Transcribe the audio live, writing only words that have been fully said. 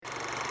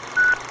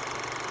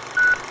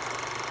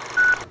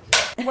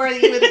Where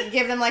you would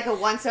give them like a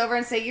once over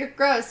and say, you're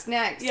gross,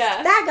 next.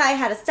 Yeah. That guy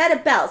had a set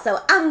of belts, so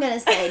I'm going to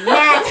say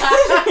next.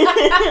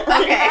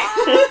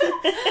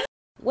 Okay.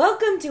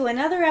 Welcome to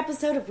another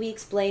episode of We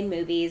Explain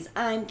Movies.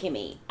 I'm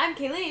Kimmy. I'm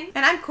Kayleen.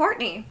 And I'm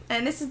Courtney.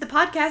 And this is the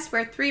podcast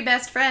where three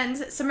best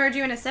friends submerge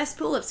you in a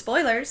cesspool of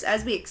spoilers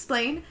as we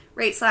explain,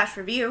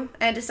 rate/review,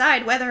 and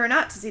decide whether or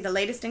not to see the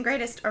latest and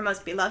greatest or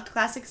most beloved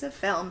classics of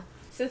film.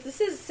 Since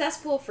this is a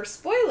cesspool for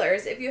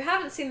spoilers, if you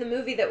haven't seen the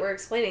movie that we're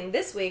explaining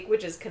this week,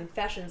 which is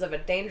Confessions of a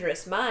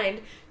Dangerous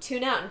Mind,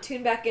 tune out and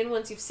tune back in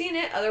once you've seen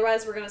it,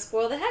 otherwise we're going to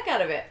spoil the heck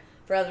out of it.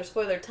 For other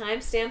spoiler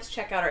timestamps,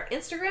 check out our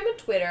Instagram and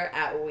Twitter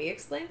at We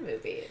Explain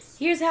Movies.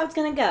 Here's how it's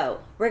going to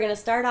go. We're going to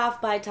start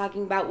off by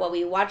talking about what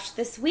we watched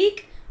this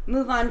week,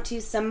 move on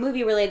to some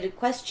movie-related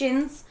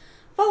questions,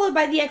 followed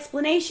by the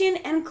explanation,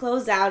 and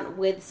close out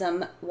with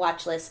some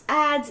watch list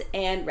ads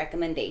and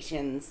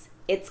recommendations.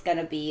 It's going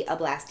to be a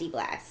blasty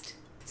blast.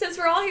 Since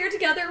we're all here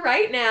together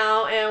right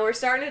now, and we're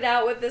starting it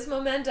out with this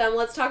momentum,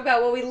 let's talk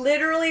about what we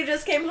literally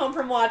just came home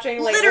from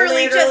watching.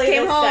 Literally just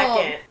came this home.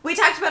 second. We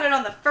talked about it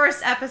on the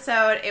first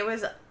episode. It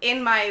was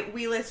in my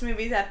We List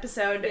Movies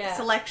episode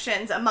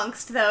selections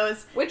amongst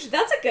those. Which,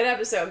 that's a good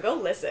episode. Go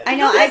listen. I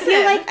know,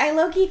 I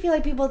low-key feel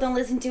like people don't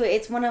listen to it.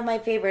 It's one of my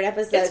favorite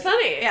episodes. It's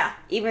funny. Yeah.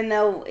 Even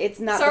though it's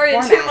not Sorry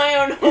the to format. toot my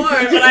own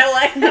horn, but I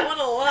like that one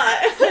a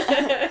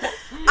lot.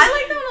 I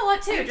like that one a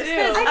lot too.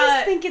 I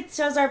just think it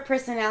shows our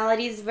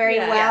personalities very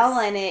well,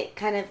 and it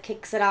kind of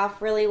kicks it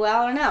off really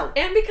well. I don't know.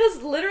 And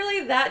because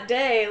literally that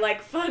day,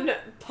 like, fun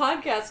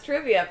podcast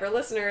trivia for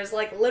listeners,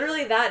 like,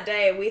 literally that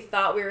day, we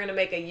thought we were going to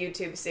make a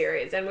YouTube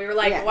series. And we were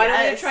like, why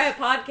don't we try a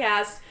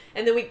podcast?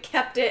 And then we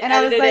kept it, and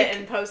edited I was like, it,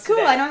 and posted cool,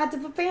 it. I don't have to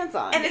put pants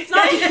on. And it's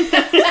not even...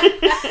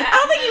 I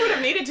don't think you would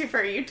have needed to for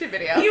a YouTube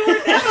video. You were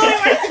definitely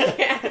wearing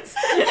pants.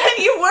 And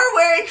you were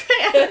wearing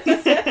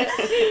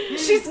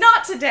pants. She's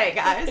not today,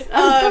 guys.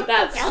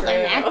 That's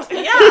true.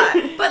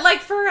 Yeah, but like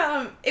for,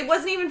 it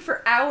wasn't even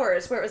for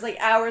hours, where it was like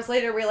hours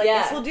later, we were like,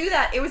 yes, we'll do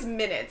that. It was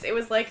minutes. It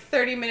was like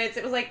 30 minutes.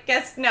 It was like,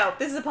 no,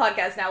 this is a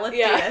podcast now. Let's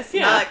do this.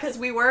 Because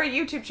we were a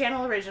YouTube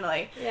channel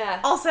originally. Yeah.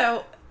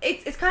 Also,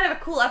 it's kind of a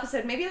cool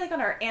episode. Maybe like on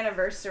our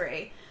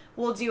anniversary,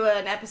 we'll do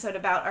an episode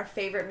about our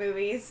favorite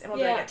movies, and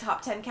we'll do like a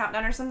top 10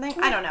 countdown or something.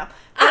 I don't know.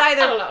 But I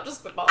don't know,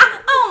 just spitballing.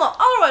 I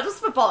don't know,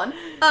 just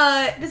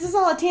spitballing. This is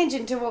all a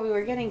tangent to what we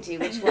were getting to,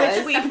 which was...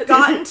 Which we've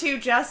gotten to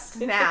just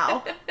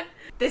now.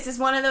 This is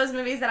one of those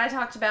movies that I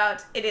talked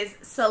about. It is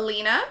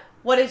Selena.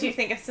 What did you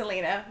think of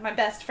Selena? My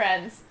best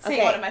friends.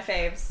 Seeing one of my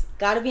faves.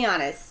 Gotta be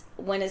honest.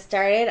 When it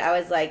started, I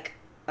was like,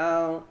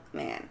 oh,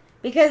 man.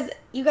 Because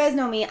you guys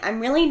know me,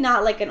 I'm really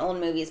not like an old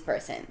movies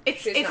person.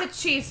 It's a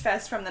cheese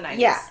fest from the 90s.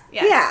 Yeah.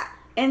 Yes. Yeah.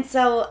 And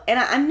so,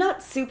 I'm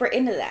not super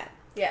into that.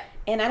 Yeah.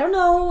 And I don't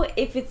know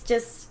if it's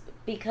just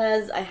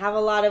because I have a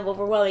lot of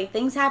overwhelming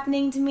things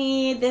happening to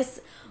me this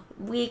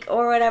week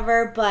or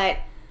whatever, but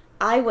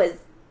I was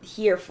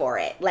here for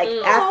it. Like,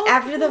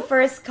 after the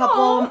first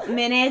couple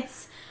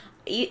minutes,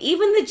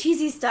 even the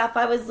cheesy stuff,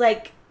 I was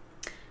like,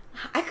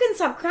 I couldn't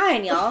stop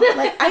crying, y'all.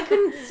 Like, I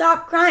couldn't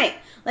stop crying.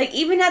 Like,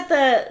 even at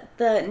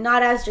the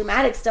not as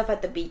dramatic stuff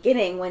at the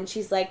beginning, when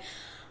she's like,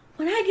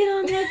 when I get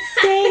on that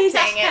stage,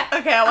 dang it.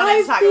 Okay, I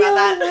wanted to talk about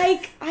that. I feel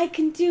like I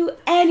can do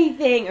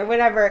anything or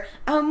whatever.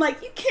 I'm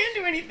like, you can't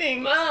do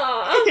anything.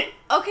 Mom.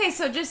 Okay,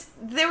 so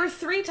there were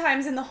 3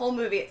 times in the whole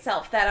movie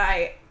itself that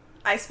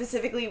I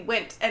specifically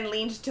went and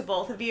leaned to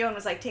both of you and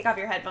was like, take off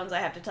your headphones, I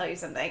have to tell you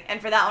something. And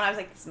for that one, I was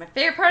like, this is my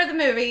favorite part of the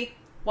movie.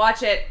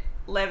 Watch it,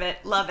 live it,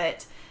 love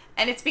it.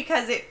 And it's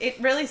because it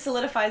really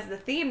solidifies the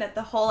theme that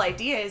the whole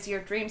idea is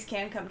your dreams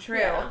can come true.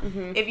 Yeah.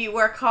 Mm-hmm. If you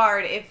work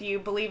hard, if you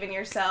believe in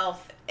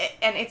yourself.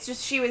 And it's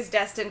just, she was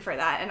destined for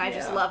that. And I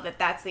just love that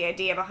that's the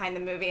idea behind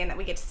the movie, and that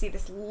we get to see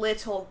this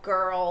little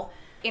girl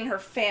in her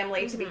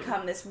family to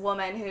become this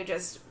woman who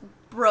just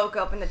broke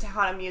open the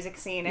Tejano music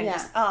scene. And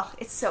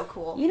it's so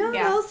cool. You know what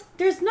else?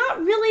 There's not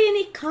really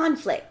any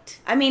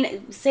conflict. I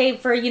mean, save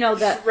for,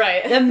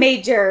 the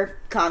major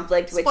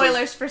conflict, which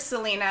spoilers for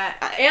Selena.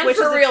 And which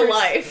for real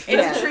life.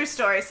 It's a true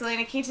story.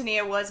 Selena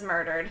Quintanilla was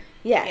murdered.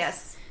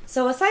 Yes.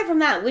 So aside from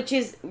that, which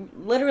is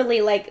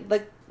literally like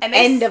the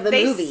end of the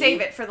movie. They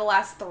save it for the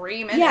last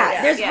 3 minutes.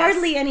 Yeah, there's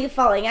hardly any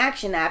falling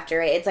action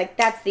after it. It's like,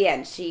 that's the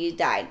end. She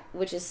died,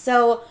 which is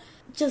so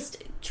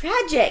just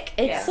tragic.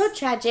 It's so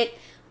tragic.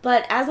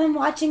 But as I'm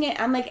watching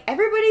it, I'm like,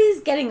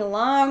 everybody's getting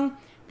along.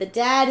 The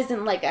dad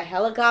isn't like a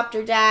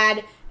helicopter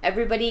dad.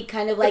 Everybody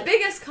kind of like... The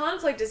biggest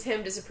conflict is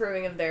him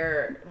disapproving of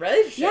their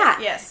relationship. Yeah.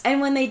 Yes.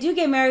 And when they do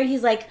get married,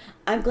 he's like,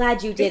 I'm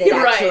glad you did it,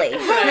 actually.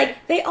 Right.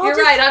 Like, they all You're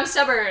right, I'm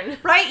stubborn.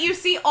 Right? You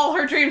see all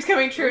her dreams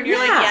coming true, and you're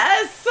like,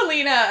 yes,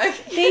 Selena.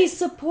 They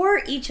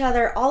support each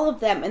other, all of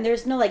them, and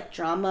there's no, like,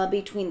 drama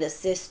between the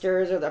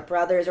sisters or the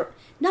brothers or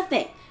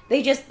nothing.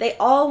 They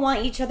all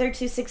want each other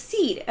to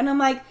succeed. And I'm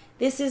like,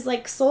 this is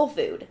like soul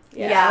food.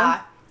 You know?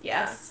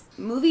 Yes.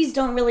 Movies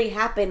don't really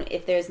happen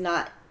if there's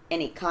not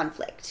any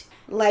conflict.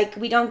 Like,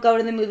 we don't go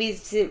to the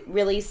movies to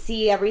really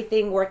see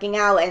everything working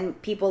out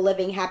and people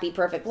living happy,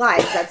 perfect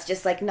lives. That's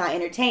just, like, not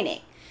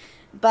entertaining.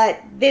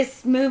 But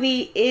this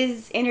movie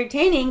is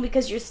entertaining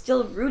because you're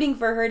still rooting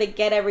for her to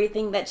get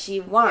everything that she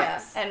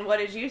wants. And what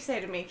did you say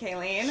to me,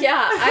 Kayleen?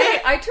 Yeah,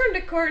 I turned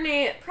to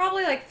Courtney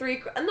probably like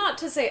not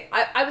to say,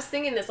 I was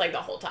thinking this like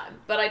the whole time,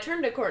 but I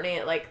turned to Courtney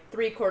at like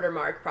 3/4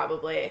 mark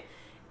probably,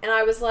 and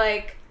I was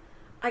like,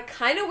 I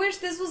kind of wish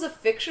this was a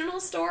fictional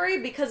story,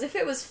 because if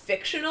it was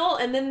fictional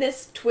and then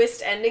this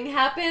twist ending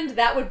happened,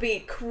 that would be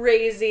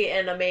crazy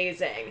and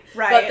amazing.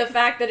 Right. But the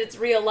fact that it's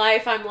real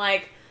life, I'm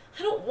like,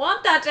 I don't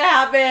want that to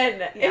happen.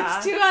 Yeah.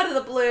 It's too out of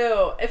the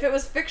blue. If it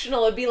was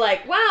fictional, it'd be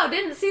like, wow,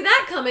 didn't see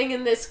that coming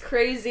in this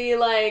crazy,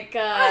 like...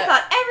 I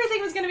thought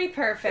everything was going to be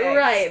perfect.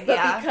 Right, but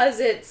Yeah. because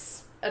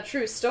it's a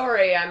true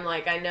story, I'm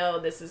like, I know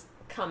this is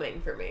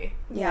coming for me.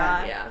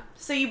 Yeah. Yeah.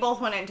 So you both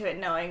went into it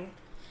knowing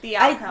the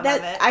outcome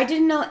of it. I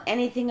didn't know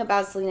anything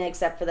about Selena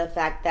except for the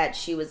fact that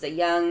she was a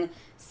young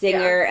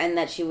singer and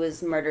that she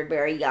was murdered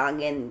very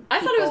young, and I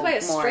thought it was by a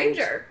people mourned.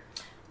 stranger.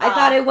 I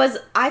thought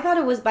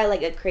it was by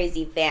like a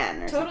crazy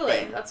fan or Totally.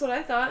 something. That's what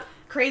I thought.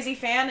 Crazy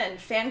fan and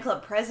fan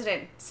club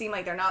president seem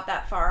like they're not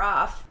that far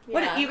off.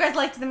 Yeah. What, you guys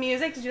liked the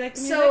music? Did you like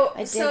the music? So,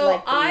 I did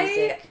like the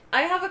music.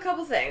 I have a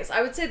couple things.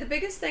 I would say the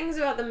biggest things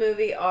about the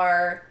movie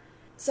are...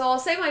 So I'll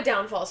say my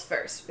downfalls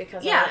first,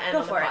 because I want to end go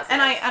on the for it. positive.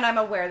 And I'm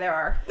aware there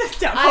are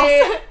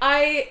downfalls.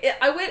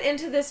 I went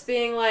into this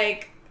being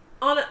like,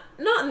 not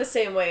in the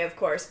same way, of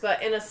course,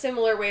 but in a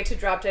similar way to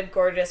Drop Dead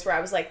Gorgeous, where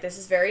I was like, this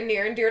is very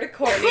near and dear to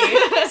Courtney,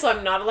 so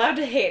I'm not allowed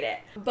to hate it.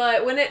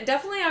 But when it,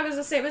 definitely I was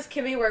the same as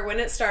Kimmy, where when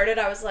it started,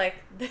 I was like,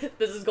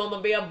 this is going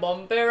to be a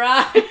bumpy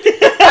ride.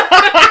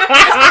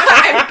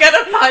 I'm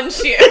gonna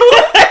punch you.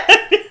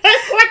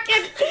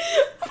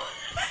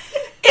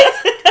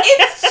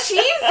 It's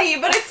cheesy,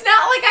 but it's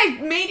not like I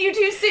made you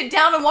two sit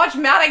down and watch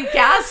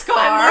Madagascar.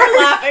 I'm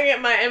laughing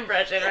at my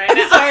impression right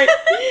now. Sorry,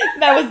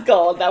 that was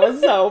gold. That was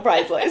so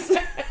priceless.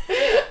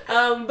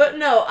 But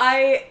no,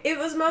 it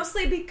was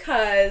mostly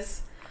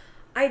because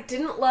I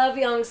didn't love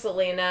young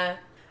Selena.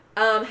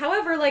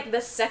 However, like,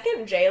 the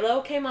second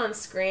J-Lo came on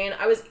screen,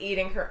 I was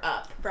eating her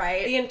up.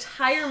 Right. The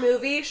entire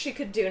movie, she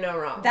could do no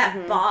wrong.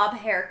 That bob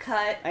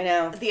haircut. I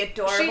know. The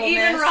adorableness. She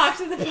even rocked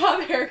the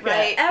bob haircut.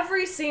 Right.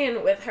 Every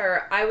scene with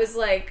her, I was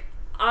like,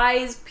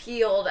 eyes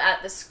peeled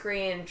at the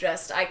screen,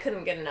 I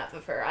couldn't get enough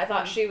of her. I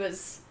thought she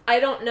was... I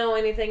don't know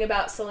anything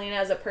about Selena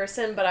as a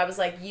person, but I was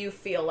like, you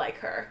feel like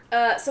her.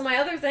 So my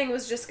other thing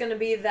was just going to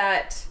be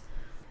that...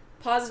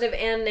 Positive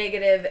and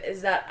negative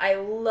is that I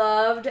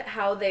loved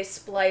how they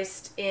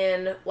spliced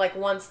in, like,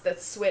 once the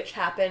switch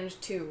happened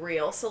to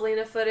real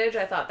Selena footage.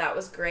 I thought that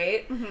was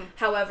great. Mm-hmm.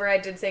 However, I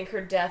did think her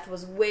death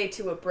was way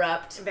too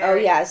abrupt. Oh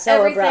yeah, so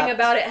Everything abrupt.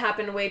 about it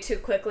happened way too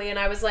quickly, and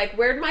I was like,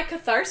 where'd my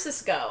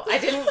catharsis go? I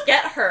didn't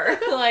get her.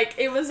 Like,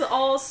 it was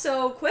all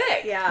so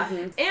quick. Yeah.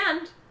 Mm-hmm.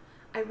 And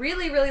I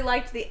really, really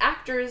liked the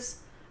actors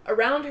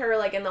around her,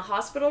 like, in the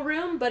hospital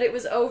room, but it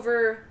was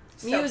over...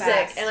 music,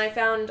 fast. and I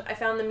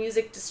found the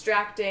music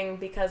distracting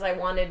because I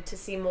wanted to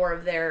see more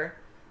of their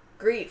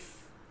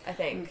grief, I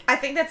think. I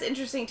think that's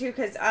interesting, too,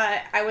 because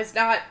I was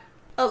not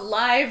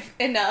alive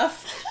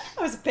enough,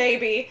 I was a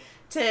baby,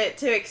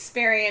 to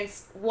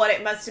experience what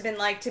it must have been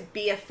like to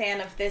be a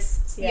fan of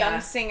this young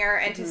singer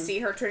and to see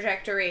her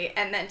trajectory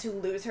and then to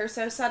lose her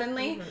so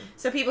suddenly.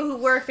 So people who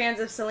were fans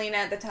of Selena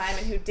at the time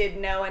and who did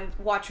know and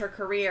watch her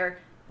career...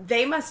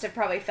 they must have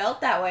probably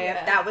felt that way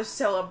if that was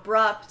so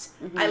abrupt.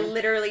 I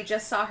literally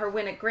just saw her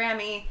win a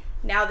Grammy.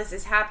 Now this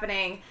is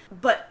happening.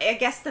 But I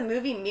guess the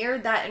movie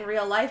mirrored that in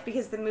real life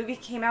because the movie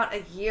came out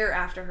a year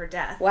after her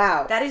death.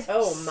 Wow. That is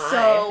Oh my.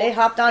 so They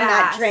hopped on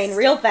that fast. train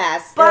real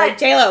fast. But- They're like,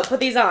 J-Lo, put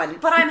these on.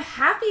 But I'm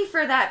happy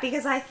for that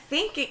because I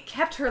think it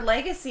kept her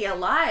legacy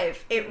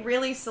alive. It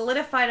really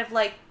solidified of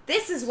like,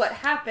 this is what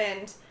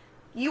happened.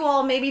 You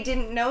all maybe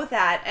didn't know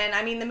that. And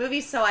I mean, the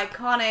movie's so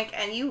iconic,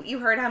 and you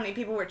heard how many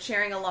people were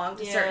cheering along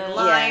to certain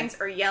lines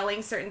or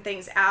yelling certain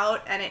things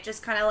out, and it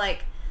just kind of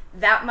like,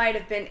 that might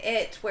have been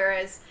it.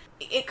 Whereas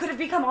it could have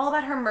become all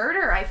about her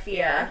murder, I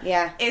fear.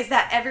 Yeah. Is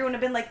that everyone would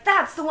have been like,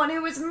 that's the one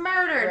who was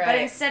murdered. But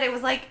Right. instead it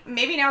was like,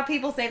 maybe now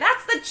people say,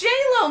 that's the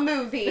J-Lo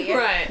movie.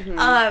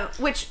 Right.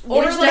 Which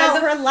Or was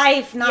just her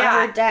life, not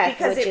her death,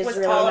 because which it is was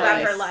really all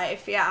nice. about her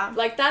life. Yeah.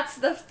 Like, that's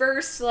the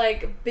first,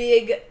 like,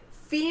 big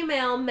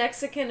female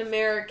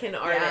Mexican-American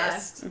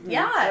artist.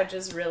 Yeah. Which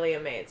is really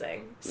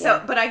amazing.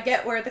 So, but I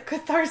get where the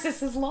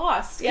catharsis is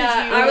lost. 'cause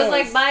Yeah, you- I was is.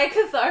 like, my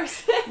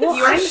catharsis. Well,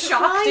 You were I'm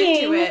shocked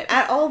into crying it.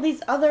 at all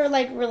these other,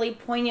 like, really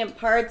poignant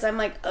parts. I'm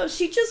like, oh,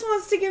 she just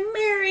wants to get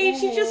married.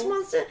 She just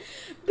wants to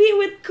be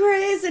with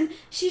Chris, and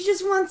she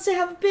just wants to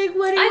have a big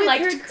wedding I with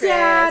liked her Chris.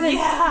 dad. And,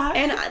 Yeah.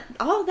 and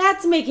all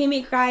that's making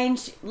me cry. And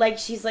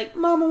she's like,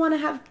 Mom, I want to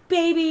have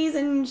babies,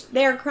 and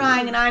they're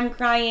crying, and I'm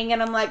crying,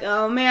 and I'm like,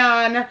 oh,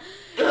 man.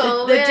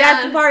 Oh, the man.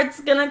 death part's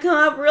gonna come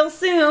up real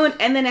soon.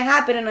 And then it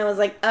happened, and I was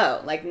like,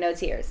 oh, like, no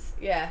tears.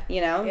 Yeah.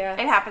 You know? Yeah.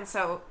 It happened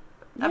so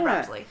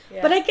abruptly.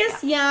 Yeah. But I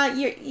guess,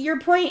 your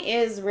point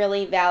is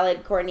really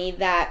valid, Courtney,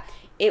 that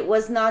it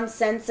was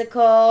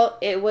nonsensical,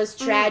 it was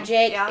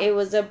tragic, yeah. it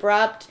was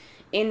abrupt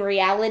in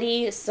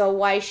reality, so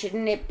why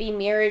shouldn't it be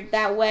mirrored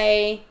that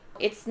way?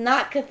 It's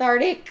not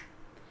cathartic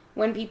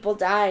when people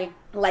die.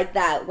 like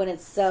that when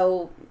it's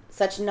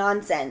such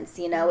nonsense,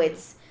 you know,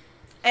 it's...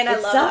 And I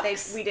It love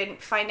sucks. that we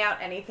didn't find out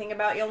anything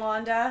about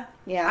Yolanda.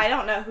 Yeah. I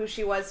don't know who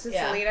she was to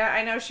Yeah. Selena.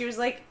 I know she was,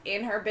 like,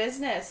 in her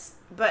business,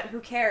 but who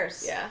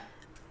cares? Yeah.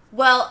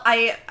 Well,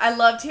 I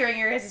loved hearing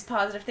your guys'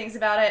 positive things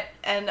about it,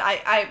 and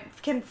I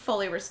can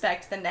fully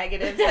respect the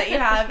negatives that you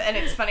have, and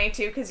it's funny,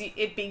 too, because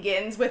it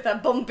begins with a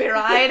bumpy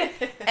ride,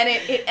 and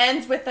it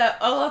ends with a,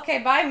 oh, okay,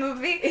 bye,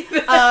 movie.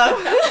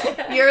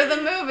 You're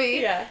the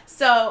movie. Yeah.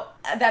 So,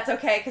 that's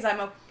okay, because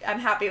I'm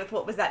happy with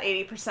what was that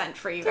 80%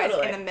 for you guys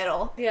Totally. in the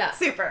middle. Yeah.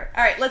 Super.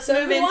 All right, let's So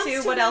move who wants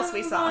into to what else we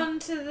move saw. on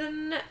to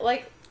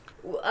the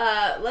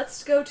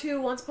let's go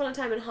to Once Upon a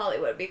Time in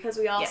Hollywood, because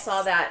we all Yes.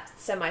 saw that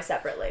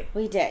semi-separately.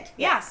 We did.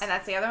 Yeah, and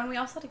that's the other one we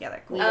all saw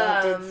together. We Cool.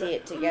 all did see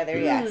it together,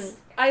 yes.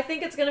 I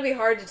think it's going to be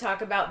hard to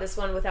talk about this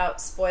one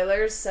without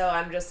spoilers, so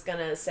I'm just going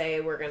to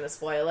say we're going to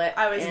spoil it.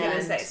 I was going to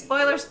And- say,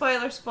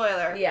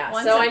 spoiler. Yeah,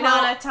 Once so I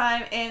upon know- a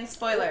time in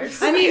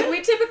spoilers. I mean,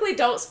 we typically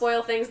don't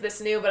spoil things this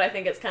new, but I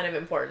think it's kind of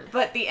important.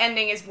 But the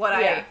ending is what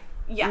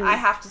Yeah. I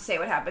have to say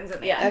what happens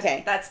in the Yeah. end.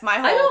 Okay. That's my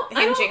I whole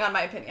don't- hinging on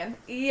my opinion.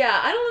 Yeah,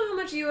 I don't know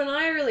how much you and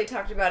I really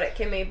talked about it,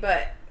 Kimmy,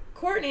 but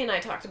Courtney and I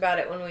talked about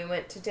it when we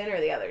went to dinner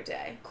the other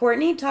day.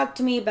 Courtney talked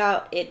to me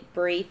about it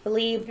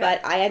briefly, but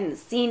I hadn't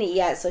seen it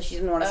yet, so she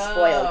didn't want to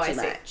spoil I too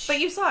see. much. But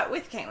you saw it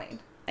with Kayleen.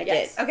 I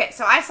Yes. did. Okay,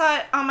 so I saw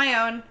it on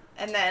my own,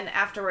 and then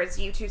afterwards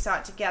you two saw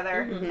it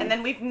together, and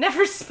then we've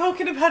never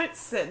spoken about it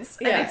since,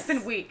 and Yes. it's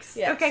been weeks.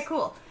 Yes. Okay,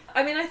 cool.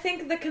 I mean, I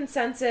think the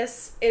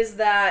consensus is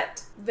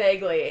that,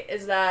 vaguely,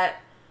 is that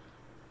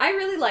I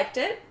really liked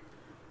it.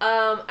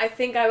 I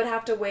think I would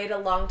have to wait a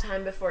long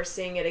time before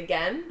seeing it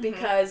again,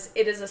 because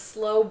it is a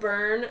slow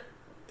burn,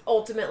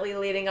 ultimately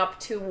leading up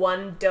to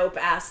one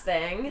dope-ass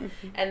thing,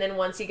 and then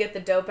once you get the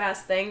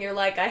dope-ass thing, you're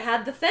like, I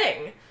had the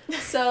thing.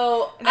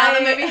 So Now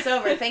the movie's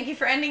over. Thank you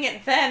for ending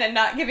it then and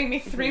not giving me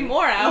 3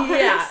 more hours.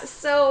 Yeah,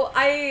 so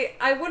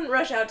I wouldn't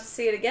rush out to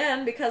see it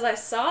again because I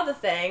saw the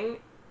thing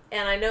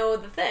and I know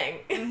the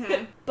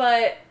thing.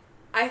 But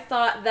I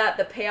thought that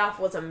the payoff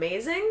was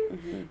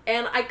amazing,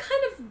 and I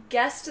kind of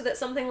guessed that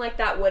something like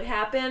that would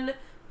happen,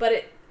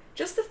 but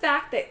just the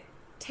fact that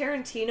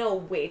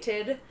Tarantino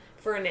waited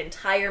for an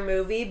entire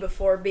movie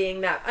before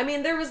being that... I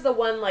mean, there was the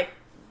one, like,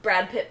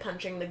 Brad Pitt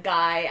punching the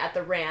guy at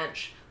the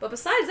ranch, but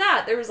besides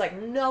that, there was, like,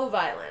 no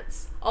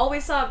violence. All we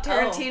saw of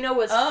Tarantino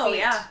was feet,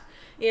 yeah.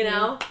 you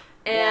know?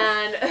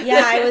 And...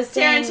 Yeah, I was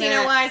saying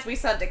Tarantino-wise, we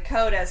saw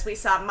Dakota's, we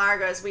saw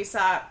Margot's, we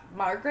saw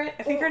Margaret,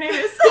 I think her name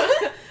is.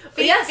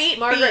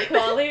 Margaret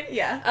Qualley.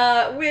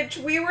 Yeah. Which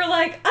we were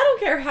like, I don't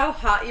care how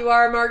hot you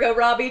are, Margot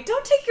Robbie.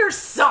 Don't take your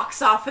socks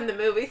off in the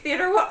movie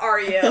theater. What are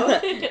you?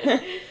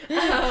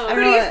 Who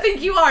do you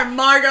think you are,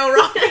 Margot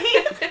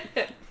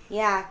Robbie?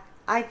 Yeah,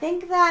 I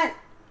think that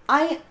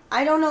I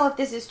don't know if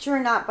this is true or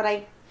not, but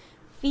I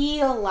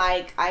feel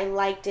like I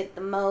liked it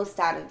the most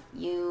out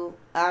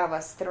of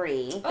us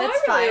 3. Oh, I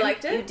really fine.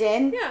 liked it. You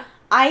did? Yeah.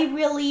 I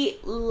really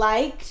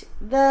liked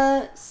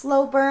the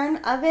slow burn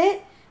of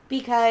it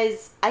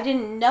because I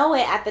didn't know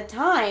it at the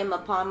time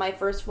upon my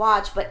first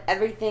watch, but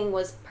everything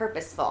was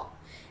purposeful.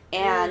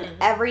 And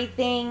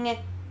everything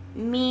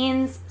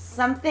means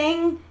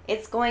something.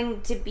 It's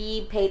going to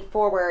be paid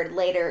forward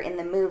later in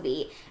the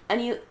movie.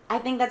 And I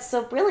think that's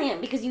so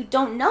brilliant because you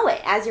don't know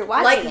it as you're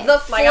watching Like it.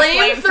 the Like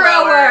a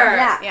flamethrower.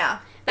 Yeah. Yeah.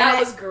 That And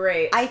was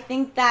great. I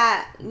think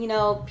that,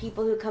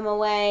 people who come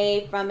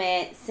away from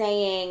it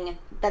saying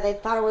that they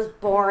thought it was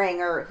boring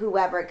or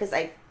whoever, because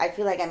I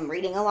feel like I'm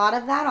reading a lot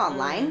of that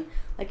online.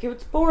 Like,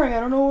 it's boring. I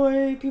don't know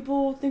why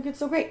people think it's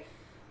so great.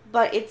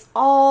 But it's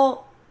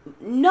all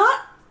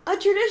not a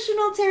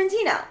traditional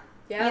Tarantino.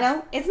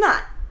 Yeah. It's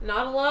not.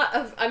 Not a lot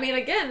of,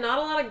 not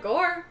a lot of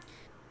gore.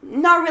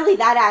 Not really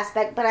that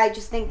aspect, but I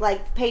just think,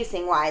 like,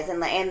 pacing-wise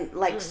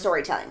and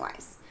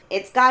storytelling-wise.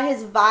 It's got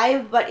his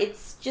vibe, but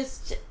it's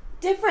just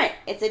different.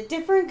 It's a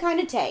different kind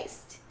of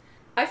taste.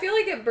 I feel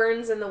like it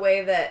burns in the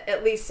way that,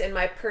 at least in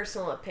my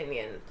personal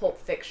opinion, Pulp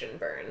Fiction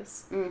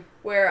burns.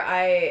 Where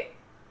I,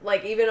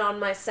 even on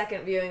my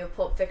second viewing of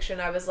Pulp Fiction,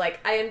 I was like,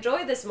 I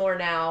enjoy this more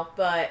now,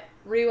 but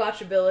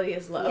rewatchability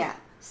is low. Yeah.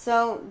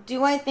 So,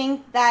 do I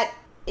think that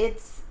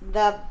it's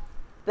the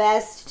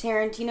best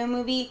Tarantino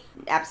movie?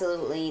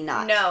 Absolutely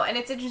not. No, and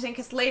it's interesting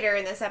because later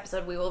in this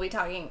episode we will be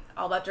talking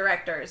all about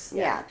directors.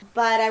 Yeah.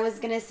 But I was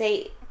going to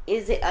say,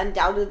 is it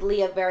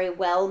undoubtedly a very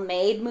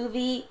well-made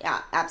movie?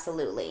 Yeah,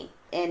 absolutely.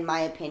 In my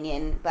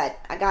opinion, but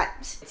I got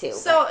 2.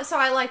 So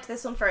I liked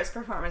this one for its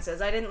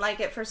performances. I didn't like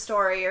it for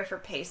story or for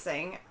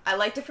pacing. I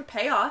liked it for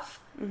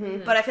payoff,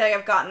 but I feel like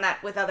I've gotten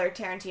that with other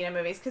Tarantino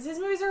movies because his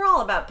movies are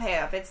all about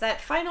payoff. It's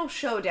that final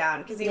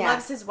showdown because he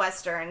loves his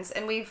westerns,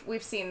 and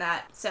we've seen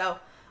that. So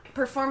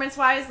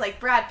performance-wise,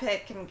 Brad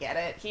Pitt can get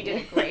it. He did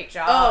a great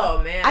job.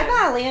 Oh, man. I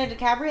thought Leonardo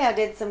DiCaprio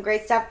did some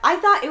great stuff. I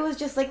thought it was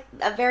just a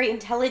very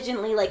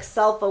intelligently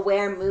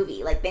self-aware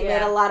movie. They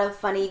made a lot of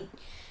funny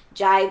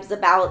jibes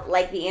about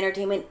the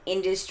entertainment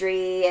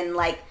industry and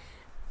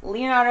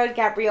Leonardo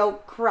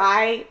DiCaprio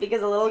cry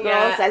because a little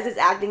girl says his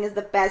acting is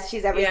the best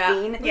she's ever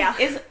seen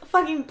is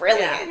fucking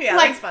brilliant. Yeah,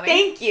 like, that's funny.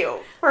 Thank you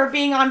for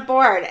being on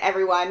board,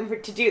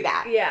 everyone, to do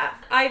that. Yeah.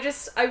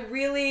 I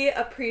really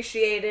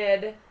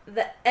appreciated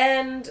the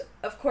end,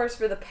 of course,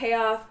 for the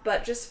payoff,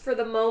 but just for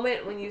the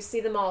moment when you see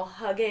them all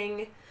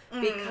hugging,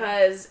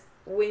 because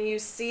when you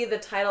see the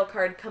title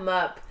card come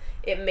up,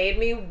 it made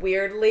me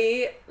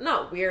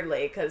not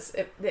weirdly, because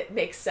it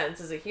makes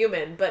sense as a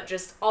human, but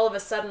just all of a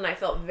sudden I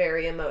felt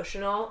very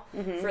emotional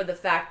for the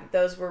fact that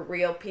those were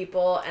real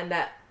people and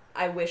that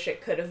I wish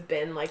it could have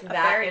been like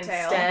that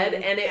instead.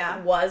 And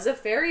it was a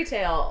fairy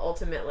tale,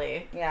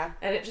 ultimately. Yeah.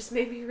 And it just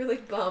made me really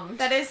bummed.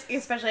 That is,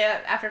 especially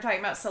after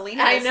talking about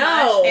Selena I this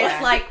know. much,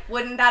 it's like,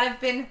 wouldn't that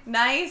have been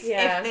nice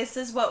Yeah. if this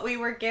is what we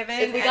were given?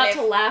 If we got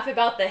to laugh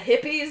about the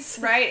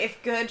hippies. Right,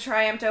 if good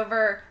triumphed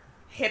over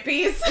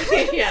hippies.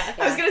 Yeah.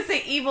 I was gonna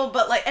say evil,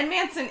 but like, and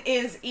Manson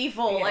is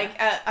evil. Yeah. Like,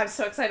 I'm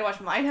so excited to watch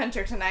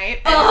Mindhunter tonight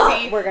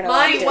and see we're gonna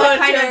see what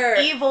kind Mindhunter.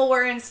 of evil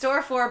we're in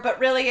store for. But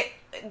really,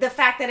 the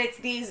fact that it's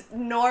these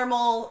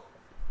normal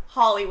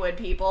Hollywood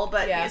people,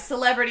 but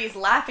celebrities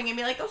laughing and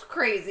be like, those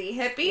crazy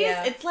hippies.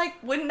 Yeah. It's like,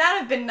 wouldn't that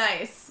have been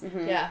nice?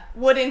 Yeah.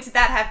 Wouldn't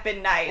that have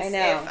been nice I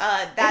know.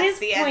 if that's it is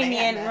the end they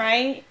poignant, had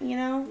right? You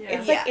know? Yeah.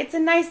 It's like, it's a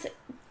nice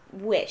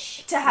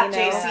wish. to have you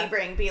know? Jay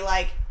Sebring be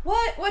like,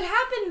 what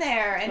happened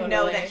there, and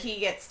know Totally. that he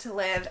gets to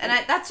live, and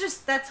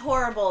that's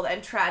horrible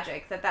and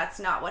tragic that that's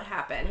not what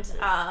happened.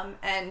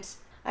 And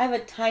I have a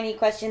tiny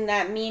question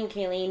that me and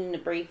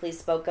Kayleen briefly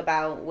spoke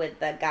about with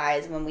the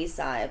guys when we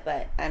saw it,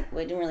 but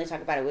we didn't really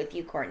talk about it with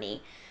you,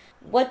 Courtney.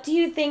 What do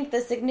you think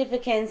the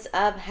significance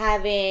of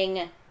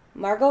having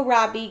Margot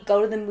Robbie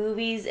go to the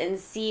movies and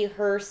see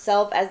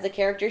herself as the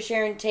character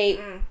Sharon Tate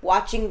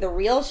watching the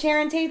real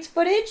Sharon Tate's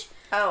footage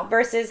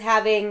versus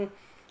having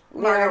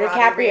Leonardo Margot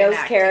Robbie DiCaprio's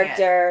reenacting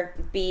character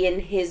be in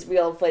his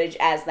real footage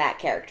as that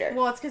character?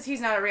 well, it's because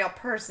he's not a real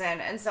person,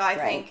 and so I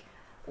think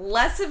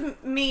less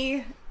of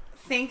me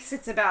thinks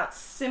it's about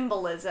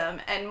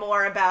symbolism and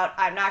more about,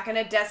 I'm not going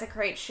to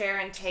desecrate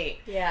Sharon Tate.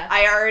 Yeah.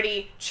 I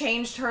already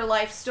changed her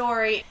life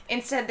story.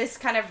 Instead, this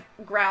kind of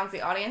grounds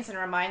the audience and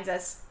reminds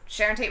us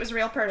Sharon Tate was a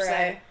real person.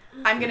 Right.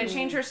 I'm going to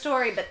change her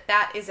story, but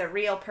that is a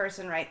real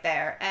person right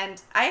there.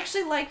 And I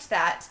actually liked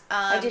that.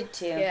 I did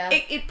too. Yeah.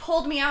 It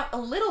pulled me out a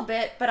little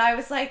bit, but I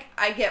was like,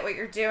 I get what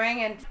you're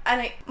doing.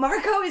 And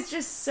Margot is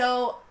just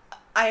so...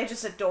 I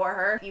just adore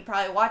her. You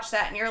probably watch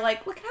that and you're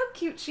like, look how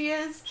cute she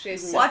is.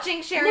 She's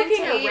watching Sharon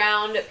looking Tate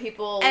around at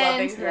people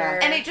and, loving her.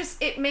 and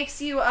it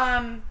makes you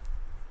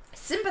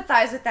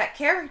sympathize with that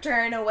character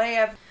in a way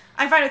of...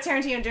 I'm fine with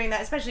Tarantino doing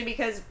that, especially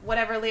because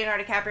whatever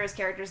Leonardo DiCaprio's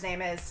character's name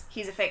is,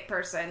 he's a fake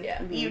person.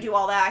 Yeah. You do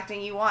all the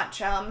acting you want,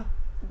 chum,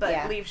 but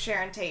Yeah. leave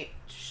Sharon Tate.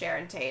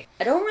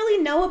 I don't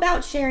really know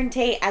about Sharon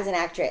Tate as an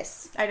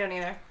actress. I don't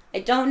either. I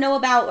don't know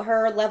about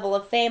her level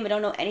of fame. I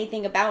don't know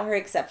anything about her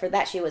except for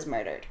that she was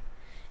murdered.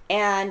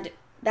 And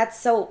that's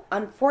so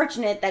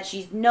unfortunate that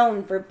she's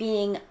known for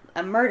being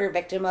a murder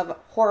victim of a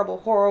horrible,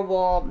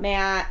 horrible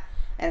man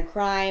and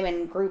crime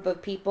and group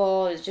of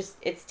people.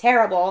 It's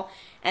terrible.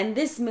 And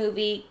this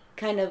movie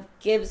kind of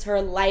gives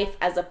her life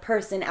as a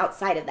person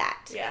outside of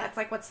that. Yeah, that's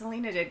like what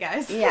Selena did,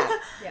 guys. Yeah.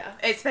 Yeah.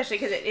 Especially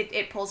because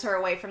it pulls her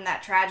away from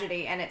that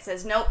tragedy and it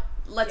says, nope,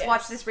 let's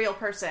watch this real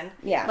person.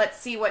 Yeah. Let's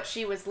see what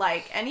she was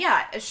like. And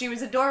yeah, she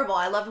was adorable.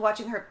 I loved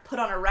watching her put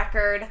on a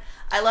record.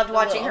 I loved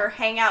watching her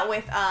hang out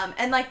with,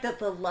 and like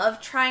the love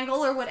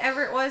triangle or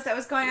whatever it was that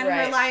was going on in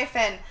her life.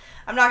 And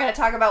I'm not going to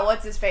talk about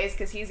what's his face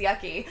because he's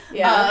yucky.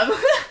 Yeah.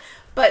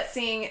 But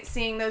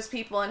seeing those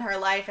people in her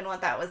life and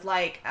what that was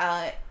like,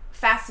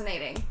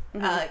 fascinating.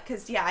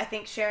 Because, I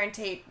think Sharon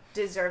Tate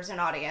deserves an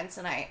audience,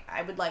 and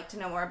I would like to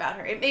know more about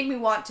her. It made me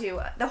want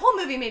to... The whole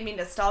movie made me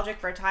nostalgic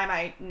for a time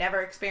I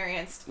never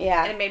experienced.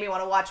 Yeah. And it made me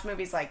want to watch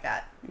movies like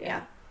that.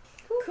 Yeah.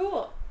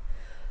 Cool.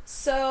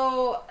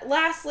 So,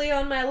 lastly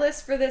on my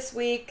list for this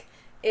week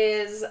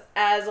is,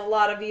 as a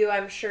lot of you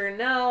I'm sure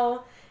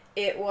know,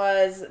 it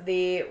was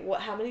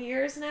how many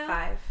years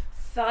now?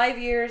 5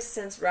 years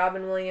since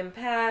Robin Williams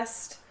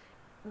passed.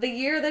 The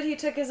year that he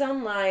took his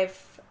own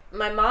life,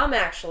 my mom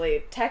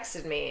actually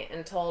texted me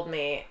and told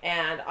me,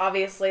 and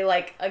obviously,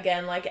 like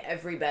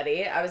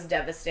everybody, I was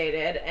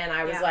devastated, and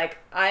I was like,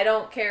 I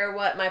don't care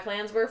what my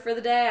plans were for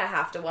the day, I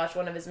have to watch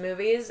one of his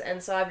movies,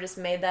 and so I've just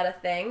made that a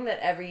thing, that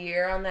every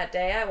year on that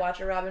day I watch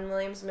a Robin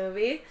Williams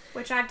movie.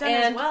 Which I've done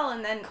as well,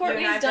 and then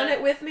Courtney's done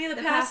it with me the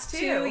past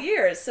 2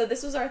 years, so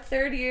this was our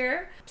 3rd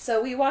year.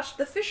 So we watched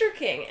The Fisher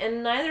King,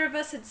 and neither of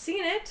us had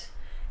seen it,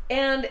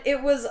 and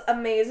it was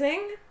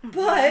amazing,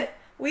 but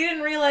we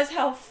didn't realize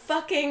how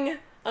fucking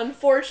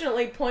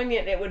unfortunately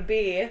poignant it would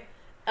be.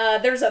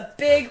 There's a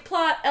big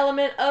plot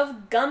element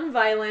of gun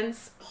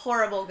violence.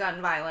 Horrible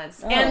gun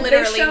violence. And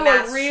literally they show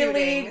mass a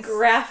really shootings.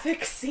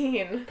 graphic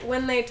scene.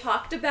 When they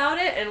talked about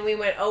it, and we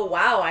went, oh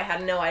wow, I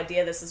had no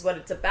idea this is what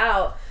it's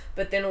about.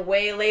 But then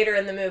way later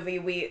in the movie,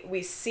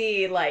 we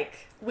see,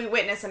 like, we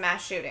witness a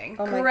mass shooting.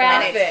 Oh my God.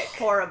 Graphic. And it's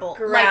horrible.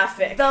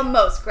 Graphic. Like, the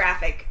most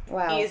graphic.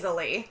 Wow.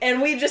 Easily.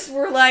 And we just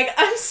were like,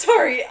 I'm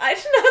sorry, I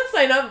did not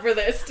sign up for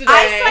this today.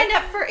 I signed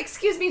up for,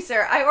 excuse me,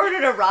 sir, I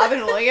ordered a Robin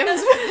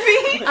Williams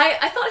movie.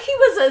 I thought he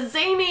was a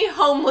zany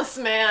homeless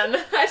man.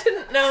 I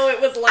didn't know it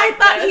was like I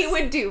thought this. he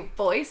would do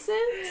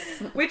voices.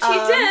 Which he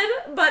did,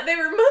 but they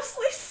were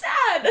mostly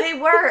sad. They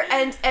were,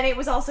 and it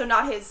was also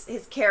not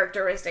his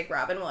characteristic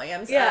Robin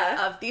Williams.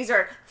 Yeah. Of these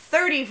are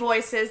 30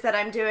 voices that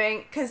I'm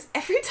doing, because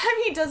every time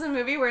he does a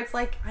movie where it's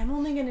like, I'm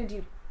only going to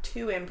do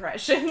 2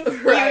 impressions,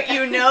 Right.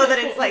 you know that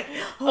it's like,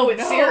 Oh,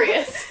 it's no.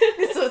 serious.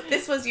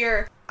 This was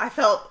your, I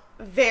felt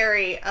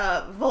very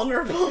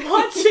vulnerable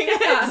watching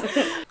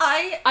it.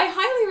 I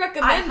highly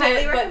recommend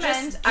but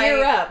just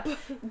gear up.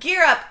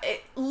 Gear up.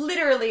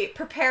 Literally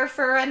prepare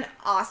for an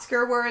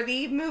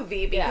Oscar-worthy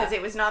movie, because Yeah.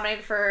 it was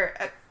nominated for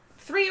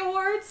 3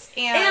 awards,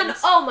 And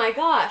oh my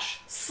gosh,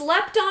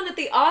 slept on at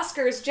the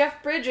Oscars,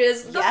 Jeff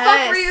Bridges. The Yes.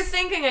 fuck were you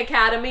thinking,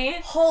 Academy?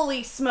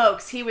 holy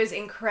smokes, he was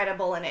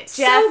incredible in it.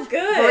 So Jeff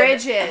good.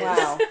 Bridges.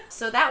 Wow.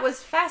 So that was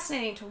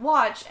fascinating to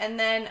watch, and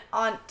then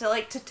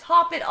to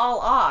top it all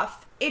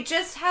off, it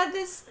just had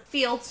this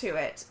feel to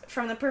it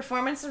from the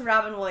performance of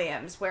Robin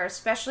Williams, where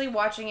especially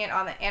watching it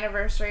on the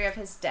anniversary of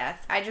his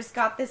death, I just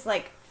got this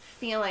like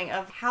feeling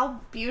of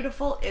how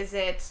beautiful is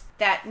it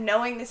that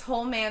knowing this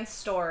whole man's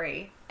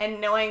story and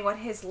knowing what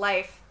his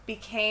life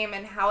became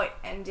and how it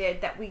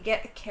ended, that we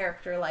get a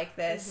character like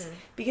this,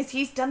 because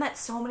he's done that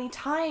so many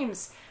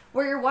times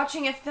where you're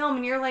watching a film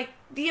and you're like,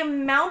 the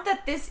amount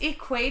that this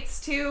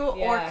equates to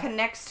or Yeah.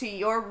 connects to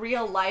your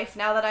real life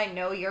now that I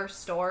know your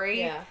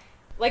story. Yeah.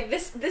 Like,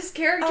 this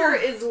character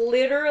is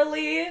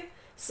literally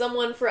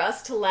someone for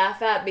us to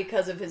laugh at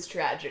because of his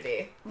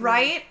tragedy.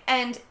 Right?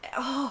 And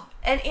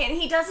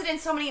he does it in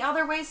so many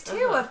other ways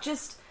too, of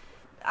just,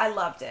 I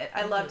loved it.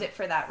 I loved it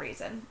for that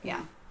reason.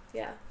 Yeah.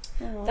 Yeah.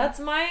 Oh. That's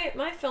my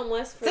film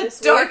list for It's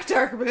this a dark, week.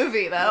 dark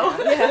movie, though.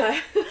 Yeah.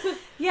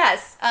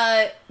 Yes.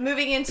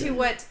 Moving into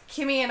what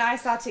Kimmy and I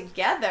saw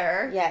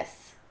together.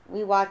 Yes,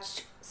 we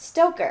watched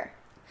Stoker,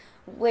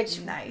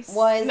 which Nice.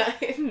 was Nice.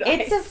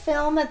 it's a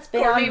film that's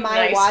been Courtney on my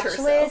niced watch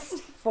herself.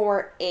 list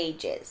for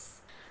ages.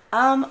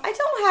 I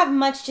don't have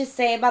much to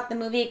say about the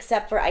movie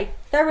except for I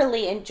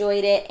thoroughly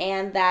enjoyed it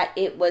and that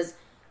it was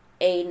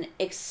an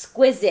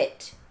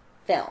exquisite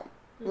film.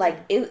 Like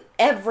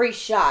every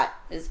shot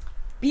is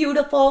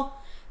beautiful.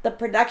 The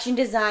production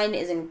design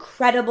is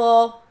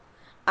incredible.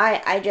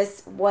 I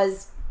just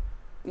was,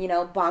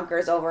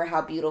 bonkers over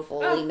how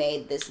beautifully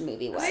made this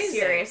movie was. Amazing.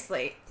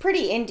 Seriously.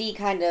 Pretty indie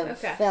kind of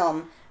Okay.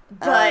 film.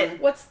 But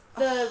What's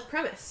the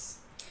premise?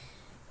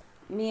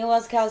 Mia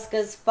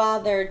Wasikowska's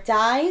father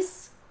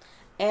dies,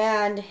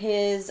 and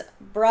his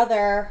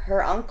brother,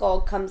 her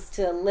uncle, comes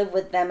to live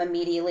with them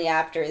immediately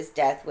after his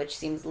death, which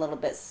seems a little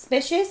bit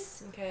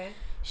suspicious. Okay.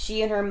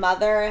 She and her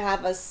mother have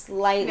a Nicole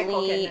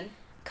slightly Kidman.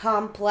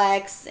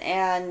 complex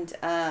and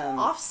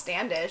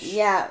Offstandish.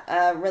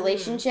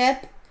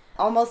 relationship,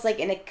 almost like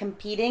in a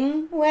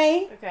competing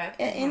way. Okay.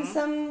 In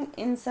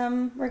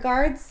some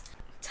regards.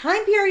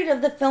 Time period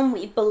of the film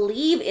we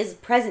believe is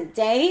present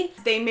day.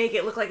 They make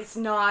it look like it's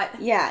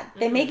not. Yeah,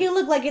 they make it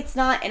look like it's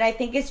not, and I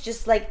think it's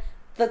just like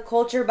the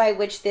culture by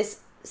which this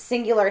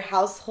singular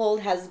household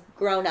has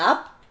grown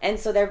up, and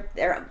so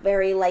they're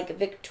very like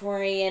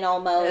Victorian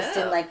almost,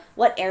 Oh. and like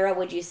what era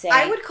would you say?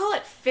 I would call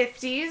it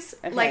 50s.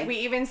 Okay. Like, we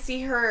even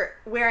see her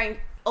wearing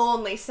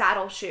only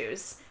saddle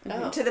shoes.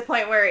 Oh. To the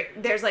point where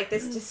there's like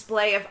this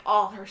display of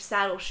all her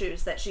saddle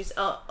shoes that she's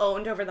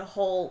owned over the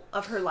whole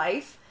of her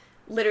life.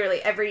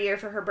 Literally every year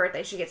for her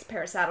birthday she gets a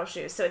pair of saddle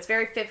shoes. So it's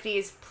very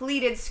 50s,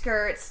 pleated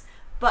skirts,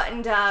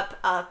 buttoned up,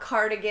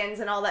 cardigans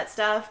and all that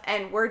stuff.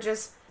 And we're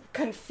just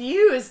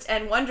confused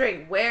and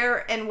wondering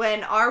where and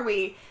when are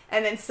we?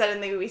 And then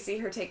suddenly we see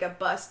her take a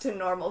bus to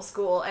normal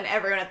school and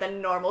everyone at the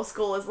normal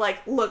school is like,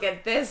 look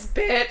at this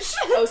bitch.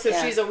 Oh, so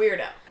Yeah. she's a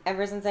weirdo.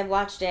 Ever since I've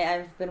watched it,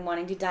 I've been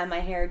wanting to dye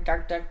my hair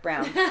dark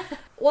brown.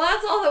 Well,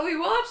 that's all that we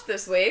watched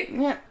this week.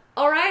 Yeah.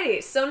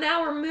 Alrighty, so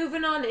now we're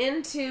moving on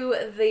into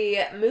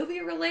the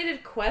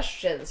movie-related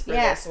questions for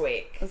Yeah. this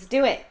week. Let's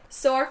do it.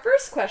 So our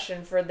first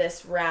question for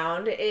this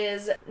round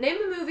is, name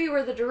a movie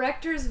where the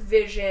director's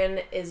vision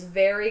is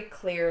very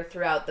clear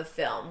throughout the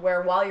film,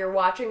 where while you're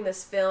watching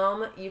this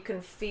film, you can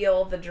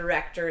feel the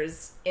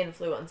director's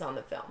influence on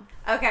the film.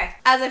 Okay,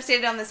 as I've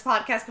stated on this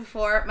podcast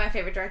before, my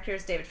favorite director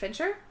is David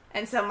Fincher.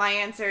 And so my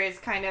answer is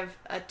kind of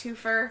a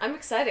twofer. I'm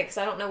excited because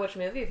I don't know which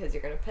movie of his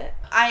you're going to pick.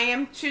 I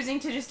am choosing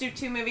to just do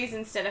 2 movies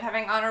instead of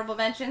having honorable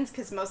mentions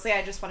because mostly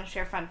I just want to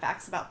share fun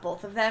facts about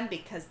both of them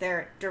because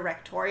they're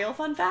directorial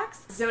fun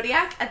facts.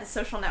 Zodiac and The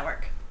Social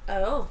Network.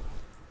 Oh.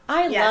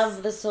 I Yes.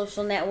 love The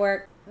Social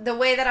Network. The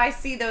way that I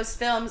see those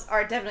films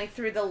are definitely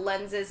through the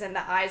lenses and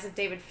the eyes of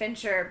David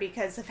Fincher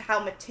because of how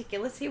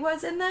meticulous he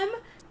was in them.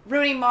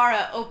 Rooney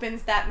Mara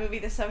opens that movie,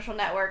 The Social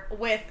Network,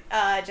 with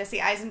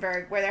Jesse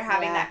Eisenberg, where they're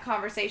having Yeah. that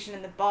conversation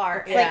in the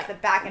bar. It's Yeah. like the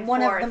back and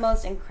One forth. of the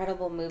most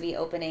incredible movie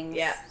openings.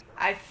 Yeah.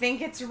 I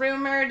think it's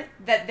rumored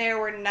that there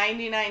were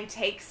 99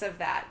 takes of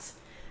that.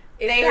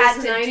 If they there's had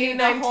to do the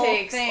 99 whole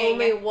takes, thing.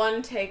 only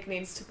one take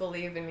needs to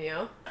believe in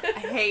you. I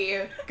hate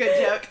you.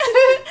 Good joke.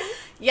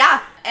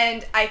 Yeah,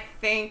 and I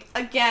think,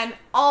 again,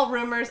 all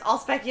rumors, all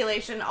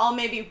speculation, all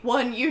maybe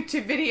one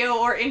YouTube video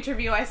or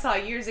interview I saw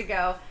years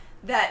ago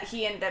that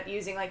he ended up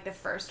using, like, the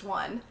first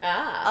one.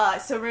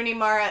 So Rooney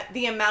Mara,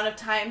 the amount of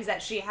times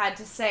that she had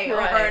to say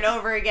over and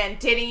over again,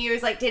 dating you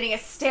is like dating a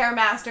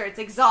Stairmaster. It's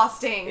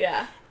exhausting.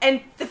 Yeah.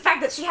 And the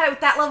fact that she had it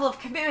with that level of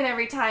commitment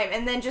every time,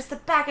 and then just the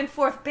back and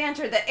forth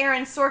banter, the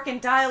Aaron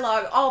Sorkin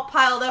dialogue, all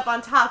piled up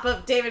on top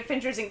of David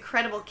Fincher's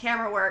incredible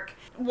camera work.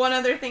 One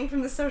other thing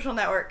from The Social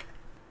Network.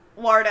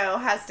 Wardo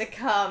has to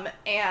come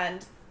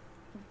and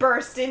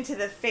burst into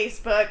the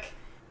Facebook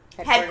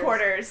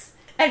headquarters,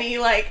 and he,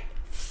 like,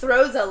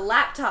 throws a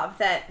laptop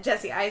that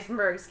Jesse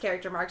Eisenberg's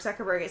character, Mark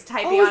Zuckerberg, is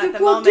typing on at the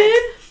moment.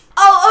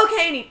 Oh,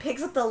 okay, and he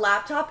picks up the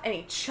laptop and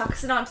he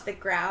chucks it onto the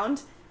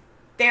ground.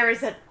 There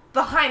is a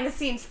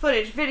behind-the-scenes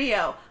footage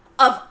video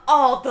of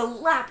all the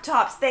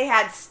laptops they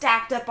had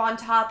stacked up on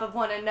top of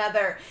one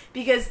another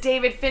because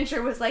David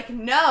Fincher was like,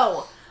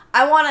 no,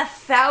 I want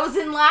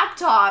 1,000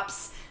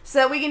 laptops so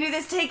that we can do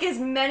this take as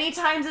many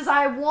times as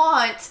I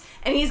want,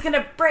 and he's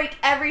gonna break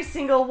every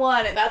single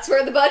one. That's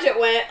where the budget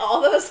went,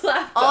 all those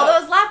laptops. All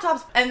those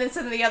laptops. And then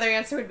so the other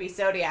answer would be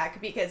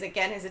Zodiac, because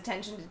again, his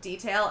attention to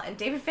detail, and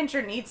David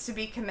Fincher needs to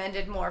be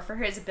commended more for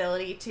his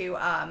ability to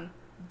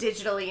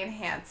digitally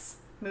enhance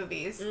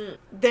movies.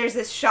 There's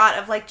this shot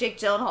of, like, Jake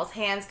Gyllenhaal's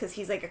hands, because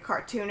he's, like, a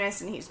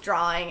cartoonist and he's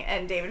drawing,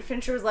 and David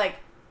Fincher was like,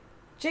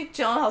 Jake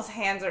Gyllenhaal's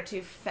hands are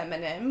too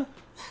feminine.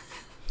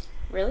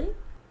 Really?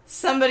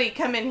 Somebody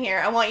come in here.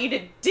 I want you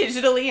to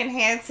digitally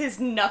enhance his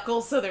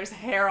knuckles so there's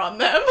hair on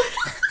them.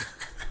 Are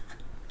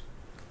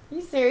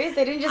you serious?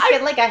 They didn't just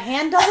get, like, a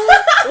hand double?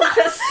 What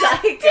a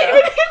psycho.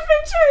 David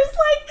Fincher is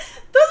like,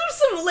 those are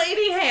some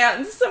lady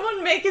hands.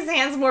 Someone make his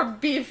hands more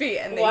beefy,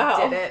 and they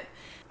did it.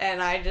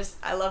 And I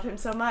love him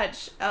so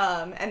much.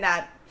 And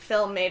that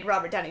film made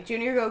Robert Downey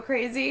Jr. go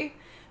crazy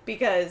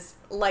because,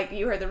 like,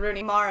 you heard the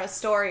Rooney Mara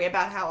story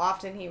about how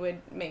often he would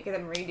make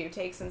them redo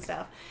takes and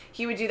stuff.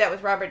 He would do that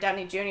with Robert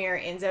Downey Jr.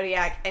 in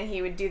Zodiac, and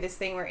he would do this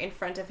thing where in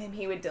front of him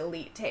he would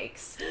delete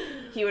takes.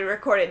 He would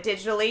record it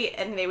digitally,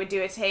 and they would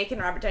do a take, and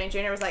Robert Downey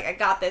Jr. was like, I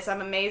got this,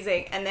 I'm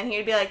amazing. And then he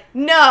would be like,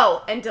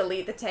 no! And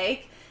delete the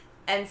take.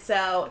 And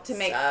so, to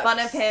make fun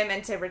of him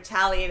and to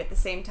retaliate at the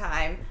same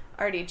time,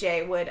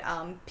 RDJ would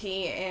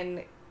pee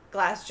in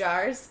glass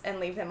jars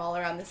and leave them all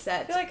around the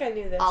set. I feel like I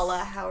knew this. A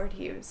la Howard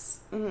Hughes.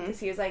 Because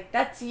he was like,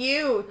 that's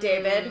you,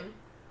 David.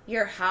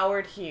 You're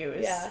Howard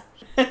Hughes. Yeah.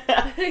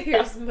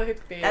 Here's my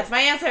beer. That's my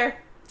answer.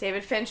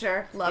 David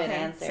Fincher. Love him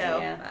answer, so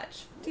yeah.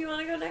 much. Do you want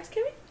to go next,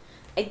 Kimmy?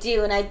 I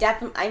do, and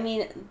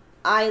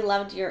I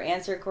loved your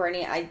answer,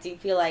 Courtney. I do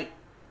feel like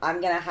I'm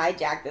going to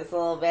hijack this a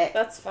little bit.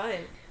 That's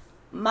fine.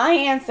 My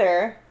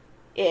answer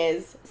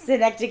is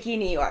Synecdoche,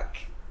 New York.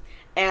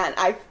 And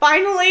I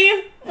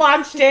finally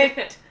watched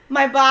it.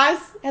 My boss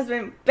has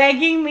been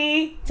begging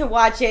me to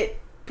watch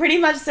it pretty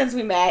much since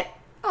we met.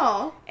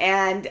 Oh.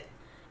 And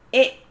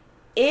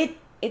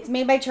it's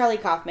made by Charlie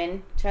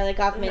Kaufman. Charlie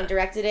Kaufman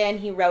directed it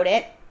and he wrote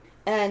it.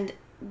 And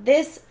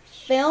this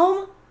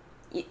film,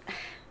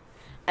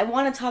 I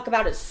want to talk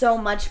about it so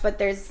much, but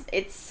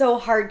it's so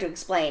hard to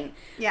explain.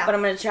 Yeah. But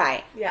I'm going to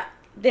try. Yeah.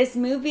 This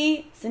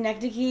movie,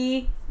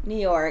 Synecdoche, New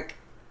York,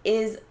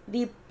 is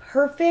the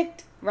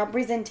perfect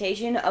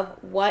representation of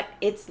what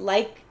it's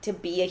like to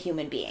be a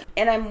human being.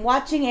 And I'm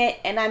watching it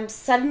and I'm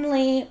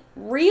suddenly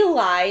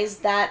realize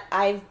that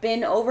I've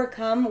been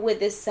overcome with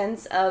this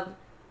sense of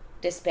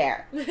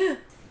despair.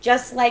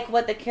 Just like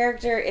what the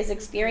character is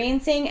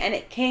experiencing, and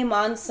it came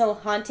on so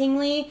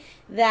hauntingly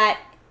that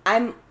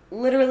I'm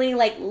literally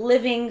like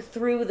living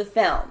through the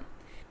film.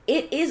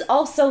 It is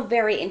also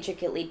very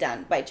intricately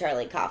done by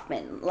Charlie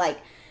Kaufman. Like,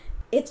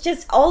 it's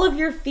just all of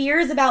your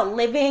fears about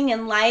living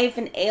and life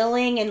and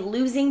ailing and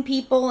losing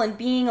people and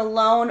being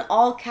alone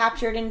all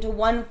captured into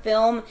one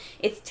film.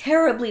 It's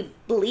terribly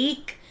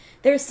bleak.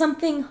 There's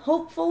something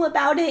hopeful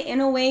about it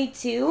in a way,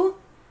 too.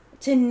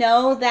 To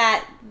know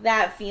that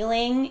that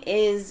feeling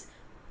is...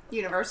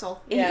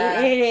 Universal.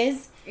 Yeah. It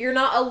is. You're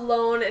not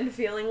alone and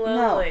feeling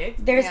lonely.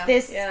 No. There's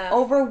this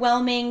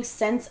overwhelming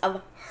sense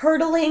of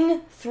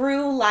hurtling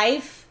through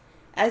life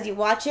as you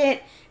watch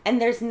it, and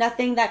there's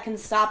nothing that can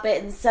stop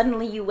it, and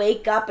suddenly you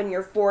wake up and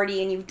you're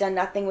 40 and you've done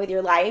nothing with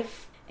your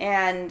life.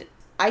 And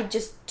I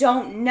just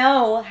don't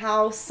know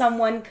how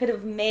someone could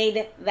have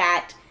made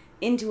that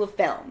into a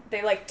film.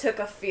 They like took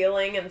a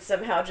feeling and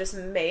somehow just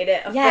made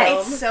it a Yeah, film.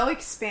 it's so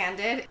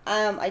expanded.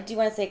 I do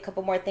want to say a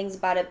couple more things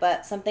about it,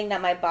 but something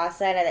that my boss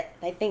said that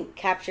I think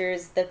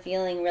captures the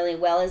feeling really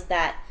well is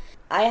that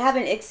I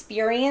haven't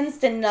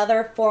experienced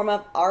another form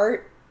of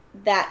art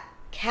that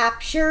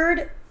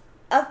captured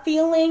a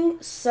feeling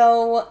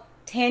so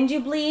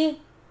tangibly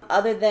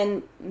other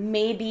than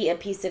maybe a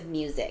piece of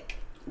music,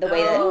 the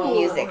way that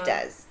music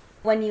does.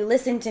 When you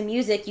listen to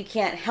music, you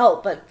can't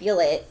help but feel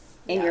it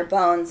in your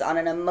bones on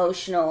an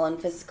emotional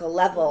and physical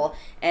level,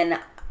 and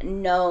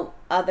no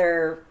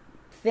other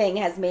thing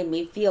has made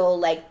me feel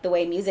like the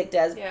way music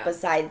does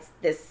besides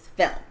this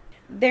film.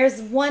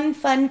 There's one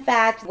fun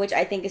fact, which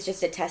I think is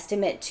just a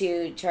testament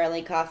to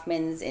Charlie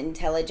Kaufman's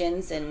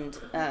intelligence and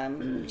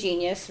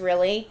genius,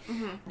 really.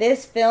 Mm-hmm.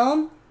 This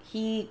film,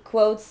 he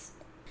quotes,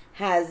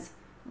 has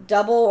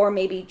double or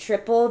maybe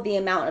triple the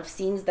amount of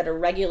scenes that a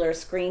regular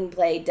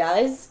screenplay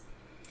does.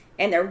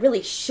 And they're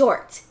really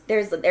short.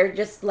 They're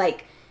just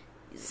like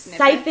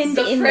siphoned in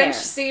there. The French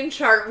scene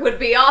chart would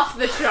be off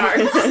the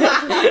charts.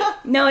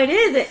 No, it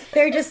isn't.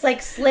 They're just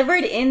like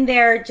slivered in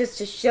there just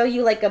to show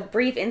you like a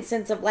brief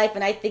instance of life,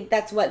 and I think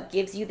that's what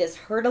gives you this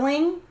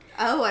hurtling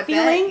feeling.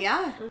 Bet,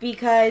 yeah.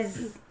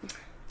 Because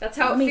that's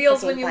how it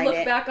feels when you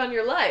look back on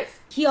your life.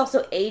 He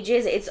also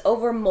ages. It's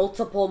over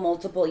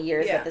multiple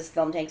years that this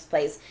film takes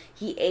place.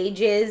 He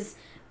ages,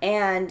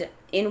 and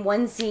in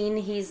one scene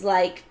he's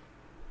like,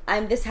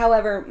 I'm this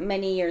however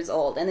many years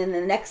old, and in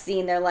the next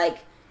scene they're like,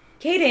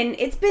 Caden,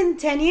 it's been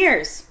 10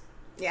 years.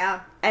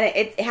 Yeah. And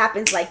it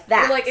happens like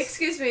that. You're like,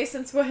 excuse me,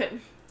 since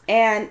when?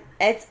 And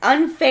it's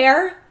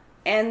unfair,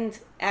 and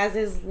as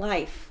is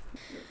life.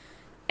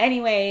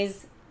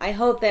 Anyways, I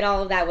hope that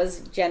all of that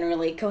was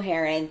generally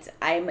coherent.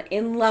 I'm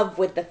in love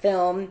with the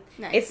film.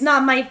 Nice. It's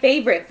not my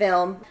favorite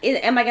film.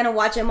 Am I going to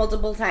watch it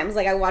multiple times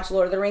like I watch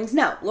Lord of the Rings?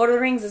 No. Lord of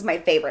the Rings is my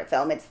favorite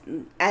film. It's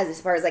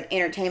as far as like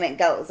entertainment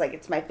goes, like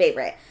it's my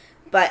favorite.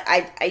 But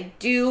I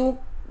do,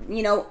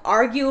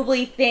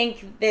 arguably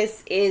think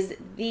this is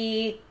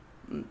the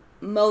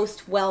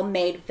most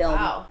well-made film.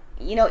 Wow.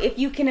 If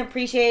you can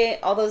appreciate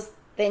all those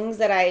things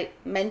that I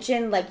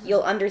mentioned, like,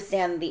 you'll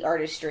understand the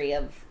artistry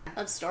of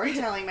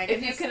storytelling, my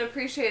goodness. If you can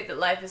appreciate that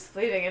life is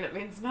fleeting and it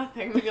means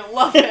nothing, then you'll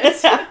love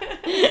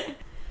it.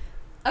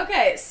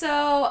 Okay,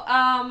 so,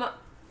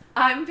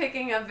 I'm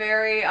picking a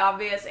very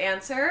obvious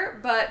answer,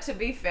 but to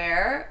be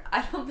fair,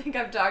 I don't think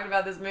I've talked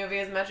about this movie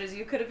as much as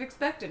you could have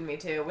expected me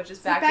to, which is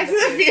Back to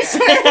the Future.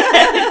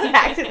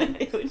 Back to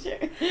the Future.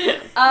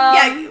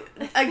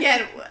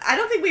 Again, I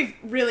don't think we've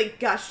really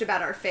gushed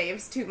about our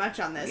faves too much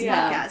on this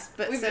podcast,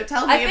 but so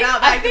tell me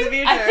about Back to the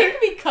Future. I think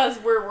because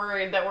we're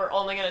worried that we're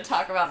only going to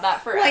talk about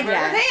that forever. Like,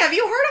 hey, have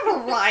you heard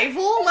of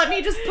Arrival? Let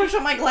me just push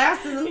on my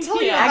glasses and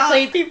tell you about...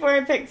 Actually, before I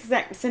picked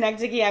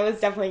Synecdoche, I was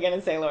definitely going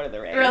to say Lord of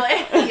the Rings.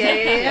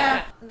 Really?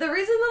 Yeah. The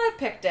reason that I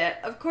picked it,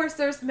 of course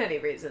there's many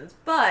reasons,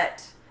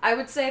 but I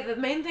would say the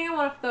main thing I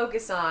want to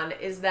focus on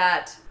is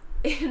that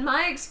in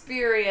my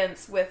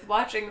experience with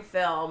watching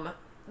film,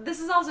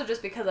 this is also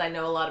just because I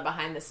know a lot of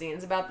behind the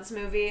scenes about this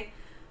movie,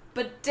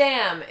 but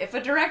damn, if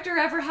a director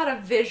ever had a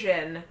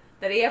vision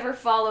that he ever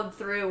followed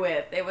through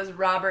with, it was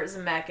Robert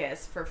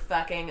Zemeckis for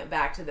fucking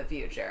Back to the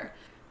Future.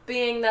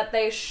 Being that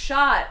they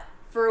shot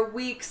for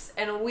weeks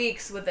and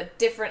weeks with a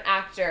different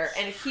actor,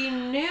 and he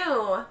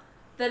knew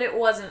that it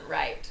wasn't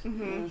right.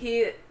 Mm-hmm.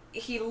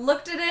 He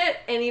looked at it,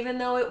 and even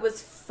though it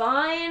was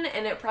fine,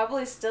 and it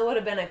probably still would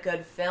have been a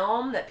good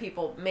film that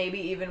people maybe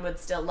even would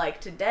still like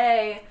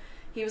today,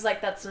 he was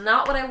like, that's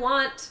not what I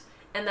want,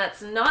 and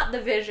that's not the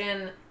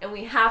vision, and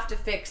we have to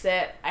fix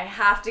it. I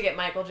have to get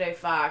Michael J.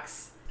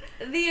 Fox.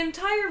 The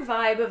entire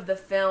vibe of the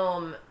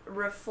film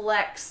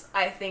reflects,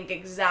 I think,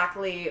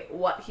 exactly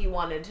what he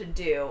wanted to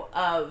do,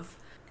 of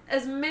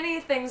as many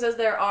things as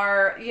there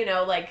are,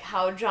 like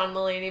how John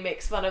Mulaney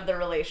makes fun of the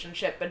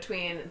relationship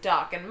between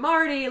Doc and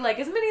Marty, like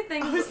as many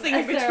things I was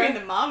thinking between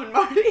the mom and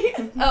Marty.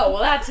 Oh, well,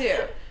 that too.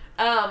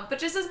 But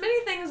just as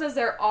many things as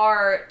there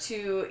are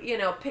to,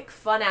 pick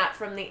fun at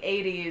from the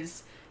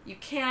 80s, you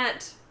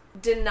can't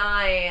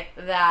deny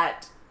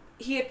that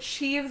he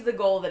achieved the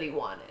goal that he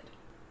wanted.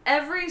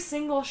 Every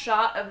single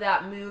shot of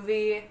that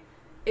movie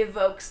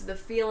evokes the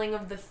feeling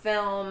of the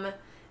film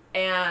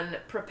and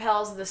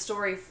propels the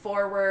story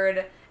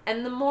forward.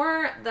 And the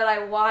more that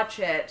I watch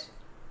it,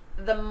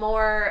 the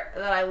more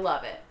that I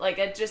love it. Like,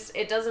 it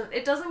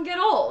doesn't get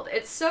old.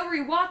 It's so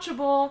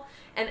rewatchable,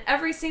 and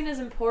every scene is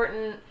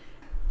important.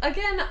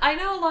 Again, I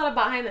know a lot of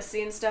behind the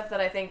scenes stuff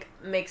that I think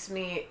makes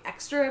me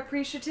extra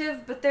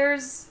appreciative, but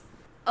there's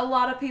a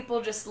lot of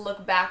people just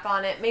look back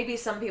on it. Maybe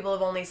some people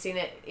have only seen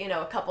it,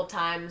 a couple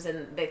times,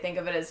 and they think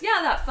of it as,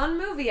 yeah, that fun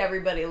movie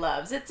everybody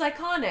loves. It's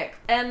iconic.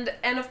 And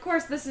of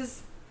course, this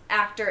is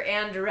actor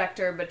and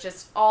director, but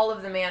just all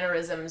of the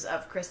mannerisms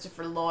of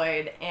Christopher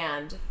Lloyd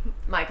and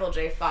Michael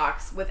J.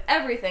 Fox with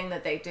everything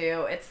that they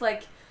do. It's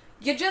like,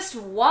 you just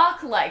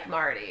walk like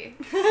Marty.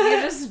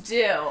 You just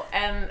do.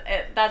 And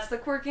that's the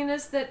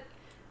quirkiness that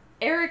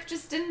Eric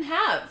just didn't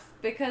have,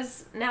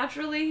 because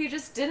naturally he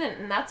just didn't,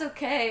 and that's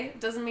okay.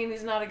 It doesn't mean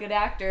he's not a good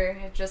actor.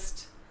 It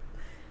just...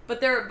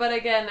 But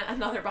again,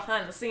 another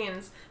behind the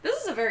scenes. This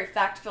is a very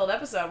fact-filled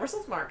episode. We're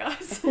so smart,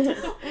 guys.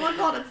 Oh my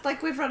god, it's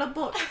like we've read a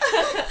book.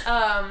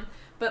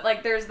 But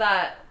like, there's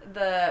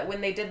when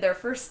they did their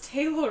first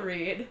table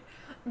read,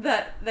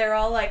 that they're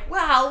all like,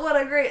 wow,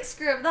 what a great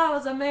script. That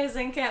was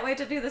amazing. Can't wait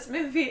to do this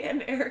movie.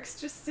 And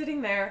Eric's just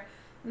sitting there.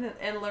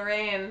 And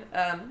Lorraine,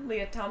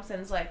 Leah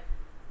Thompson's like,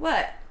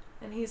 what?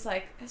 And he's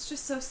like, it's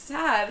just so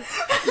sad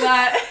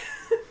that...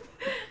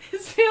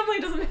 his family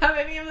doesn't have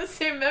any of the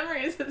same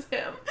memories as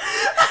him.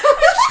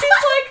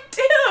 She's like,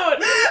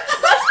 dude,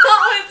 that's not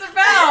what it's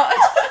about.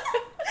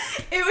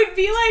 It would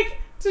be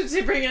like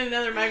To bring in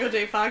another Michael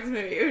J. Fox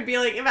movie, it would be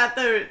like about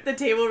the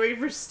table read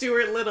for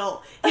Stuart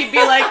Little. He'd be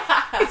like,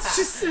 it's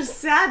just so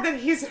sad that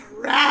he's a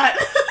rat.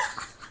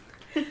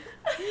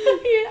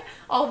 Yeah.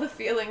 All the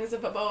feelings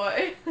of a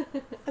boy.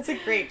 That's a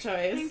great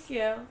choice. Thank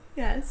you.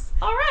 Yes.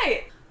 All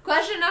right.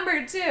 Question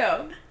number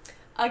 2.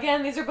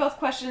 Again, these are both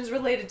questions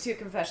related to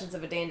Confessions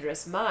of a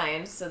Dangerous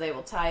Mind, so they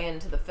will tie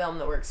into the film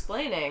that we're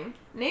explaining.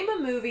 Name a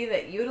movie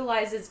that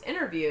utilizes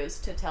interviews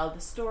to tell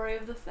the story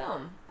of the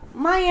film.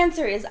 My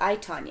answer is I,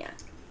 Tonya.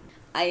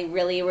 I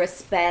really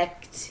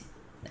respect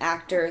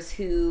actors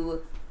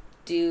who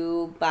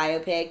do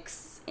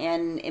biopics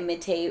and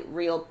imitate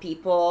real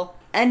people.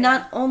 And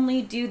not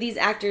only do these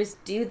actors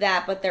do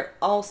that, but they're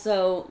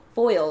also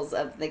foils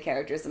of the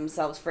characters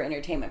themselves for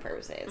entertainment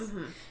purposes.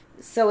 Mm-hmm.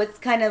 So it's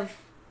kind of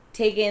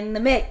taking the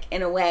mick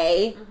in a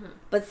way,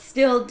 but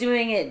still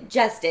doing it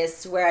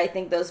justice, where I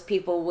think those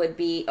people would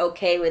be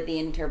okay with the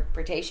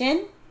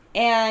interpretation.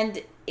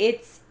 And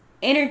it's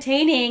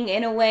entertaining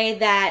in a way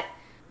that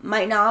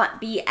might not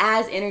be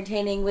as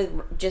entertaining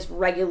with just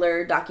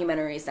regular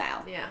documentary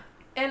style. Yeah.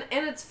 And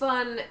it's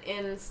fun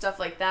in stuff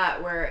like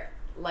that where,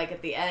 like,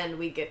 at the end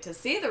we get to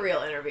see the real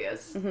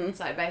interviews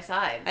side by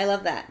side. I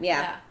love that.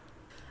 Yeah.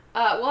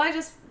 Well, I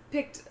just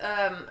picked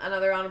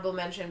another honorable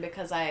mention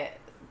because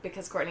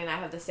Courtney and I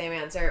have the same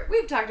answer.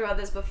 We've talked about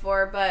this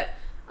before, but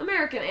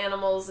American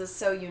Animals is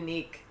so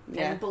unique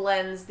and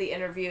blends the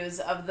interviews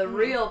of the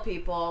real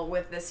people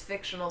with this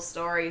fictional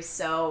story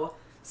so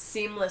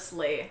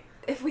seamlessly.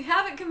 If we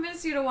haven't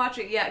convinced you to watch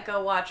it yet,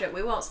 go watch it.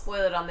 We won't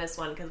spoil it on this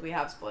one because we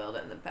have spoiled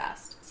it in the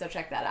past. So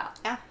check that out.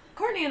 Yeah.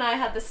 Courtney and I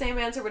had the same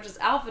answer, which is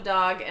Alpha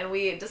Dog, and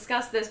we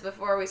discussed this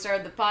before we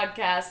started the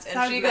podcast,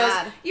 and she goes,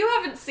 you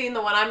haven't seen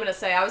the one I'm going to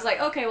say. I was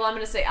like, okay, well, I'm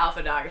going to say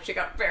Alpha Dog, and she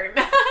got very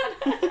mad.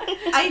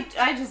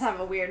 I just have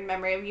a weird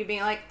memory of you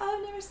being like, oh,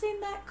 I've never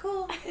seen that.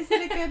 Cool. Is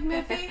it a good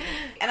movie?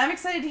 And I'm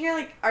excited to hear,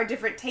 like, our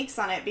different takes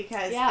on it,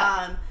 because,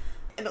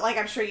 like,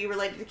 I'm sure you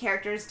related to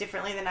characters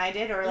differently than I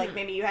did, or, like,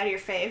 maybe you had your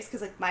faves,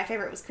 because, like, my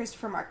favorite was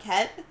Christopher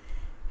Marquette,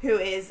 who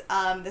is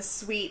the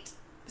sweet,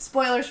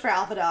 spoilers for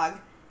Alpha Dog,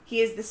 he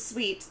is the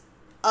sweet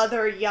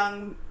other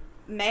young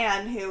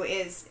man who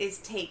is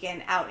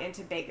taken out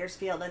into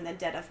Bakersfield in the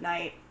dead of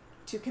night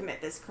to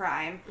commit this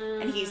crime,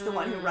 and he's the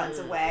one who runs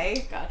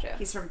away. Gotcha.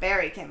 He's from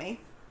Barry, Kimmy.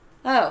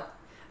 Oh.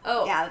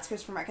 Yeah, that's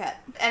Christopher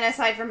Marquette. And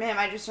aside from him,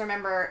 I just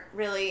remember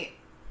really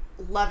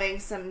loving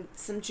some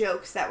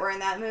jokes that were in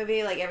that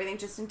movie. Like, everything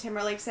Justin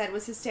Timberlake said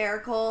was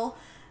hysterical.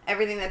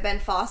 Everything that Ben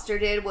Foster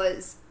did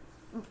was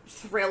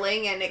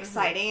thrilling and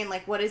exciting, and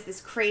like, what is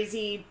this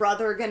crazy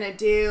brother gonna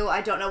do?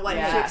 I don't know what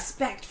to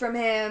expect from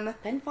him.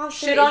 Ben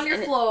Foster shit on your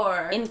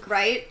floor,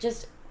 right?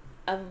 Just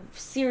a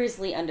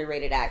seriously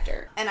underrated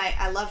actor, and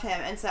I love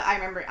him. And so I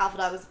remember Alpha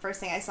Dog was the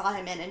first thing I saw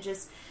him in, and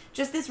just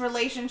this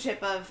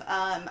relationship of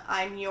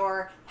I'm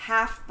your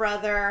half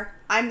brother,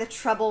 I'm the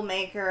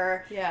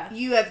troublemaker. Yeah,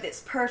 you have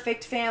this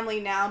perfect family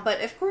now, but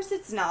of course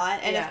it's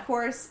not, and of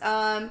course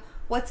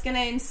what's going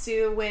to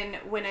ensue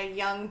when a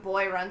young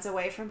boy runs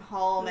away from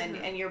home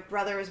and your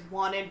brother is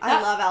wanted. I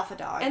love Alpha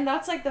Dog. And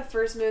that's like the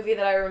first movie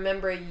that I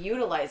remember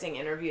utilizing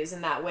interviews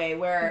in that way,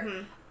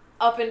 where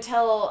up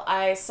until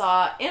I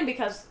saw, and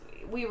because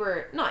we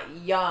were not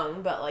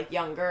young, but like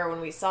younger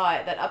when we saw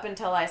it, that up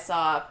until I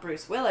saw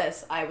Bruce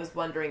Willis, I was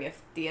wondering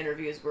if the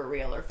interviews were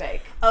real or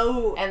fake.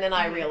 Oh. And then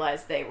I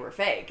realized they were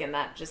fake, and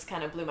that just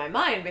kind of blew my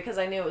mind because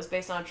I knew it was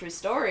based on a true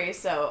story,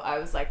 so I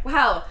was like,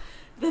 wow,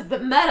 the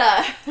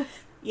meta.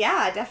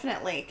 Yeah,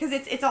 definitely. Because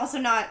it's also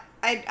not...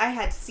 I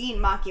had seen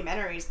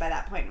mockumentaries by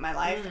that point in my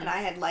life, and I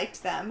had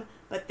liked them,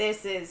 but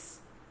this is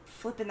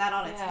flipping that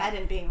on its head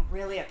and being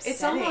really upsetting.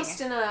 It's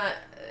almost in a...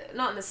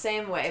 not in the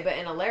same way, but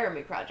in a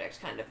Laramie Project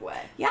kind of way.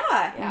 Yeah.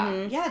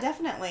 Yeah. Yeah,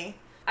 definitely.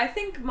 I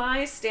think my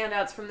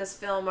standouts from this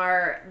film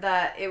are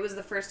that it was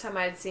the first time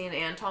I'd seen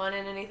Anton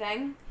in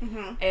anything,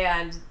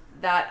 and...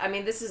 that, I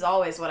mean, this is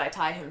always what I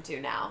tie him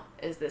to now,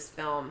 is this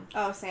film.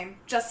 Oh, same.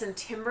 Justin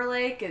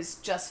Timberlake is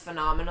just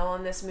phenomenal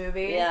in this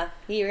movie. Yeah,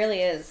 he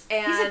really is.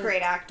 And he's a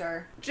great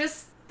actor.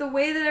 Just the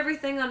way that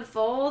everything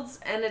unfolds,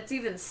 and it's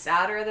even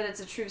sadder that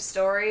it's a true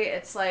story.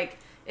 It's like,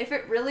 if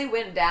it really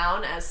went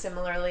down as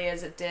similarly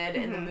as it did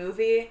in the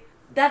movie,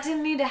 that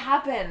didn't need to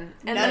happen.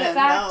 And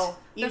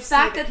the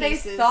fact that they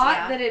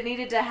thought that it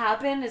needed to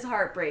happen is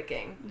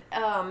heartbreaking.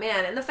 Oh,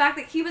 man. And the fact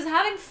that he was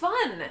having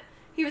fun.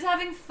 He was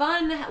having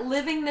fun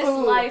living this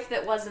life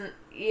that wasn't,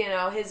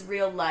 his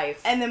real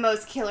life. And the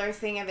most killer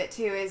thing of it,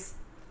 too, is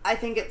I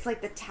think it's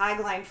like the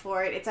tagline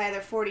for it. It's either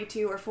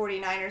 42 or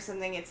 49 or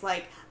something. It's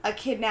like a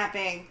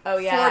kidnapping,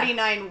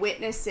 49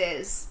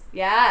 witnesses.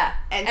 Yeah.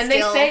 And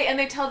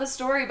they tell the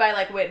story by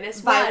like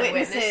witness by one,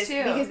 witnesses, witness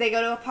two. Because they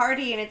go to a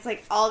party and it's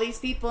like all these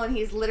people and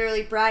he's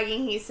literally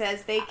bragging. He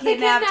says, they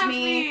kidnapped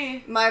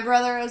me. My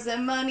brother owes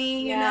them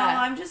money. You know,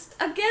 I'm just...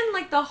 Again,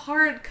 like the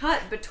hard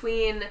cut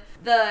between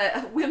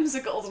the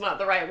whimsical is not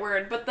the right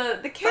word, but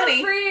the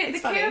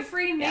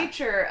carefree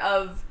nature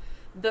of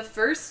the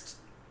first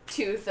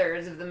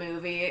 2/3 of the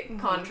movie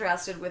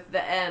contrasted with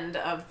the end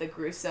of the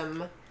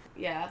gruesome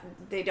Yeah.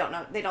 They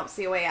don't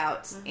see a way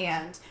out,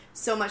 and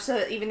so much so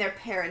that even their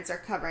parents are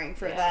covering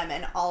for them,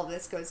 and all of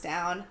this goes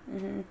down.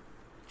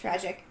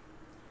 Tragic.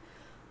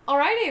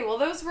 Alrighty, well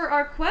those were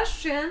our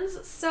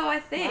questions, so I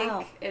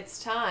think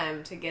it's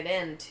time to get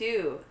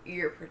into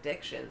your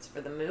predictions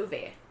for the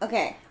movie.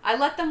 Okay. I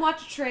let them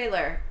watch a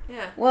trailer.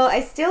 Yeah. Well,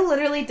 I still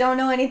literally don't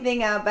know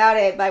anything about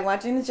it by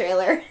watching the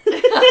trailer.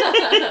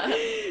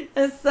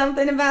 There's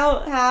something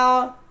about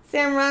how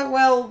Sam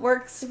Rockwell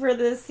works for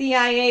the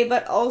CIA,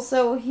 but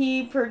also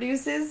he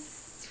produces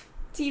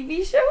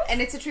TV shows. And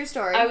it's a true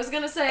story. I was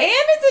gonna say... And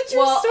it's a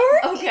true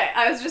story? Okay,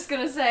 I was just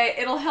gonna say,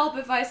 it'll help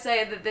if I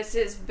say that this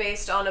is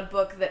based on a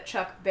book that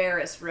Chuck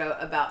Barris wrote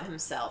about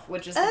himself,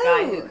 which is the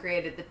guy who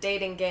created The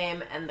Dating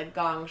Game and The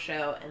Gong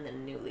Show and The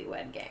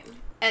Newlywed Game.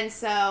 And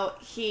so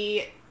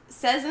he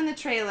says in the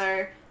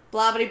trailer,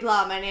 blah, blah,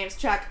 blah, my name's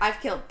Chuck, I've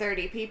killed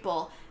 30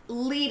 people,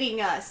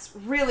 leading us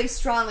really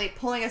strongly,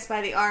 pulling us by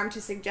the arm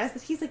to suggest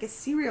that he's like a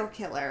serial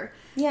killer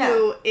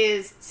who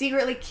is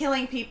secretly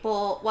killing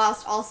people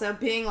whilst also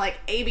being like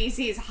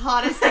ABC's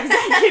hottest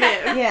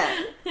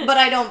executive. But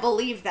I don't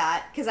believe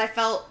that, because I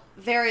felt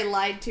very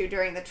lied to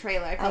during the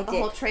trailer. I felt the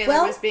whole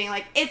trailer was being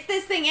like, it's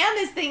this thing and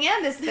this thing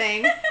and this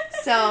thing.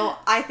 So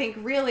I think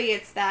really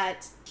it's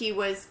that he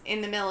was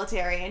in the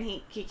military and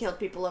he killed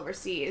people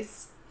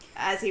overseas,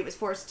 as he was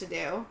forced to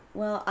do.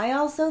 Well, I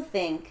also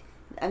think,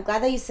 I'm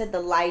glad that you said the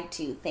lied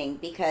to thing,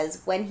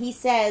 because when he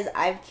says,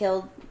 I've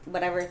killed,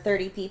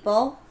 30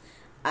 people,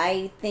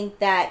 I think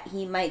that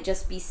he might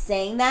just be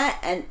saying that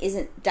and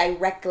isn't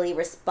directly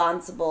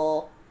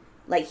responsible,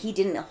 like he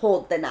didn't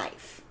hold the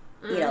knife,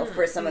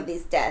 for some of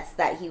these deaths,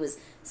 that he was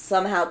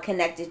somehow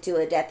connected to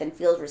a death and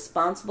feels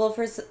responsible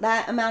for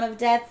that amount of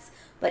deaths,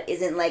 but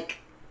isn't like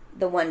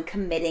the one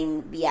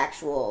committing the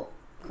actual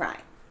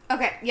crime.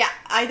 Okay, yeah,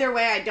 either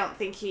way, I don't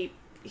think he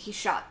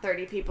shot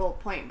 30 people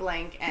point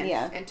blank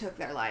and took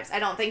their lives. I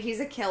don't think he's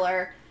a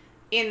killer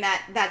in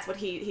that's what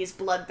he's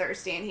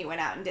bloodthirsty and he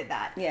went out and did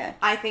that. Yeah.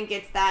 I think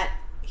it's that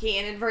he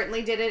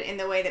inadvertently did it in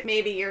the way that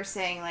maybe you're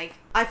saying, like,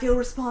 I feel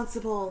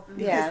responsible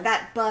because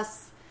that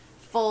bus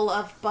full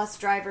of bus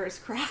drivers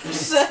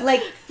crashed.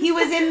 Like, he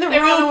was in the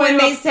room when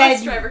they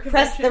said,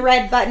 press the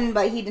red button,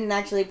 but he didn't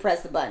actually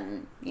press the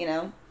button,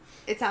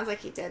 It sounds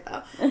like he did,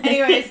 though.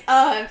 Anyways,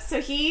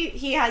 so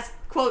he has,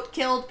 quote,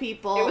 killed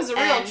people. It was a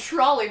real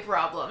trolley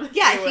problem.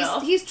 Yeah,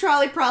 he's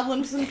trolley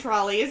problemed some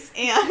trolleys,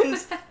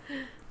 and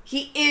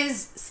he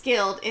is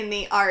skilled in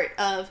the art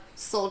of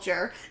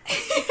soldier.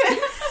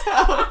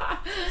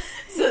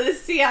 so the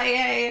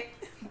CIA,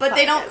 but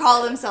they don't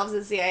call themselves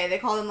the CIA. They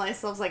call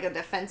themselves like a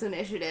defense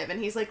initiative,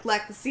 and he's like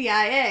the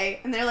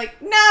CIA, and they're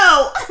like,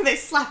 no! They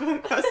slap him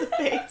across the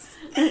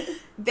face.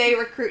 They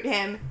recruit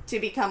him to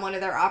become one of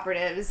their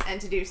operatives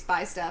and to do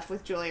spy stuff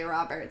with Julia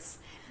Roberts.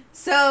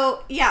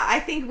 So, yeah, I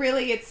think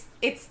really it's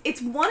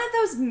one of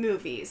those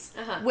movies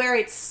where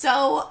it's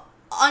so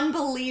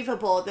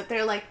unbelievable that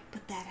they're like,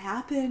 but that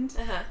happened.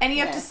 And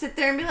you have to sit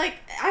there and be like,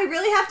 I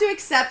really have to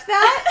accept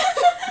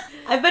that?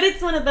 I bet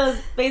it's one of those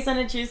based on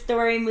a true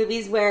story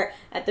movies where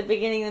at the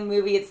beginning of the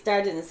movie it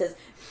starts and it says,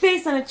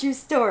 based on a true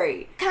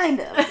story.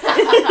 Kind of.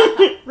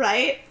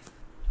 Right?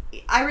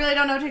 I really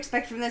don't know what to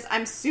expect from this.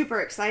 I'm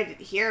super excited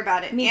to hear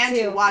about it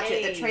to watch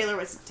it. The trailer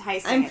was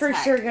enticing. I'm for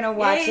sure gonna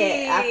watch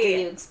it after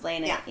you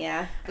explain it.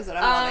 Yeah. That's what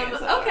I'm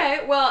wanting.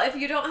 Okay, well, if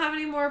you don't have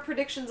any more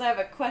predictions, I have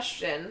a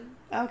question.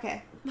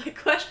 Okay. My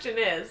question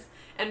is,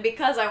 and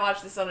because I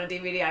watched this on a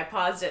DVD, I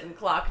paused it and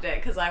clocked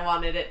it because I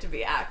wanted it to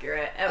be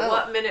accurate. At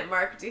what minute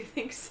mark do you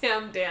think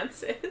Sam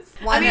dances?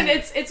 I mean,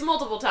 it's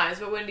multiple times,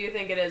 but when do you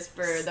think it is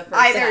for the first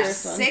Either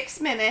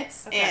 6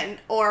 minutes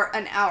or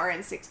an hour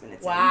and 6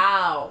 minutes.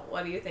 Wow.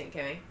 What do you think,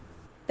 Kimmy?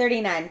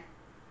 39.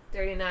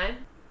 39?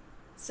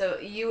 So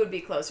you would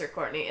be closer,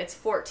 Courtney. It's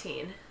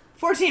 14.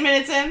 14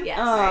 minutes in? Yes.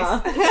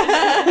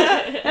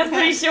 Nice. That's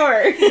pretty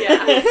short.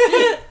 Yeah.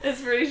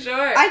 It's pretty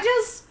short.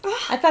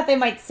 I thought they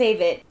might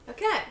save it.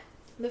 Okay.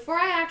 Before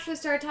I actually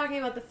start talking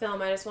about the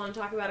film, I just want to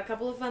talk about a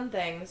couple of fun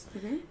things.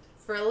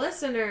 For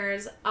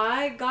listeners,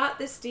 I got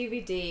this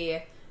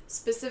DVD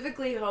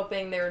specifically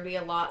hoping there would be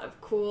a lot of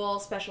cool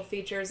special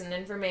features and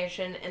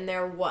information, and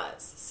there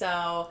was.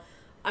 So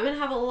I'm going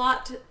to have a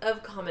lot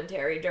of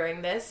commentary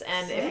during this,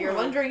 and if you're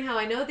wondering how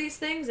I know these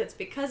things, it's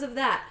because of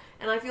that.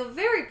 And I feel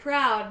very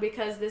proud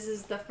because this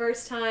is the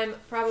first time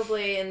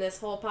probably in this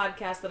whole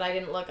podcast that I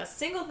didn't look a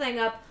single thing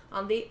up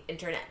on the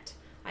internet.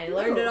 I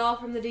learned it all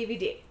from the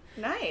DVD.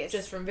 Nice.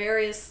 Just from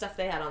various stuff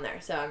they had on there.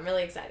 So I'm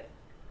really excited.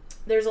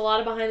 There's a lot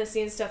of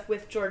behind-the-scenes stuff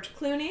with George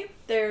Clooney.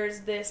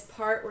 There's this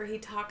part where he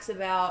talks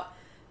about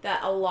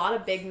that a lot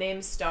of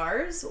big-name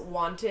stars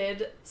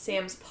wanted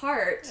Sam's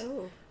part,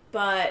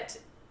 but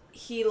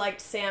he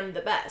liked Sam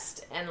the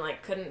best and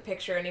couldn't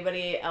picture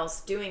anybody else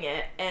doing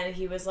it, and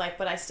he was like,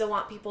 but I still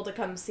want people to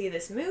come see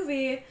this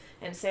movie,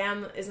 and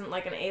Sam isn't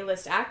an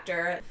A-list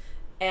actor,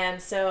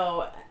 and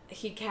so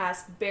he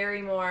cast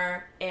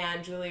Barrymore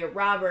and Julia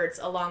Roberts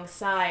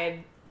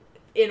alongside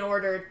in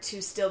order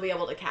to still be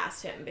able to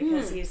cast him,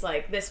 because he's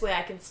like, this way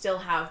I can still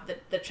have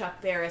the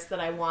Chuck Barris that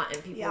I want,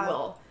 and people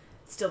will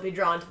still be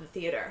drawn to the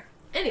theater.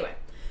 Anyway,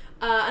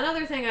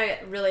 Another thing I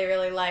really,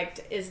 really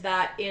liked is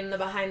that in the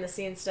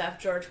behind-the-scenes stuff,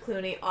 George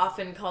Clooney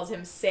often calls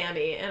him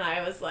Sammy, and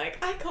I was like,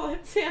 I call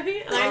him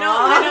Sammy, and I know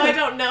I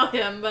don't know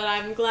him, but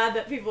I'm glad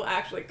that people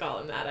actually call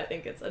him that. I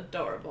think it's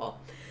adorable.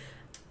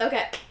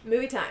 Okay,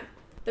 movie time.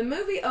 The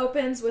movie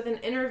opens with an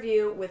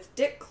interview with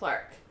Dick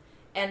Clark,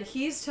 and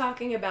he's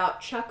talking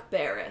about Chuck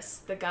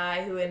Barris, the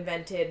guy who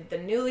invented the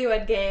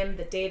Newlywed Game,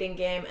 the dating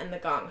game, and the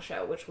Gong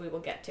Show, which we will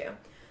get to.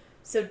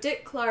 So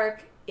Dick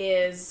Clark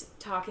is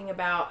talking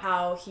about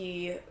how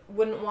he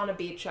wouldn't want to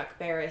be Chuck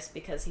Barris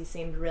because he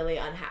seemed really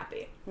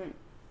unhappy.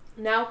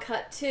 Now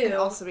cut to... And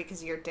also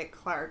because you're Dick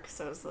Clark,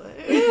 so it's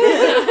like...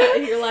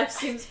 Your life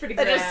seems pretty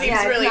That grand. just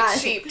seems really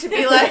cheap to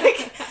be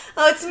like,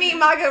 oh, it's me,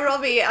 Margot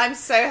Robbie. I'm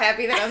so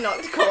happy that I'm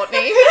not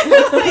Courtney.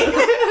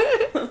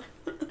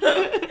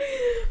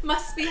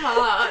 Must be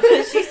hard.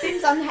 She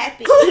seems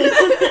unhappy.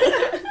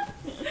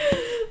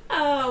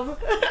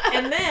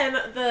 And then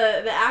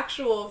the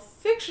actual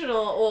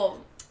fictional...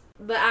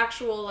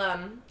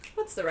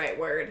 what's the right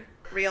word?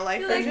 Real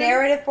life The The version?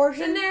 narrative The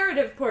portion?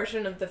 narrative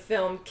portion of the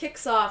film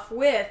kicks off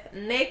with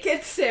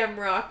naked Sam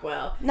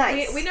Rockwell.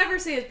 Nice. We never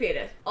see his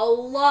penis. A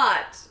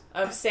lot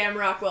of Sam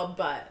Rockwell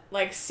butt.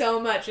 Like, so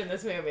much in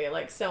this movie.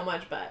 Like, so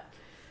much butt.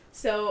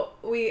 So,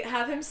 we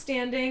have him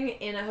standing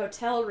in a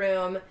hotel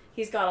room.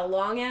 He's got a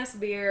long-ass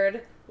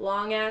beard,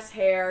 long-ass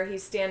hair.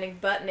 He's standing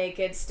butt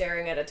naked,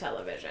 staring at a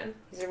television.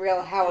 He's a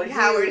real Howard Hughes.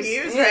 Howard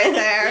Hughes right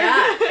there.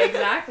 Yeah,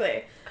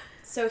 exactly.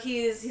 So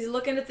he's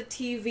looking at the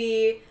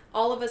TV.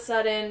 All of a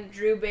sudden,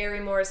 Drew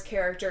Barrymore's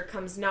character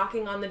comes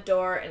knocking on the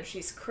door, and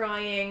she's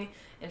crying,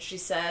 and she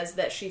says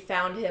that she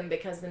found him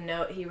because the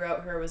note he wrote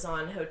her was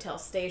on hotel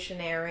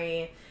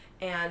stationery,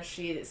 and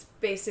she's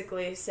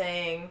basically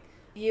saying,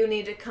 you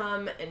need to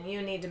come and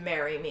you need to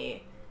marry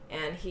me.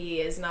 And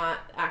he is not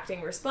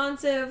acting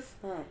responsive.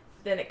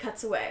 Then it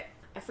cuts away.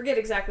 I forget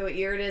exactly what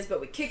year it is,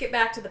 but we kick it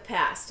back to the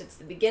past. It's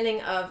the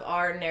beginning of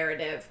our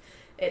narrative.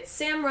 It's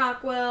Sam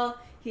Rockwell.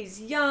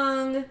 He's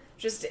young,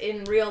 just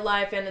in real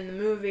life and in the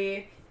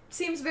movie.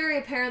 Seems very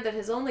apparent that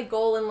his only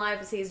goal in life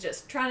is he's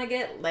just trying to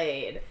get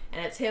laid.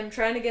 And it's him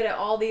trying to get at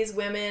all these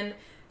women.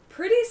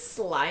 Pretty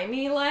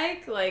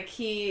slimy-like. Like,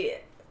 he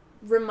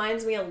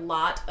reminds me a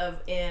lot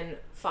of in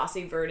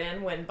Fosse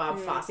Verdon when Bob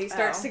Fosse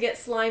starts to get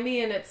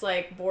slimy, and it's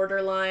like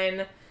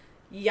borderline,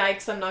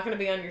 yikes, I'm not going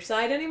to be on your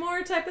side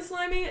anymore type of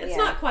slimy. It's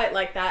not quite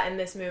like that in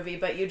this movie,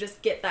 but you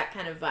just get that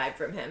kind of vibe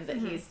from him, that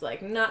he's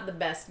like not the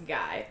best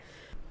guy.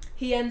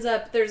 He ends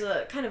up, there's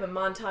a kind of a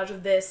montage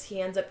of this,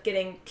 he ends up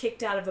getting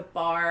kicked out of a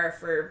bar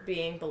for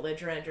being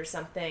belligerent or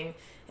something,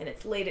 and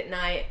it's late at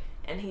night,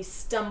 and he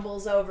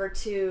stumbles over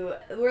to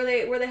where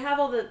they have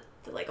all the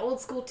like old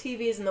school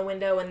TVs in the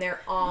window, and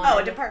they're on. Oh,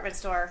 a department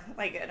store,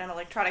 like an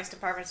electronics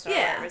department store.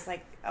 Yeah. Where it was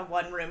like a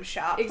one-room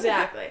shop.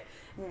 Exactly.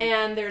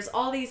 And there's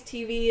all these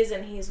TVs,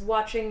 and he's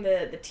watching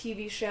the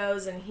TV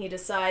shows, and he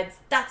decides,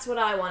 that's what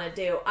I want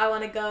to do. I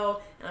want to go,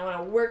 and I want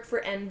to work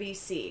for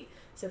NBC.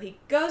 So he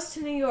goes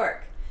to New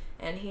York,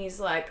 and he's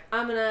like,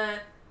 I'm going to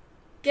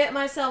get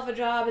myself a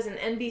job as an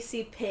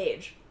NBC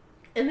page.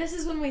 And this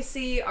is when we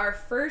see our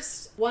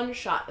first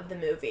one-shot of the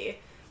movie,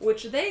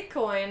 which they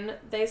coin,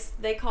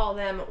 they call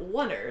them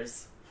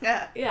oneers.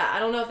 Yeah. Yeah, I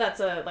don't know if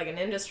that's an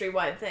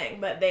industry-wide thing,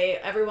 but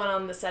everyone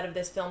on the set of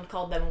this film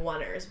called them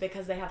oneers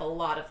because they have a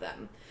lot of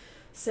them.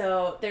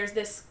 So there's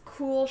this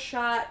cool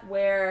shot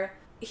where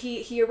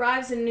he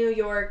arrives in New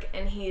York,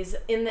 and he's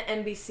in the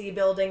NBC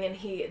building, and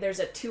there's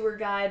a tour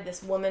guide,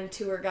 this woman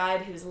tour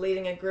guide who's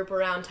leading a group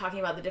around talking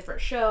about the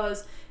different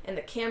shows, and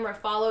the camera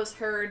follows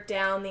her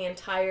down the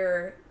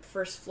entire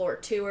first floor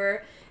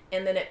tour,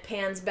 and then it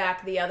pans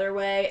back the other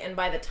way, and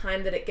by the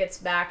time that it gets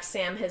back,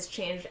 Sam has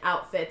changed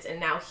outfits,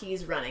 and now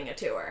he's running a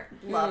tour.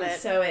 Love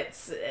it. So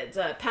it's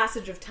a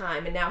passage of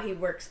time, and now he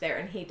works there,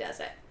 and he does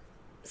it.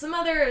 Some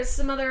other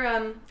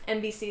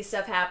NBC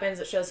stuff happens.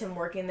 It shows him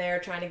working there,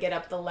 trying to get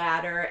up the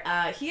ladder.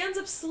 He ends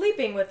up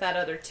sleeping with that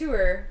other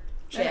tour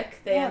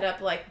chick. They end up,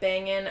 like,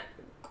 banging,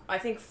 I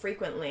think,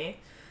 frequently.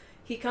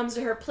 He comes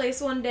to her place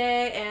one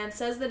day and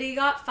says that he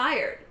got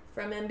fired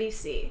from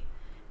NBC.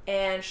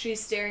 And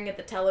she's staring at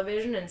the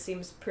television and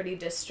seems pretty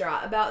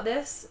distraught about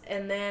this,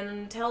 and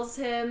then tells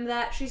him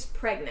that she's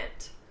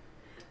pregnant.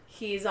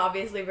 He's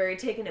obviously very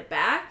taken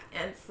aback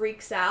and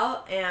freaks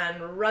out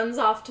and runs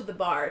off to the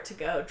bar to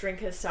go drink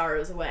his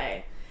sorrows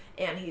away.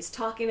 And he's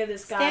talking to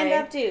this guy. Stand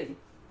up, dude.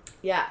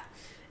 Yeah.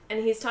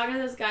 And he's talking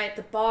to this guy at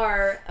the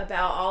bar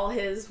about all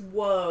his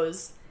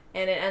woes,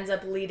 and it ends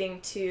up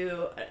leading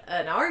to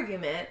an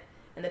argument,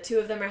 and the two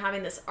of them are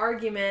having this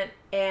argument,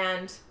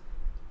 and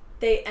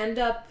they end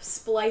up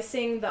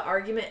splicing the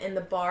argument in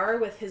the bar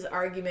with his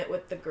argument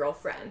with the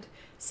girlfriend.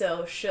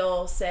 So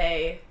she'll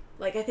say,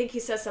 like, I think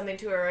he says something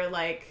to her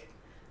like,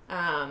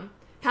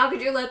 how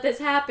could you let this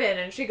happen?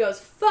 And she goes,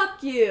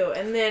 fuck you.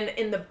 And then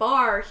in the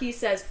bar, he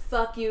says,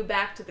 fuck you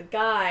back to the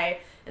guy.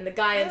 And the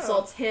guy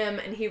insults him,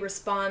 and he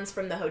responds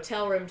from the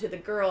hotel room to the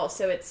girl.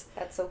 So it's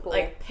That's so cool.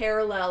 like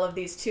parallel of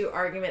these two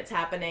arguments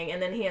happening.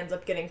 And then he ends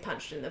up getting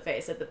punched in the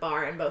face at the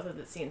bar, and both of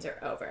the scenes are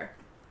over.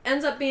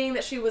 ends up being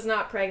that she was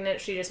not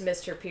pregnant, she just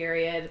missed her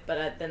period,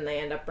 but then they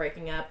end up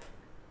breaking up.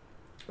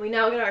 We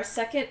now get our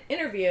second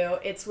interview.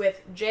 It's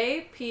with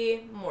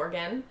J.P.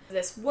 Morgan,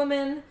 this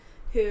woman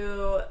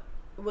who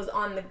was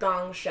on The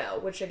Gong Show,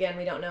 which again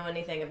we don't know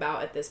anything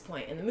about at this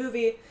point in the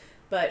movie,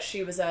 but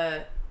she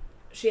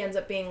ends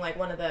up being like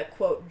one of the,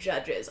 quote,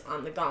 judges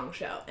on The Gong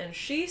Show. And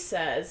she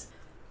says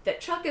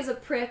that Chuck is a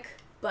prick,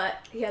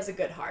 but he has a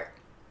good heart.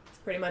 That's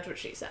pretty much what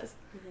she says.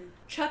 Mm-hmm.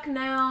 Chuck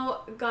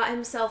now got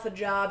himself a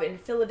job in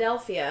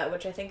Philadelphia,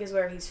 which I think is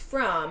where he's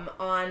from,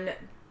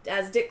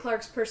 as Dick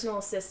Clark's personal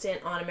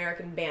assistant on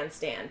American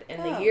Bandstand.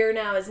 And the year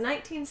now is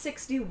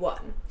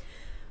 1961.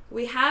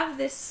 We have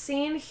this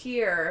scene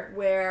here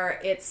where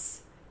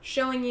it's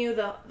showing you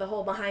the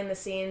whole behind the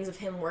scenes of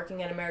him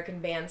working at American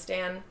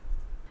Bandstand.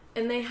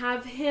 And they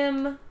have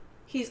him,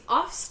 he's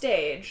off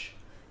stage,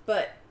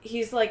 but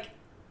he's like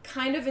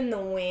kind of in the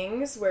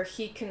wings where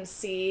he can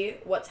see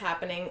what's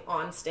happening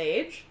on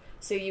stage.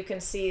 So you can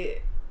see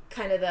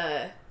kind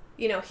of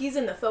he's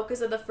in the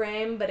focus of the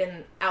frame, but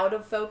out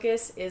of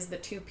focus is the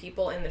two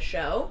people in the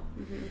show.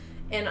 Mm-hmm.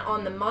 And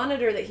on the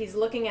monitor that he's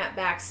looking at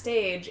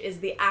backstage is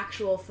the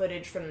actual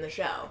footage from the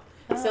show.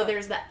 Oh. So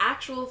there's the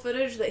actual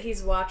footage that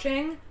he's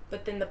watching,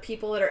 but then the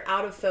people that are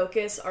out of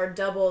focus are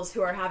doubles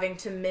who are having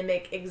to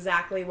mimic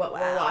exactly what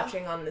we're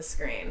watching on the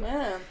screen.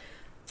 Yeah.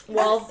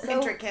 Well,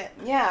 intricate.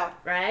 Yeah.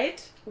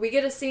 Right? We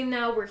get a scene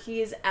now where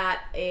he's at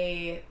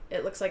it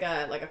looks like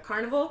a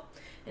carnival,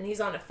 and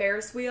he's on a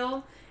Ferris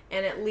wheel,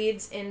 and it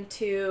leads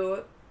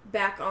into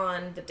back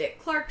on the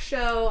Dick Clark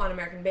show on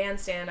American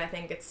Bandstand, I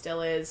think it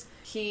still is.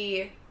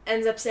 He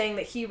ends up saying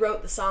that he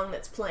wrote the song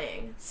that's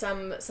playing.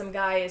 Some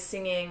guy is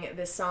singing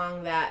this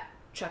song that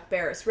Chuck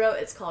Barris wrote.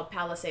 It's called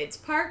Palisades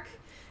Park.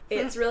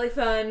 It's really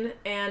fun,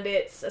 and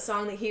it's a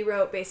song that he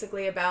wrote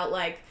basically about,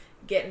 like,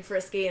 getting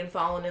frisky and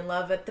falling in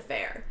love at the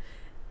fair.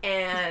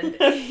 And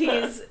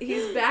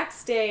he's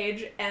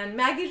backstage, and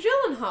Maggie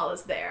Gyllenhaal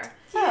is there.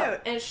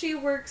 Cute. And she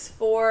works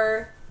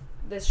for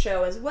this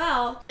show as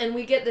well, and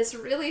we get this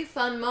really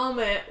fun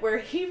moment where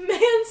he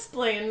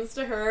mansplains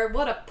to her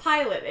what a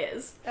pilot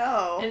is.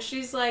 Oh. And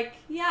she's like,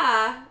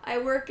 yeah, I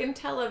work in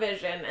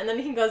television. And then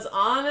he goes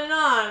on and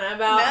on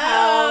about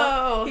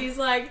how he's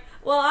like,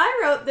 well,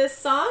 I wrote this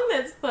song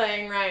that's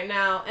playing right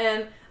now,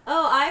 and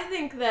I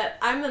think that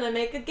I'm gonna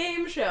make a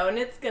game show and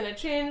it's gonna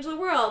change the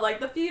world, like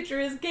the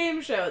future is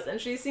game shows. And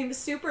she seems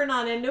super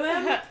not into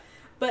him.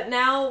 But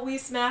now we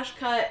smash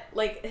cut,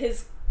 like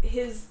his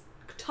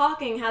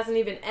talking hasn't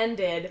even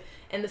ended,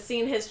 and the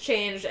scene has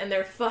changed, and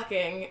they're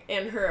fucking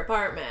in her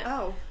apartment.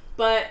 Oh.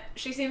 But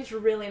she seems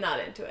really not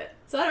into it.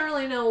 So I don't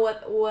really know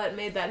what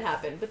made that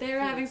happen. But they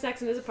were having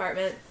sex in his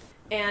apartment,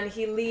 and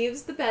he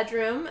leaves the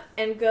bedroom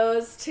and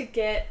goes to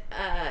get,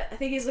 I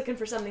think he's looking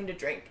for something to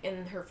drink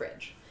in her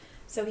fridge.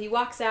 So he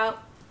walks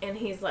out, and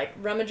he's, like,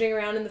 rummaging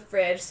around in the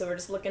fridge, so we're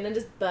just looking at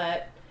his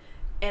butt,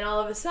 and all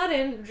of a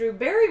sudden, Drew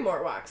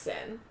Barrymore walks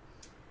in.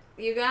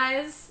 You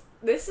guys,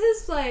 this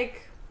is,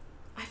 like,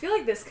 I feel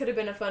like this could have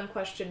been a fun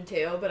question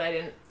too, but I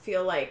didn't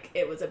feel like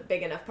it was a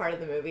big enough part of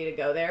the movie to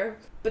go there.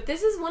 But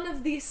this is one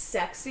of the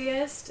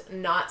sexiest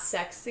not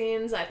sex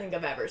scenes I think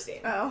I've ever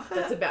seen. Oh.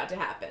 That's about to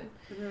happen.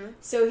 Mm-hmm.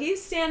 So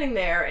he's standing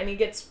there, and he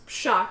gets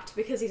shocked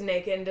because he's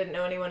naked and didn't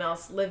know anyone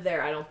else lived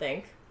there, I don't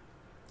think.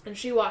 And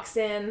she walks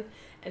in,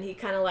 and he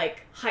kind of,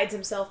 like, hides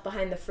himself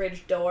behind the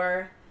fridge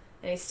door,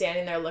 and he's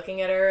standing there looking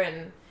at her,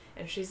 and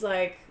she's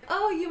like,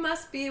 oh, you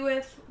must be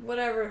with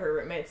whatever her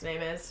roommate's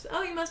name is.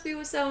 Oh, you must be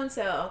with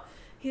so-and-so.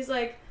 He's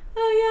like,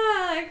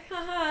 oh, yeah, like,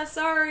 haha,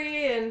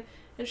 sorry, and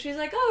she's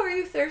like, oh, are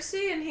you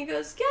thirsty? And he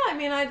goes, yeah, I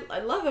mean, I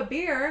love a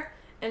beer.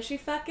 And she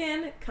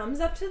fucking comes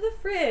up to the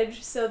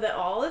fridge so that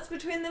all that's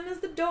between them is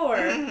the door,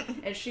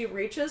 and she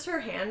reaches her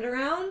hand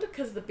around,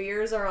 because the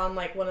beers are on,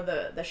 like, one of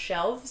the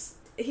shelves.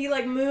 He,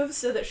 like, moves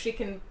so that she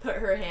can put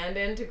her hand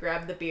in to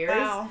grab the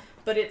beers,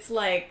 but it's,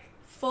 like,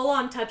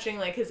 full-on touching,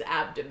 like, his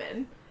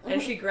abdomen.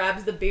 And she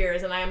grabs the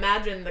beers, and I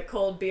imagine the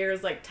cold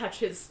beers, like, touch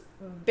his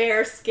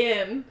bare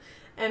skin.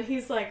 And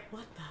he's like,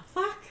 what the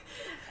fuck?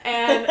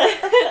 And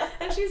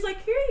and she's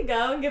like, here you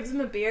go, and gives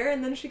him a beer.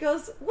 And then she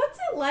goes, what's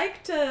it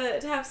like to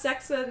have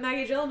sex with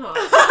Maggie Gyllenhaal?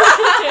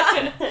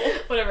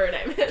 Whatever her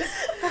name is.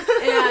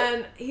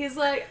 And he's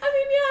like, I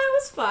mean, yeah, it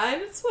was fine.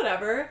 It's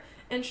whatever.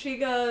 And she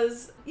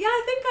goes, yeah,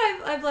 I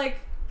think I've like,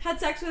 had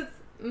sex with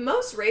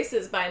most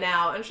races by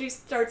now. And she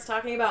starts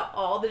talking about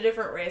all the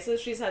different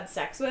races she's had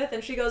sex with.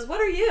 And she goes,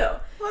 what are you?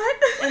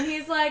 What? And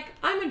he's like,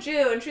 I'm a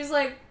Jew. And she's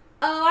like,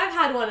 oh, I've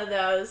had one of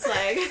those,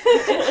 like,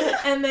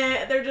 and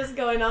they're just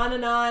going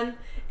on,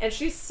 and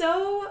she's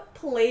so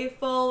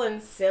playful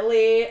and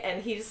silly,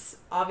 and he's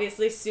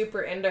obviously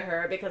super into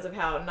her because of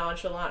how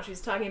nonchalant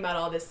she's talking about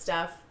all this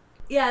stuff.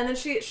 Yeah, and then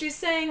she's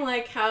saying,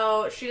 like,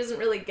 how she doesn't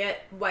really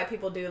get why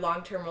people do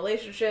long-term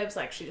relationships,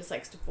 like, she just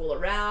likes to fool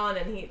around,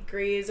 and he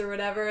agrees or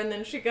whatever, and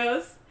then she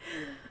goes,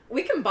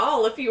 we can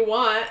ball if you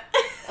want,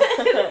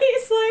 and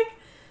he's like,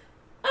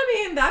 I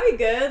mean, that'd be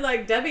good.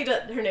 Like, Debbie,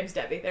 her name's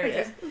Debbie. There it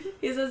is.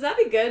 He says,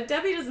 that'd be good.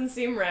 Debbie doesn't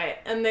seem right.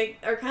 And they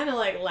are kind of,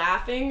 like,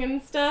 laughing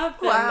and stuff.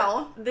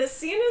 Wow. And this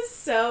scene is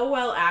so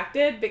well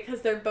acted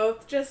because they're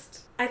both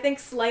just, I think,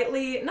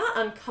 slightly, not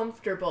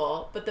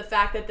uncomfortable, but the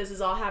fact that this is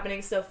all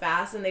happening so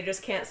fast and they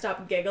just can't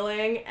stop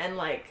giggling and,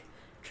 like,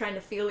 trying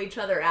to feel each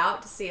other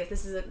out to see if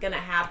this is gonna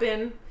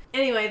happen.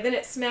 Anyway, then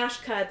it smash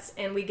cuts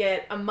and we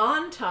get a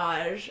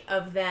montage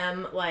of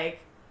them, like,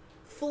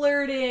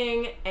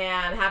 flirting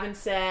and having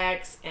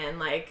sex, and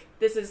like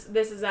this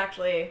is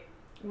actually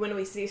when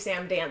we see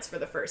Sam dance for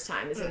the first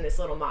time is in this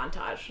little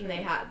montage, and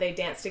they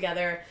dance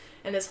together,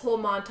 and this whole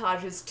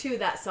montage is to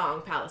that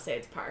song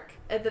Palisades Park.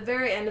 At the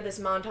very end of this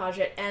montage,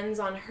 it ends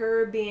on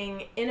her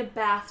being in a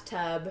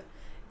bathtub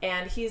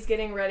and he's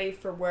getting ready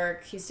for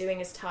work, he's doing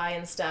his tie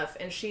and stuff,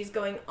 and she's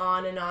going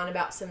on and on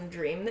about some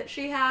dream that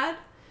she had,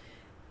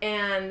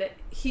 and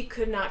he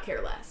could not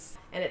care less.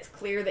 And it's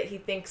clear that he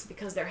thinks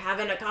because they're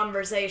having a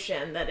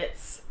conversation that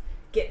it's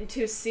getting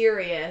too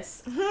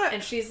serious.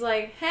 And she's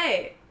like,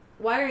 hey,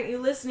 why aren't you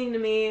listening to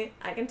me?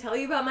 I can tell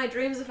you about my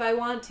dreams if I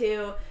want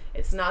to.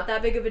 It's not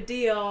that big of a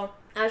deal.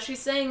 As she's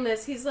saying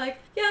this, he's like,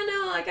 yeah,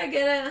 no, like, I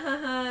get it,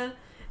 haha.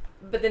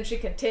 But then she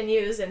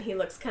continues, and he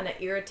looks kind of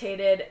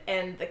irritated,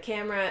 and the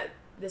camera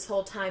this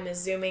whole time is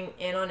zooming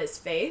in on his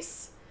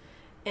face,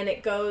 and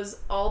it goes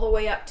all the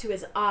way up to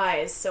his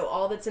eyes, so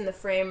all that's in the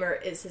frame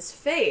is his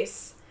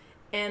face,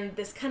 and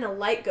this kind of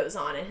light goes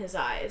on in his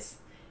eyes.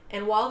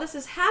 And while this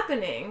is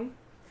happening,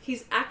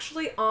 he's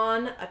actually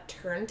on a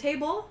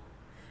turntable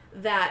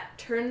that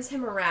turns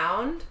him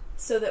around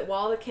so that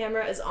while the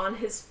camera is on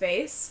his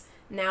face,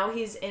 now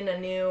he's in a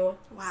new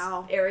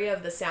area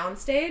of the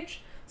soundstage.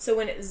 So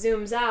when it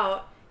zooms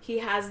out, he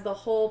has the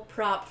whole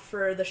prop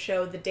for the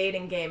show The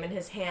Dating Game in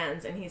his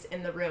hands, and he's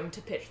in the room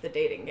to pitch the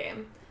dating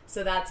game.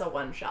 So that's a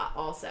one shot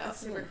also. That's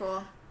super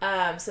cool.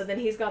 So then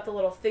he's got the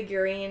little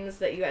figurines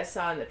that you guys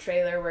saw in the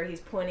trailer where he's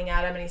pointing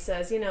at him and he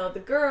says, you know, the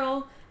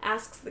girl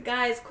asks the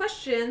guys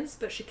questions,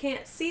 but she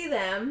can't see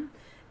them.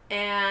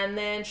 And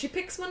then she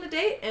picks one to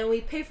date and we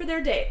pay for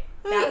their date.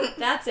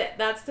 That's it.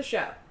 That's the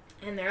show.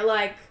 And they're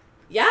like,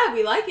 yeah,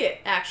 we like it,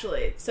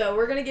 actually. So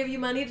we're going to give you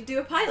money to do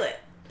a pilot.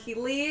 He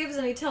leaves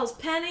and he tells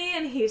Penny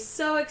and he's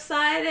so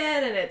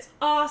excited and it's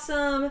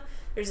awesome.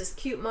 There's this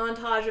cute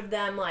montage of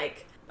them,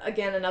 like,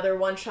 again, another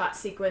one-shot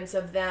sequence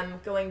of them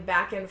going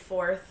back and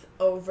forth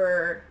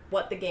over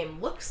what the game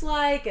looks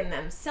like and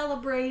them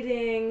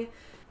celebrating.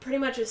 Pretty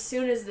much as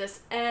soon as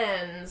this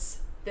ends,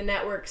 the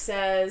network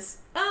says,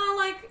 oh,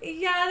 like,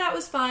 yeah, that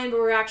was fine, but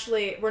we're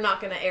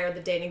not going to air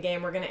the dating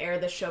game. We're going to air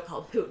this show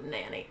called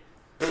Hootenanny.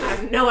 I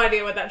have no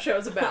idea what that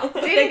show's about.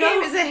 Dating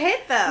game is a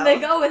hit, though. They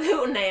go with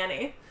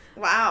Hootenanny.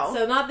 Wow.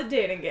 So not the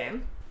dating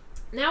game.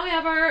 Now we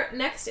have our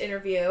next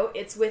interview.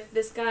 It's with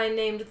this guy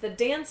named The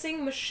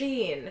Dancing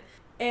Machine.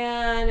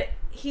 And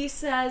he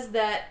says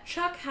that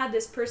Chuck had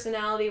this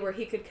personality where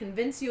he could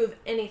convince you of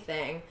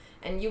anything,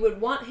 and you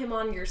would want him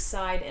on your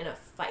side in a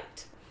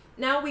fight.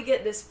 Now we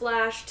get this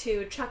flash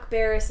to Chuck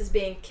Barris as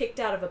being kicked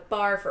out of a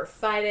bar for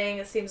fighting.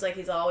 It seems like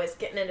he's always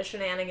getting into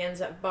shenanigans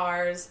at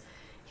bars.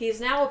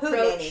 He's now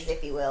approached... Hootenannies,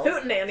 if you will.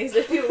 Hootenannies,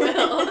 if you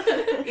will.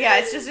 Yeah,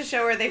 it's just a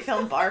show where they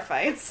film bar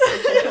fights.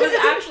 It was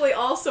actually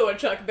also a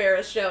Chuck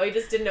Barris show. He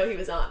just didn't know he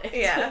was on it.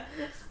 Yeah.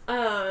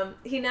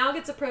 He now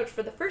gets approached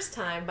for the first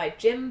time by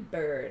Jim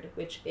Bird,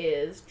 which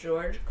is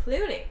George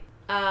Clooney.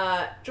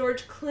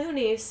 George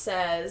Clooney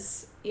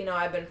says, you know,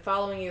 I've been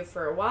following you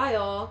for a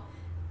while.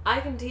 I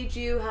can teach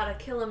you how to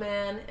kill a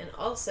man, and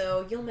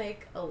also you'll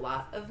make a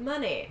lot of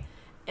money.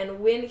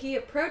 And when he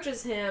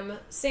approaches him,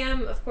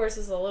 Sam, of course,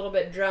 is a little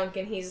bit drunk,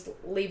 and he's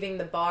leaving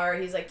the bar.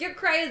 He's like, you're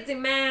crazy,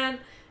 man!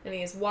 And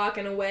he's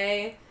walking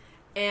away.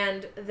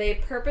 And they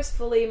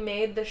purposefully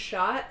made the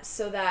shot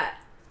so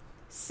that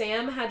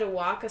Sam had to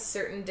walk a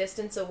certain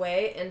distance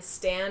away and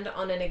stand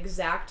on an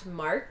exact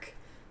mark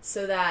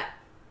so that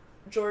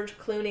George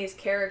Clooney's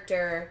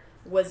character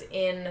was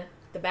in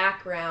the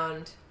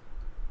background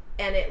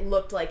and it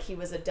looked like he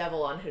was a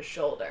devil on his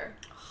shoulder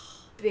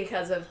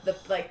because of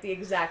the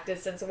exact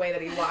distance away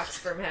that he walks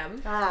from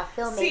him.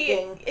 Filmmaking. See,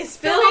 it's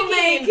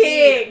Filmmaking!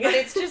 indeed, but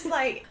it's just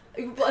like...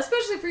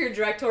 Especially for your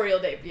directorial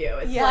debut.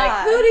 It's Yeah.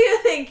 like, who do you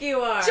think you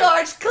are?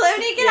 George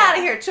Clooney, get out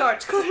of here,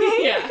 George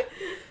Clooney. Yeah.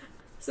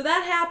 So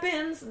that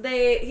happens.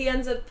 He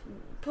ends up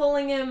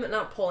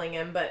not pulling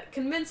him, but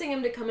convincing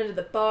him to come into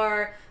the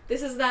bar.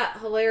 This is that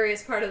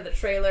hilarious part of the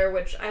trailer,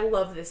 which I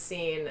love this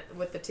scene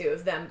with the two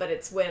of them, but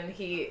it's when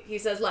he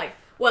says, like,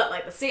 what,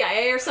 like the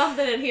CIA or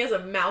something, and he has a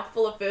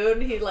mouthful of food,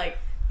 and he, like,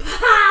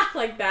 pah,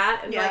 like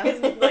that, and, like, his,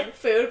 like,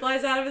 food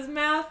flies out of his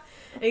mouth,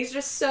 and he's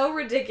just so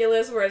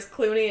ridiculous, whereas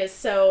Clooney is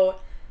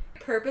so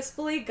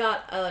purposefully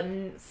got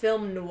a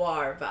film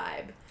noir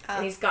vibe.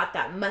 And he's got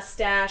that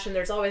mustache, and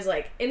there's always,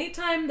 like,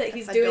 anytime that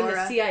he's doing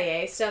the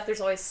CIA stuff,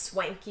 there's always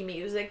swanky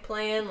music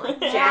playing, like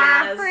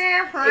jazz.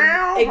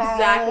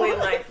 Exactly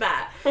like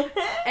that.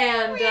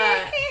 And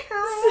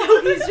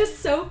so he's just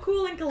so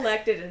cool and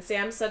collected, and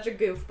Sam's such a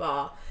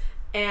goofball.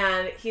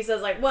 And he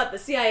says, like, what, the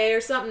CIA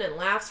or something, and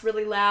laughs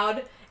really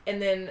loud.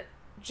 And then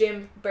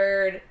Jim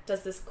Bird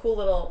does this cool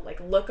little, like,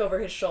 look over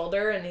his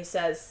shoulder, and he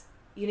says,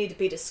 "You need to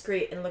be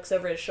discreet," and looks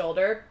over his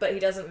shoulder, but he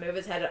doesn't move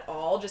his head at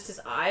all, just his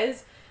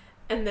eyes.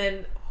 And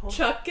then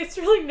Chuck gets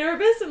really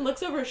nervous and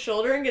looks over his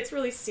shoulder and gets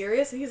really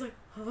serious, and he's like,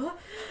 huh?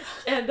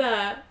 And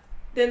then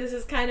this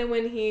is kind of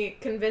when he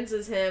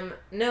convinces him,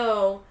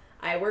 "No,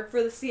 I work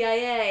for the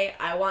CIA.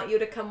 I want you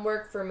to come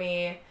work for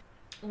me.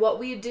 What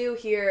we do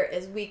here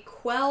is we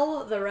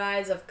quell the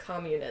rise of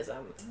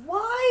communism."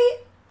 Why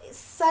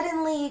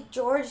suddenly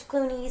George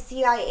Clooney,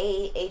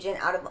 CIA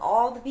agent, out of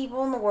all the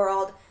people in the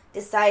world,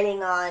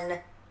 deciding on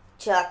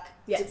Chuck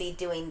to be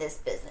doing this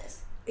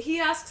business? He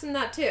asks him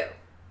that too.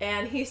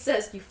 And he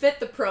says, "You fit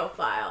the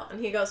profile."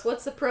 And he goes,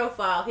 "What's the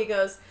profile?" He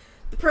goes,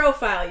 "The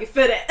profile, you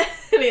fit it."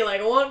 And he,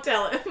 like, won't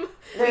tell him.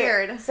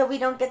 Weird. So we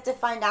don't get to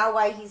find out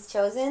why he's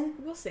chosen?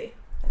 We'll see.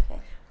 Okay.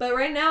 But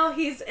right now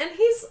I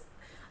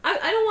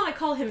don't want to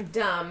call him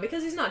dumb,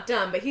 because he's not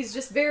dumb, but he's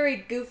just very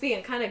goofy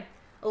and kind of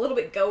a little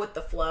bit go with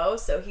the flow.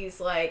 So he's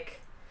like,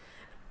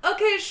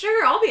 "Okay,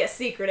 sure, I'll be a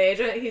secret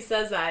agent." He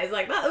says that. He's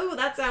like, "Ooh,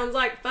 that sounds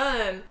like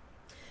fun."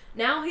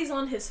 Now he's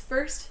on his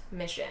first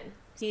mission.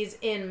 He's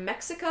in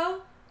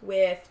Mexico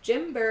with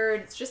Jim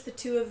Bird. It's just the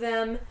two of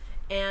them.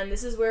 And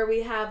this is where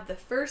we have the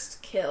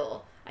first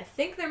kill. I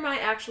think there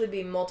might actually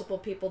be multiple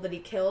people that he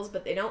kills,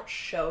 but they don't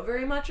show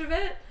very much of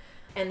it.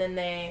 And then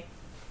they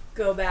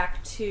go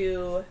back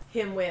to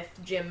him with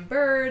Jim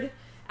Bird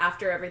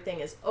after everything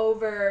is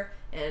over.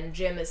 And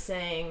Jim is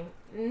saying,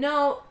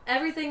 "No,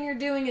 everything you're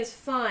doing is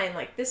fine.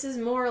 Like, this is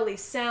morally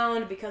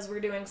sound because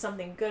we're doing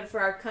something good for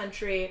our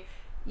country.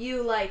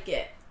 You like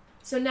it."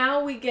 So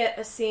now we get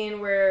a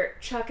scene where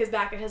Chuck is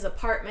back at his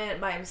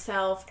apartment by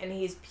himself, and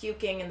he's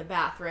puking in the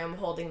bathroom,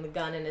 holding the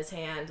gun in his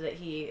hand that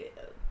he,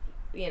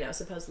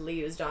 supposedly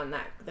used on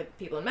the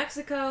people in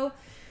Mexico.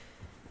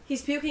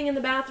 He's puking in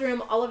the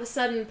bathroom. All of a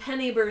sudden,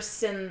 Penny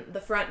bursts in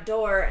the front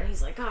door, and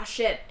he's like, "Oh,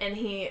 shit." And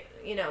he,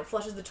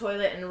 flushes the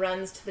toilet and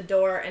runs to the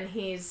door, and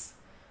he's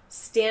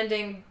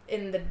standing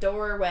in the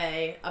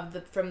doorway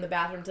from the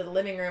bathroom to the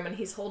living room, and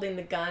he's holding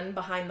the gun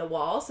behind the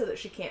wall so that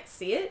she can't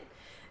see it.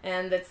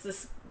 And it's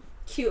this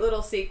cute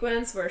little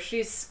sequence where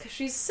she's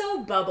so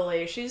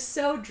bubbly. She's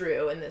so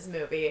Drew in this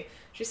movie.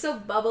 She's so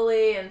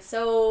bubbly and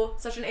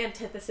such an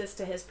antithesis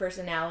to his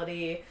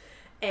personality.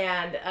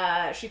 And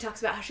she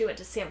talks about how she went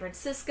to San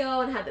Francisco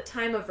and had the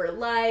time of her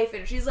life.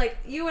 And she's like,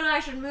 "You and I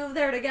should move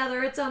there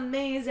together. It's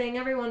amazing.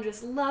 Everyone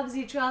just loves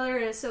each other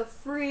and is so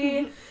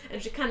free."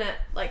 And she kind of,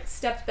 like,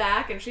 steps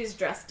back, and she's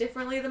dressed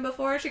differently than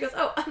before. She goes,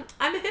 "Oh,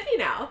 I'm a hippie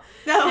now."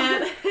 No.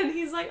 And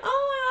he's like,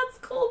 "Oh, that's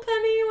cool,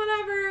 Penny,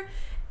 whatever."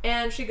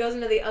 And she goes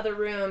into the other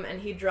room, and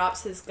he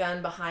drops his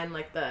gun behind,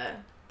 like, the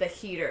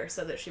heater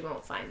so that she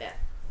won't find it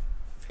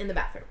in the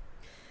bathroom.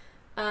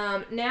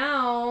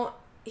 Now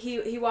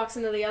he walks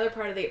into the other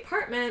part of the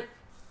apartment,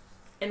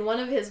 and one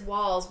of his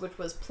walls, which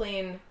was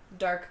plain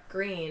dark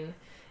green,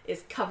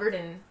 is covered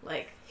in,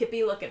 like,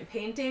 hippie-looking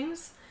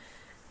paintings.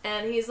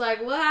 And he's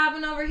like, "What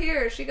happened over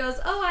here?" She goes,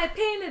 "Oh, I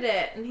painted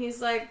it." And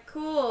he's like,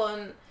 "Cool."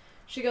 And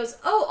she goes,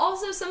 "Oh,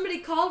 also somebody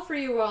called for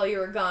you while you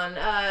were gone.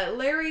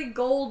 Larry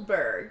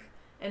Goldberg."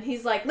 And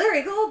he's like,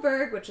 "Larry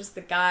Goldberg," which is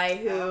the guy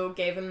who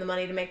gave him the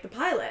money to make the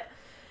pilot.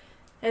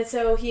 And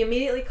so he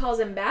immediately calls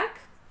him back.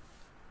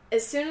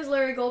 As soon as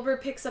Larry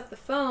Goldberg picks up the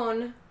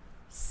phone,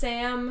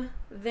 Sam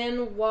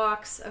then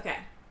walks,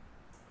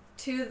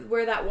 to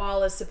where that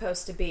wall is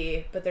supposed to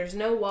be, but there's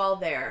no wall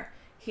there.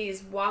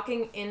 He's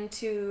walking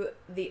into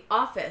the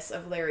office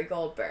of Larry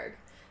Goldberg.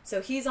 So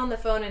he's on the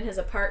phone in his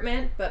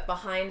apartment, but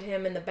behind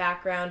him in the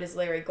background is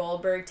Larry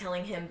Goldberg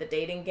telling him the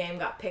dating game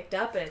got picked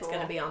up and it's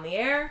going to be on the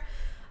air.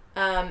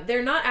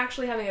 They're not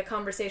actually having a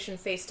conversation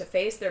face to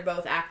face. They're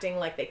both acting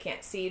like they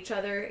can't see each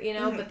other,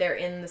 but they're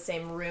in the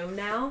same room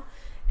now.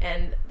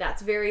 And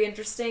that's very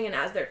interesting. And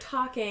as they're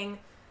talking,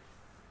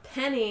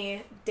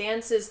 Penny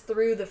dances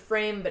through the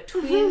frame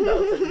between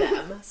both of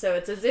them. So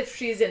it's as if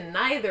she's in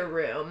neither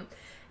room.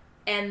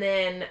 And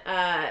then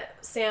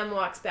Sam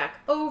walks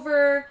back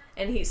over,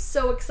 and he's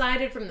so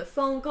excited from the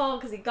phone call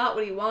because he got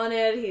what he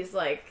wanted. He's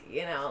like,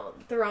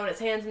 throwing his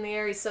hands in the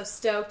air. He's so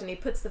stoked, and he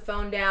puts the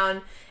phone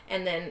down.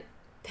 And then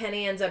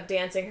Penny ends up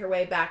dancing her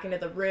way back into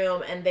the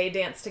room, and they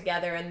dance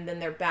together, and then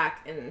they're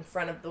back in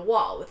front of the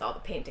wall with all the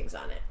paintings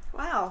on it.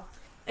 Wow.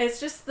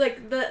 It's just,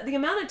 like, the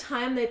amount of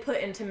time they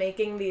put into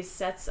making these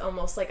sets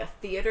almost like a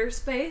theater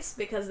space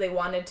because they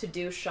wanted to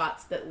do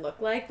shots that look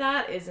like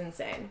that is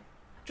insane.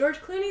 George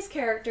Clooney's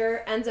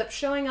character ends up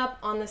showing up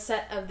on the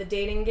set of the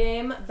dating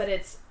game, but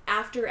it's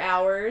after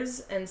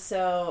hours, and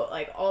so,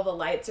 like, all the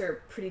lights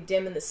are pretty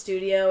dim in the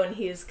studio, and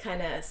he's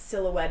kind of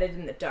silhouetted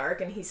in the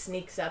dark, and he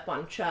sneaks up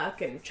on Chuck,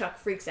 and Chuck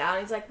freaks out,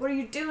 and he's like, "What are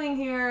you doing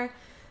here?"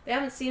 They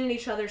haven't seen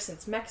each other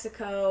since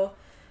Mexico,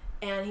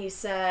 and he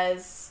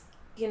says,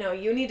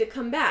 "You need to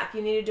come back.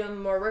 You need to do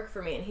more work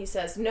for me." And he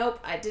says, "Nope,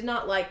 I did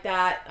not like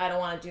that. I don't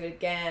want to do it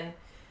again."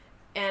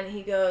 And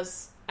he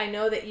goes, "I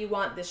know that you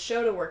want this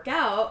show to work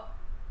out,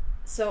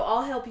 so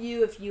I'll help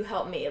you if you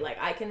help me. Like,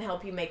 I can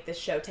help you make this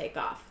show take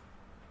off."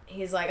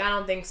 He's like, "I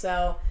don't think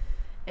so."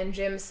 And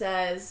Jim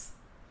says,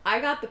 I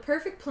got the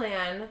perfect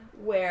plan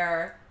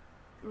where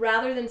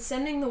rather than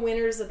sending the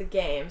winners of the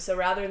game, so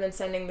rather than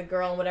sending the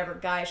girl and whatever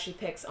guy she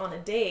picks on a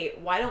date,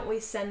 why don't we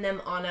send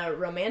them on a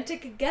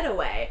romantic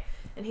getaway?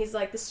 And he's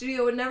like, the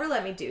studio would never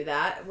let me do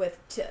that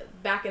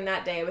back in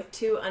that day with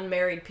 2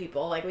 unmarried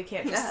people. Like, we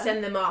can't just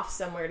send them off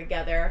somewhere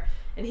together.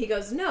 And he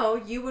goes, no,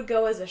 you would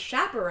go as a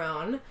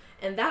chaperone,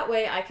 and that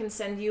way I can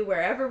send you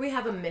wherever we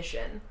have a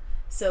mission.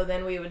 So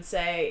then we would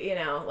say, you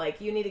know,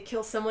 like, you need to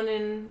kill someone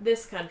in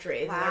this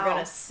country. Wow. And they're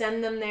going to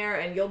send them there,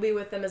 and you'll be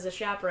with them as a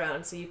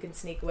chaperone, so you can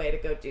sneak away to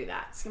go do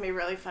that. It's going to be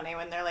really funny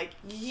when they're like,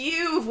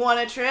 you've won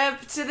a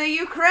trip to the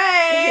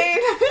Ukraine.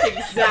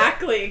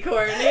 Exactly,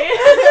 Courtney.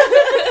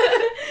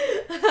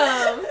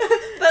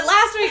 But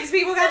last week's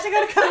people got to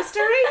go to Costa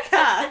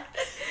Rica.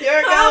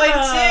 You're going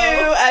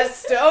to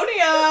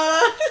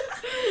Estonia.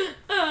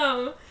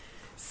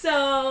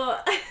 So,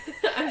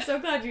 I'm so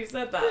glad you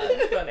said that.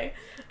 That's funny.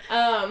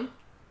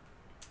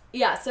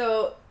 Yeah,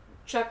 so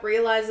Chuck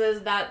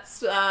realizes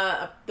that's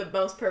the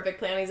most perfect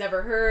plan he's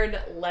ever heard.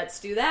 Let's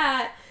do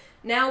that.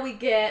 Now we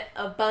get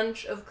a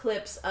bunch of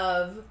clips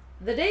of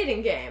the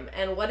dating game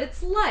and what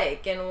it's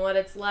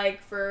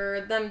like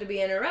for them to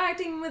be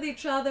interacting with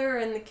each other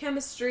and the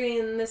chemistry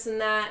and this and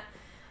that.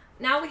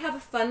 Now we have a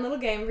fun little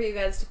game for you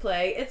guys to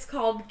play. It's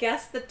called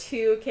Guess the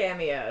 2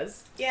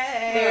 Cameos.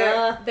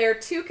 Yay! There are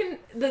 2...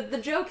 The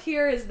joke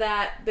here is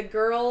that the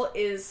girl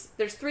is...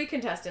 There's 3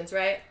 contestants,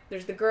 right?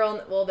 There's the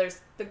girl... Well,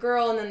 there's the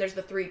girl and then there's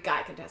the 3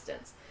 guy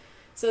contestants.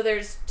 So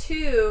there's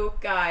 2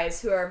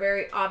 guys who are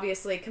very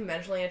obviously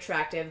conventionally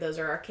attractive. Those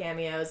are our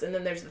cameos. And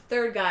then there's the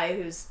 3rd guy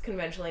who's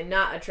conventionally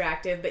not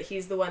attractive, but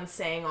he's the one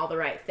saying all the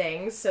right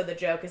things. So the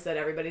joke is that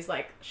everybody's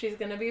like, she's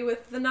going to be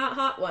with the not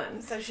hot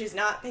one. So she's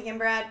not picking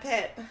Brad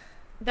Pitt.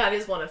 That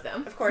is one of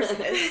them. Of course it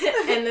is.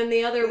 And then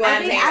the other one...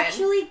 Are they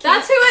actually...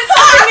 That's who it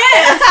fucking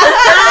is!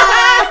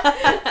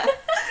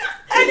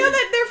 I know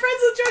that they're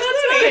friends with George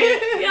Clooney.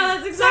 Right. Yeah,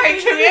 that's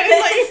exactly Sorry, what it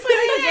is.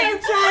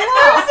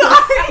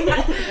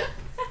 Sorry,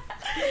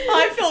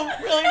 I feel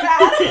really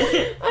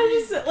bad. I'm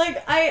just,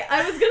 like,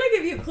 I was gonna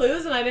give you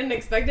clues and I didn't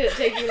expect it to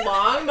take you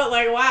long, but,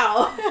 like,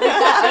 wow.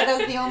 Are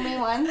those the only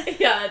ones?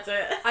 Yeah, that's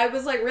it. I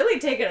was, like, really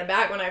taken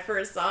aback when I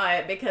first saw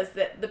it because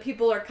the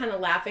people are kind of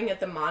laughing at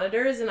the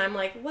monitors and I'm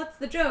like, what's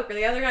the joke? Are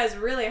the other guys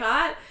really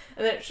hot?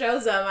 And then it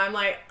shows them, I'm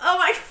like, oh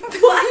my,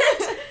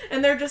 what?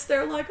 And they're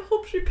like, I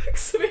hope she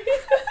picks me.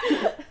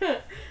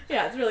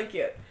 Yeah, it's really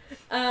cute.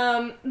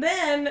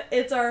 Then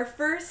it's our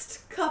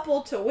first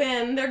couple to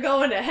win. They're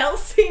going to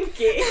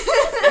Helsinki.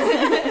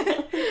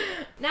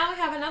 Now we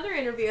have another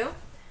interview.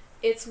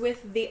 It's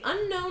with the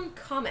Unknown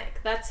Comic.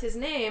 That's his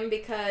name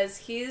because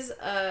he's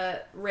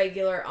a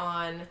regular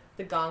on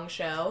The Gong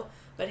Show,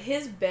 but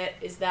his bit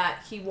is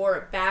that he wore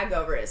a bag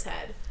over his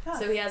head. Oh.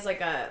 So he has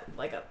like a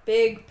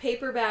big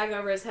paper bag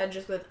over his head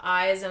just with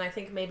eyes and I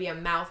think maybe a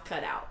mouth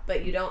cut out,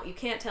 but you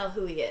can't tell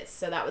who he is.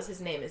 So that was his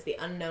name, is the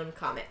Unknown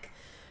Comic.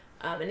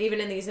 And even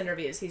in these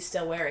interviews, he's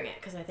still wearing it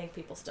because I think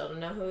people still don't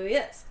know who he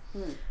is.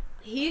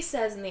 He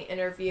says in the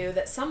interview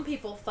that some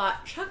people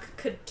thought Chuck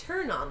could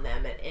turn on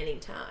them at any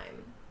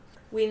time.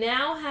 We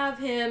now have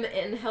him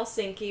in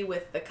Helsinki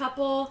with the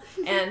couple,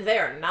 and they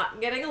are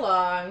not getting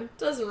along.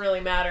 Doesn't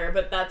really matter,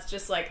 but that's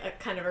just like a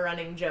kind of a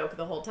running joke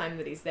the whole time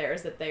that he's there,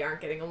 is that they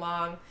aren't getting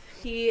along.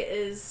 He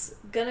is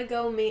gonna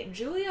go meet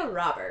Julia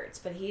Roberts,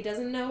 but he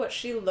doesn't know what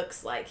she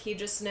looks like. He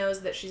just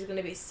knows that she's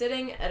gonna be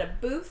sitting at a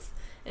booth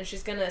and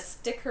she's gonna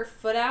stick her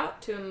foot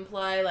out to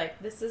imply, like,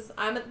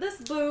 I'm at this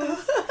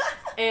booth.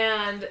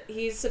 And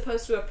he's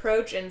supposed to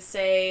approach and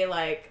say,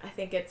 like, I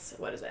think it's,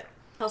 what is it?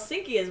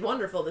 Helsinki is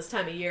wonderful this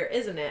time of year,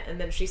 isn't it? And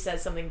then she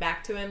says something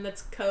back to him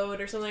that's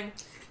code or something.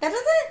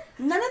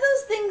 None of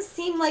those things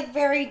seem like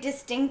very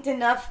distinct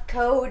enough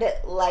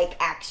code-like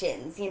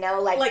actions, you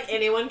know? Like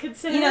anyone could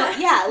say that?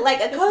 Yeah,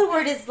 like a code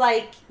word is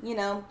like,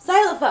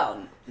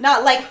 xylophone.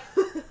 Not like,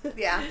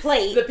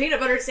 plate. The peanut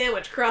butter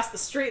sandwich crossed the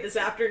street this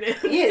afternoon.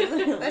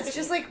 Yes. That's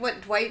just like what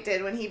Dwight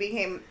did when he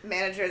became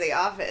manager of The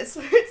Office,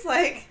 where it's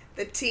like,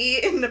 the tea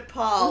in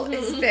Nepal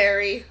is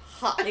very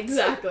hot.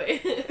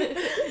 Exactly.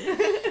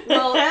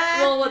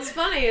 Well, what's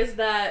funny is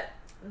that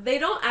they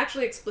don't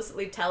actually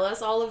explicitly tell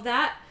us all of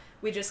that.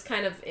 We just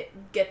kind of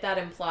get that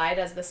implied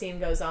as the scene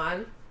goes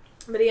on.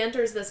 But he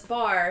enters this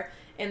bar,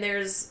 and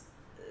it's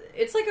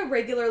like a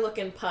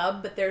regular-looking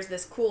pub, but there's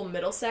this cool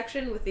middle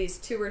section with these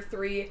 2 or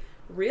 3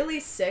 really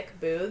sick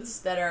booths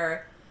that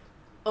are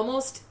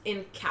almost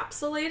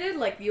encapsulated.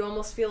 Like, you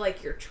almost feel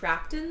like you're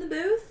trapped in the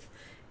booth.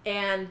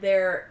 And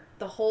the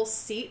whole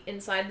seat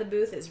inside the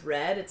booth is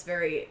red. It's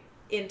very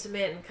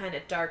intimate and kind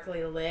of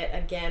darkly lit,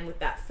 again with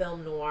that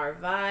film noir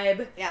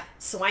vibe. Yeah.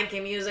 Swanky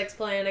music's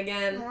playing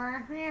again.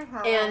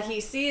 And he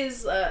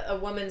sees a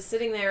woman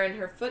sitting there and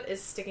her foot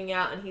is sticking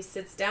out, and he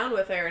sits down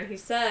with her and he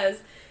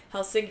says,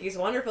 Helsinki's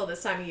wonderful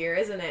this time of year,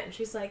 isn't it? And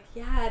she's like,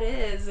 yeah, it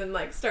is, and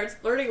like starts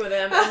flirting with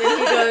him, and then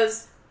he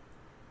goes,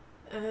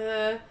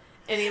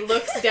 and he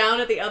looks down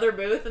at the other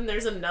booth, and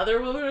there's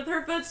another woman with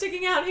her foot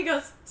sticking out, and he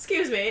goes,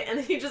 excuse me, and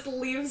then he just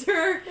leaves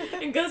her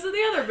and goes to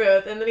the other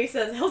booth, and then he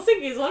says,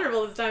 Helsinki's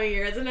wonderful this time of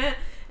year, isn't it?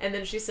 And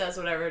then she says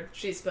whatever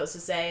she's supposed to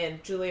say,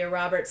 and Julia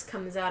Roberts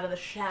comes out of the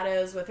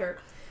shadows with her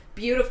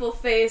beautiful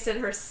face and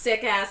her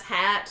sick-ass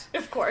hat.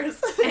 Of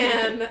course.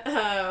 And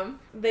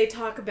they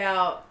talk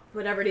about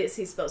whatever it is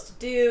he's supposed to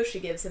do. She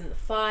gives him the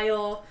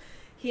file.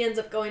 He ends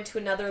up going to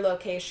another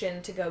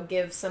location to go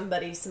give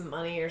somebody some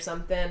money or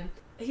something.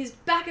 He's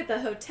back at the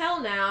hotel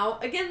now.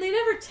 Again, they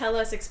never tell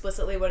us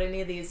explicitly what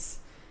any of these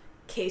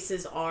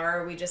cases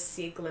are. We just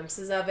see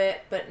glimpses of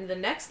it. But the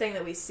next thing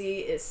that we see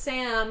is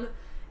Sam,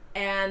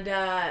 and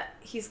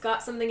he's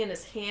got something in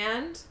his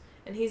hand,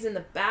 and he's in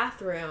the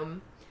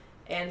bathroom,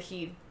 and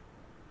he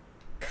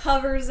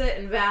covers it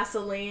in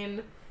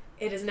Vaseline.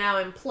 It is now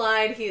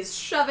implied he is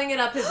shoving it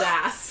up his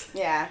ass.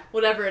 Yeah.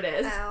 Whatever it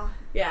is. Ow.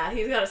 Yeah,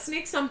 he's got to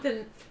sneak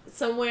something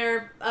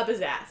somewhere up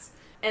his ass.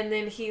 And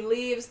then he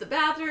leaves the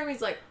bathroom.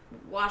 He's, like,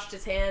 washed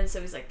his hands,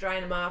 so he's, like,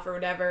 drying them off or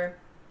whatever.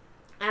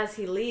 As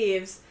he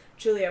leaves,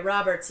 Julia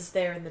Roberts is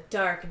there in the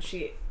dark, and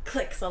she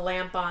clicks a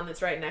lamp on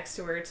that's right next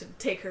to her to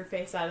take her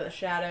face out of the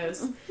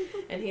shadows.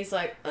 And he's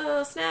like,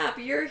 oh, snap,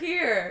 you're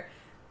here.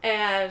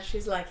 And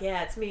she's like,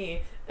 yeah, it's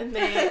me. And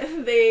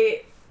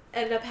they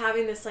end up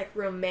having this, like,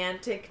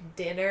 romantic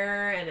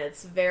dinner, and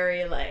it's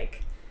very,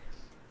 like,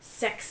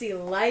 sexy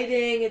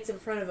lighting. It's in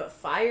front of a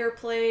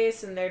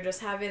fireplace, and they're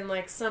just having,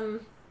 like,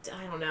 some,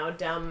 I don't know,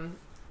 dumb,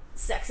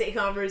 sexy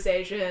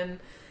conversation.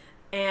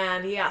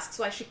 And he asks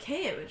why she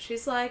came, and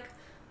she's like,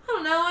 I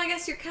don't know, I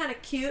guess you're kind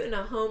of cute in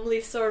a homely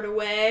sort of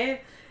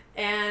way,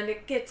 and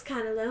it gets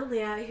kind of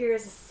lonely out here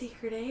as a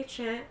secret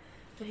agent.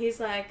 And he's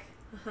like,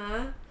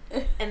 uh-huh.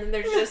 And then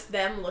there's just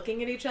them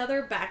looking at each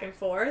other back and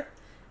forth.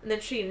 And then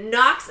she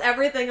knocks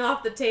everything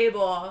off the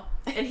table,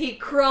 and he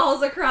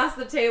crawls across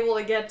the table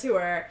to get to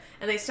her,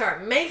 and they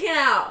start making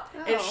out,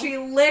 and she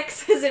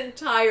licks his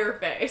entire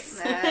face.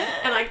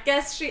 And I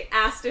guess she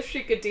asked if she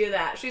could do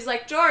that. She's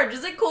like, George,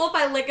 is it cool if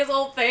I lick his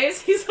whole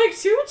face? He's like,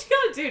 do what you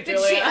gotta do,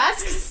 Julia. Did she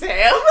ask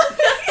Sam?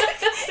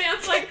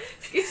 Sam's like,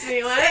 excuse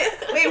me,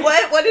 what? Wait,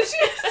 what? What did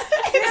she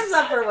say? Sam's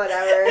up for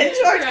whatever. And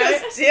George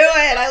goes, do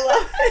it. I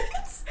love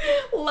it.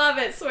 Love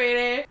it,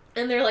 sweetie.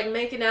 And they're, like,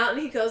 making out,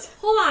 and he goes,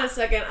 hold on a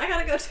second, I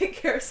gotta go take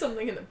care of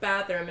something in the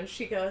bathroom. And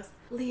she goes,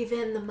 leave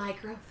in the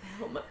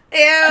microfilm.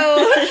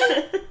 Ew.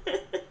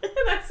 And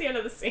that's the end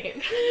of the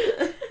scene.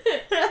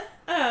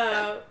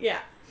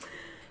 Yeah.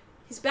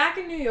 He's back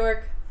in New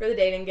York for the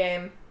dating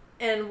game,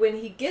 and when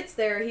he gets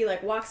there, he,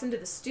 like, walks into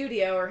the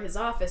studio or his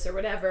office or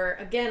whatever.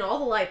 Again, all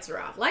the lights are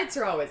off. Lights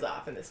are always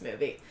off in this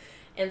movie.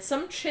 And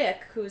some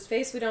chick, whose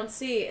face we don't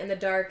see in the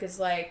dark, is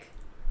like,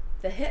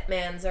 the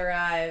hitman's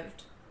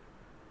arrived.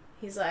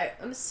 He's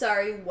like, I'm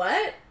sorry,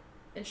 what?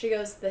 And she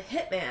goes, the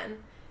hitman.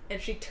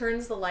 And she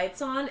turns the lights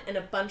on, and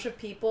a bunch of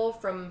people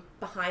from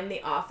behind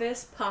the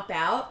office pop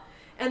out.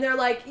 And they're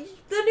like,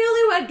 the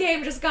Newlywed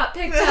Game just got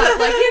picked up.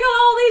 Like, you know,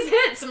 all these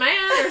hits,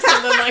 man, or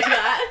something like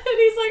that. And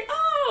he's like,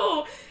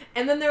 oh.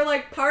 And then they're,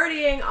 like,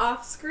 partying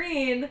off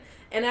screen.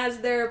 And as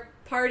they're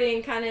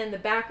partying kind of in the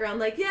background,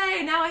 like,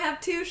 yay, now I have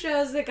 2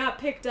 shows that got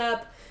picked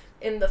up.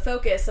 In the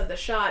focus of the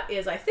shot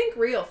is, I think,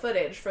 real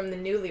footage from the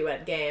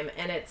Newlywed Game.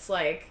 And it's,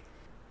 like,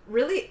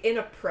 really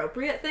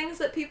inappropriate things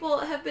that people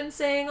have been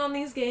saying on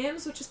these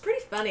games, which is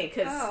pretty funny,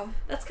 because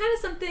that's kind of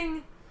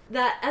something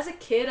that, as a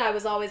kid, I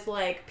was always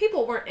like,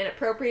 people weren't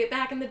inappropriate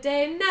back in the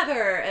day,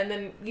 never. And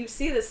then you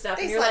see this stuff,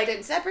 They and you're slept like,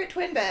 in separate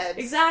twin beds.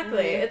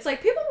 exactly. It's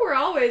like, people were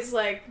always,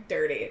 like,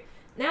 dirty.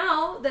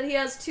 Now that he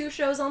has 2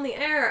 shows on the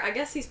air, I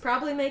guess he's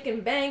probably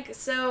making bank,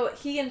 so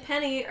he and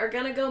Penny are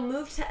gonna go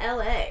move to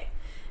LA.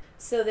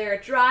 So they're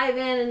driving,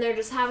 and they're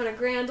just having a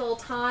grand old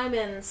time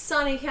in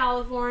sunny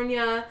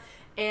California,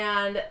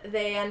 and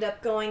they end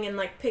up going and,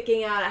 like,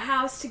 picking out a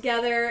house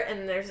together,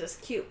 and there's this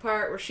cute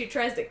part where she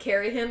tries to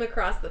carry him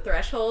across the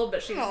threshold,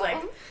 but she's, like,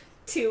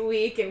 too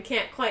weak and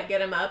can't quite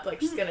get him up,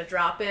 like, she's gonna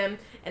drop him,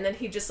 and then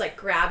he just, like,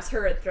 grabs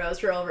her and throws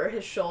her over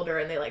his shoulder,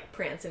 and they, like,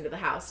 prance into the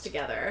house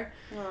together.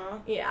 Aww.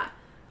 Yeah.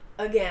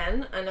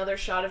 Again, another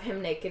shot of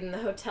him naked in the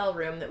hotel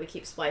room that we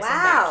keep splicing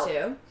Wow. back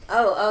to.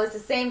 Oh, it's the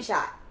same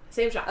shot.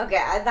 Same shot. Okay,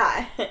 I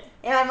thought.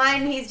 In my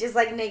mind, he's just,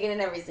 like, naked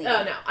in every scene.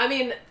 Oh, no. I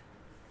mean,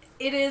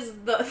 it is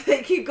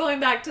they keep going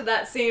back to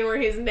that scene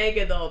where he's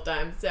naked the whole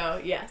time,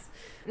 so yes.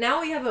 Now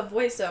we have a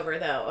voiceover,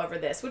 though, over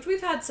this, which we've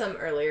had some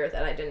earlier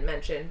that I didn't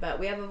mention, but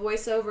we have a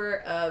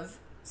voiceover of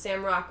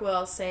Sam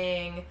Rockwell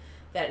saying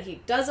that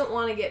he doesn't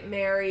want to get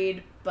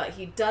married, but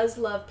he does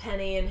love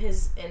Penny in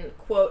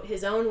quote,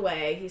 his own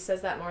way. He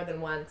says that more than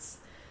once.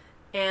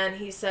 And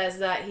he says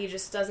that he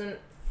just doesn't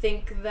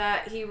think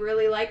that he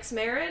really likes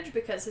marriage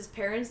because his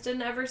parents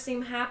didn't ever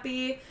seem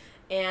happy,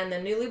 and the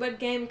Newlywed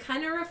Game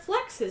kind of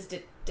reflects his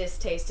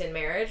distaste in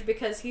marriage,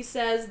 because he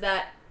says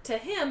that to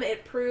him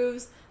it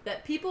proves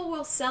that people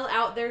will sell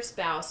out their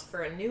spouse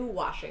for a new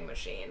washing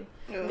machine.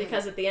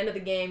 Because at the end of the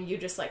game you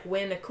just, like,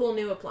 win a cool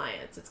new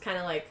appliance. It's kind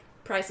of like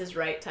Price is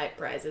Right type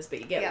prizes,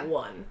 but you get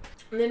one.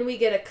 And then we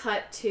get a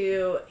cut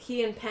to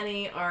he and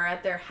Penny are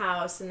at their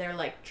house, and they're,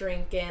 like,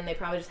 drinking. They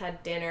probably just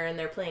had dinner, and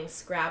they're playing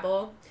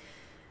Scrabble.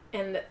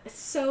 And it's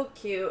so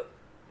cute.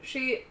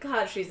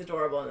 she's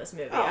adorable in this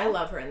movie. I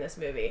love her in this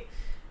movie.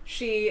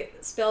 She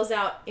spells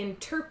out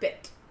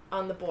interpret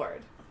on the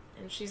board.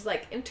 And she's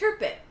like,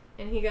 interpret.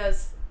 And he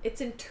goes,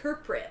 it's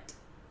interpret.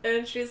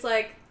 And she's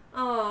like,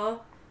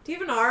 oh, do you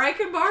have an R I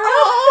can borrow?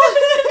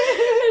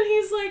 Oh. And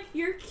he's like,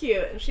 you're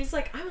cute. And she's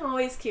like, I'm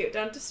always cute.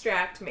 Don't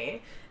distract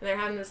me. And they're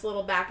having this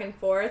little back and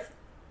forth.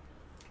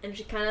 And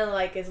she kind of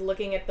like is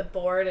looking at the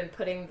board and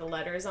putting the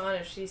letters on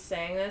as she's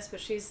saying this. But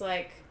she's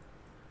like,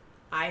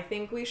 I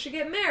think we should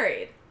get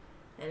married.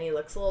 And he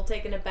looks a little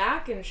taken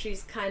aback. And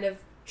she's kind of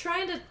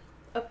trying to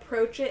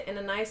approach it in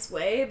a nice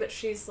way. But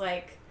she's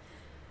like,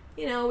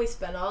 you know, we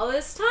spent all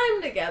this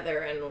time together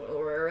and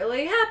we're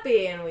really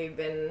happy and we've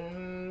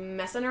been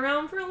messing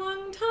around for a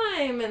long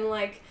time and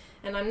like,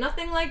 and I'm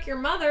nothing like your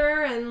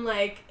mother and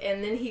like,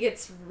 and then he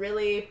gets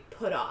really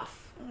put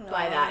off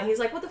by that. And he's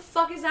like, what the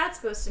fuck is that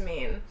supposed to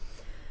mean?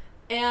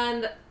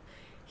 And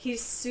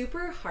he's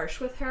super harsh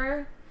with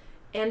her,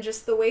 and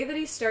just the way that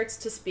he starts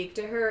to speak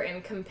to her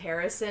in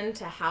comparison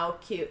to how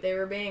cute they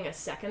were being a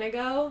second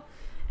ago.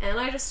 And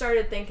I just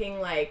started thinking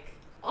like,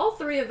 all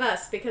three of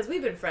us, because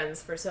we've been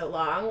friends for so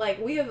long,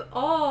 like, we have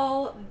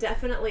all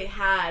definitely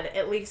had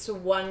at least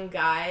one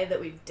guy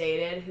that we've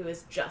dated who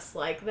is just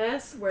like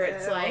this, where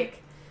it's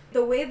like,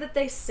 the way that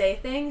they say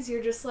things,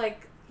 you're just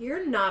like,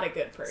 you're not a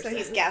good person. So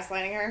he's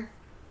gaslighting her?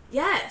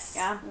 Yes.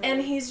 Yeah.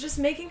 And he's just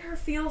making her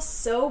feel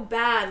so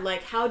bad,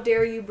 like, how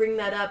dare you bring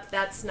that up?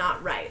 That's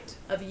not right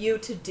of you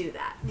to do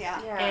that.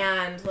 Yeah.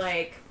 And,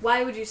 like,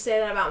 why would you say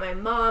that about my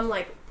mom?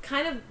 Like,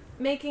 kind of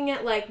making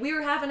it like we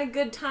were having a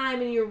good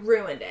time and you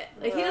ruined it.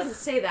 Like, he doesn't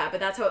say that, but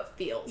that's how it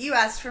feels. You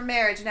asked for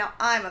marriage, now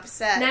I'm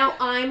upset. Now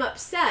I'm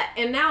upset.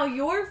 And now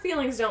your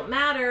feelings don't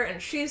matter,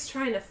 and she's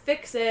trying to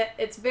fix it.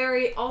 It's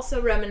very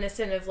also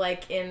reminiscent of,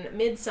 like, in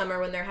Midsummer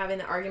when they're having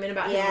the argument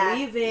about him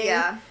leaving.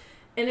 Yeah.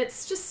 And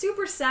it's just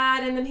super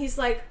sad, and then he's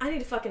like, I need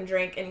to fucking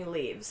drink, and he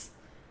leaves.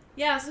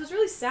 Yeah, so it's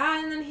really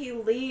sad, and then he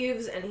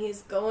leaves, and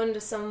he's going to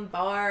some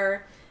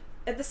bar.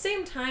 At the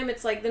same time,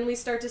 it's like, then we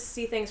start to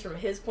see things from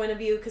his point of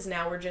view, because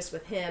now we're just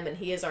with him, and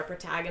he is our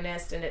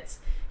protagonist, and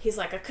he's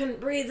like, I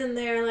couldn't breathe in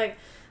there, like,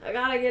 I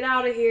gotta get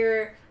out of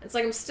here. It's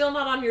like, I'm still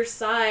not on your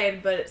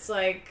side, but it's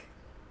like,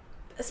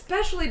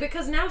 especially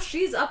because now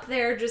she's up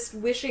there just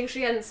wishing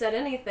she hadn't said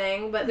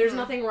anything, but there's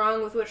nothing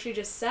wrong with what she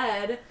just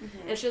said,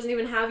 and she doesn't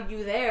even have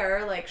you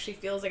there. Like, she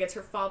feels like it's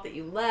her fault that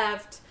you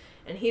left,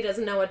 and he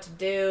doesn't know what to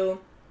do.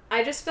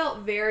 I just felt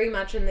very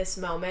much in this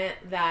moment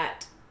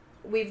that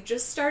we've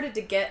just started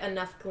to get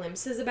enough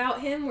glimpses about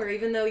him where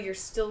even though you're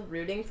still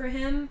rooting for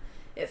him,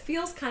 it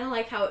feels kind of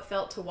like how it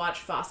felt to watch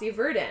Fosse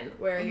Verdon,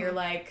 where you're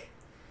like,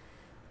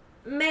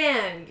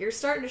 man, you're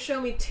starting to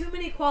show me too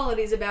many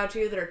qualities about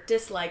you that are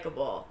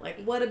dislikable.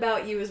 Like, what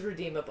about you is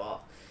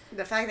redeemable?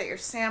 The fact that you're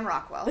Sam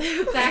Rockwell.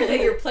 The fact that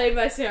you're played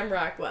by Sam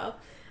Rockwell.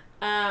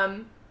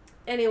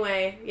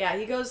 Anyway, yeah,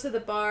 he goes to the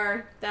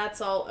bar.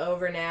 That's all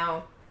over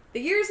now. The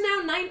year's now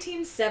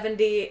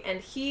 1970, and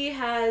he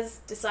has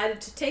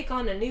decided to take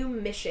on a new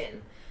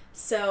mission.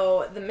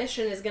 So the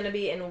mission is going to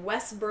be in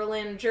West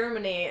Berlin,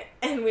 Germany,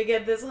 and we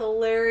get this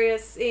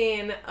hilarious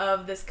scene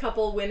of this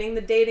couple winning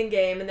the dating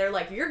game, and they're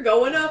like, you're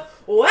going to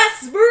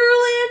West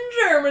Berlin,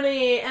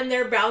 Germany, and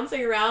they're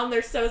bouncing around,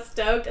 they're so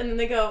stoked, and then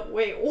they go,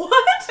 wait,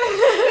 what?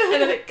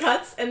 And then it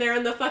cuts, and they're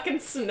in the fucking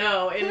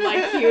snow in,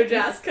 like,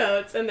 huge-ass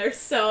coats, and they're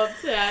so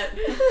upset.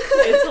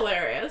 It's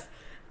hilarious.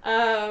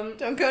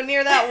 Don't go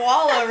near that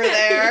wall over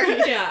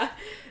there. Yeah.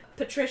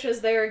 Patricia's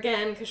there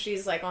again because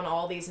she's like on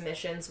all these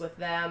missions with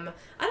them.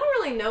 I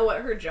don't really know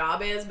what her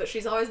job is, but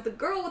she's always the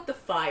girl with the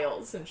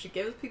files, and she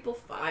gives people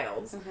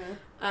files.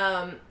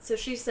 So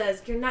she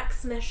says, your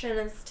next mission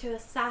is to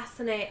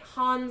assassinate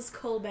Hans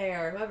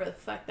Colbert, whoever the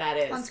fuck that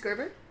is. Hans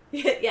Gruber?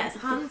 Yes,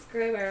 Hans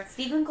Gruber.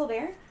 Stephen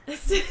Colbert?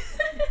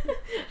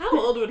 How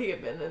old would he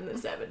have been in the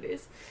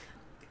 70s?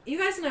 You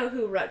guys know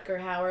who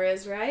Rutger Hauer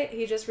is, right?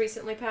 He just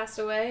recently passed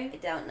away. I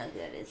don't know who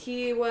that is.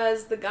 He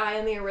was the guy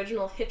in the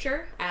original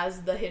Hitcher,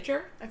 as the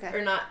Hitcher. Okay.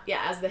 Or not,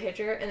 yeah, as the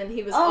Hitcher. And then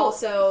he was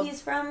also...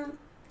 he's from...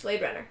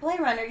 Blade Runner. Blade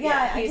Runner,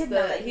 yeah, I did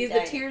know that. He's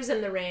the Tears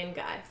in the Rain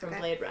guy from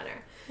Blade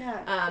Runner.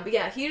 Yeah. But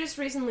yeah, he just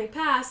recently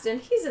passed, and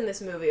he's in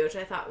this movie, which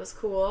I thought was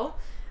cool.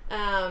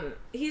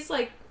 He's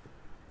like...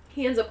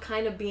 He ends up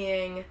kind of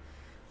being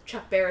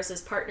Chuck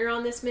Barris's partner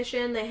on this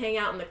mission. They hang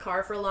out in the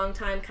car for a long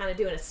time, kind of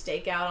doing a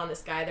stakeout on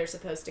this guy they're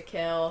supposed to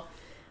kill.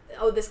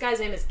 Oh, this guy's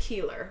name is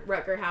Keeler.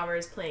 Rutger Hauer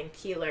is playing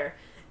Keeler.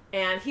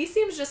 And he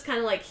seems just kind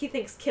of like, he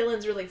thinks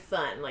killing's really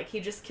fun. Like,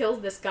 he just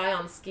kills this guy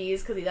on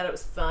skis because he thought it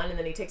was fun, and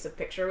then he takes a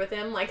picture with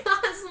him. Like,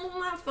 isn't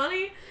that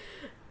funny?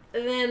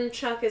 And then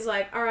Chuck is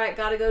like, alright,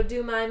 gotta go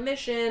do my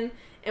mission.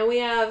 And we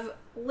have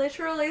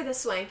literally the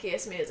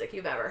swankiest music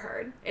you've ever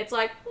heard. It's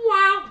like,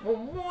 wow,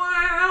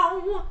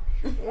 wow,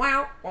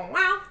 wow, wow,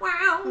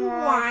 wow,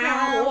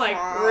 wow, like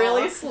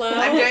really slow.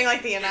 I'm doing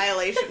like the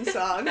Annihilation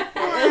song. Not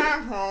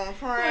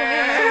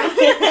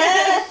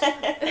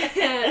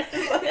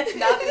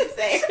the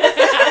same.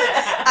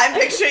 I'm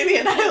picturing the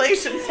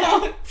Annihilation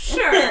song.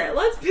 Sure,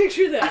 let's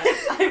picture that.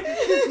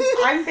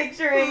 I'm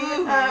picturing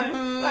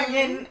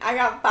fucking I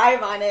got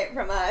 5 on it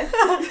from us.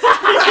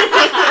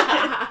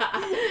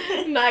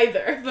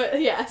 Neither,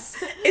 but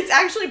yes. It's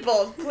actually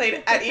both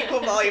played at equal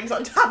volumes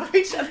on top of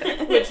each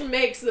other. Which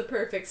makes the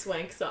perfect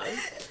swank song.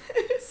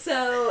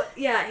 So,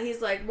 yeah,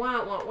 he's like,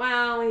 wow, wow,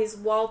 wow. He's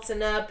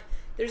waltzing up.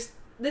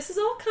 This is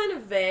all kind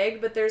of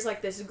vague, but there's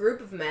like this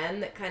group of men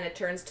that kind of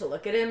turns to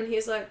look at him, and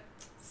he's like,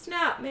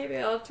 snap, maybe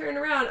I'll turn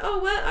around. Oh,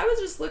 what? I was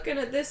just looking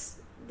at this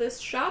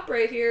shop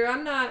right here.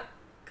 I'm not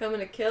coming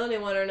to kill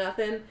anyone or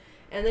nothing.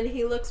 And then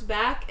he looks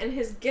back, and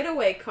his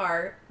getaway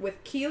car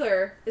with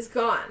Keeler is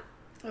gone.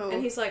 Oh.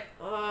 And he's like,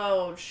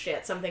 oh,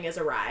 shit, something is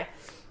awry.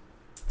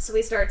 So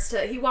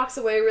he walks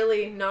away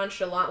really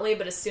nonchalantly,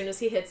 but as soon as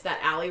he hits that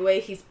alleyway,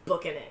 he's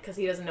booking it, because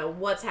he doesn't know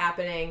what's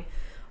happening.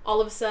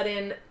 All of a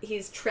sudden,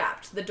 he's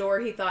trapped. The door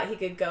he thought he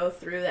could go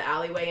through the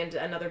alleyway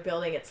into another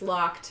building, it's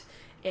locked.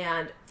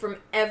 And from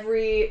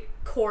every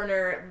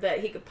corner that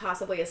he could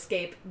possibly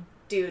escape,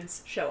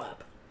 dudes show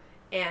up.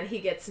 And he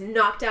gets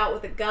knocked out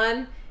with a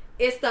gun.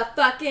 It's the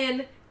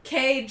fucking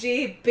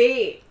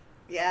KGB.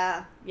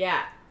 Yeah.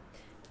 Yeah.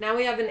 Now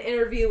we have an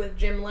interview with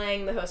Jim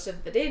Lang, the host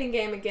of The Dating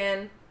Game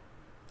again.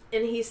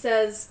 And he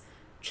says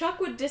Chuck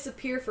would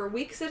disappear for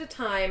weeks at a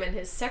time, and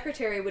his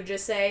secretary would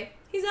just say,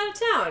 he's out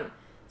of town.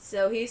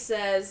 So he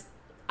says,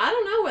 I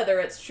don't know whether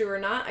it's true or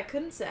not. I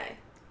couldn't say.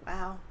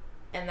 Wow.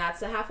 And that's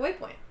the halfway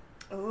point.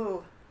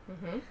 Ooh.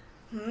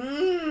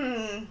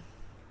 Mm-hmm.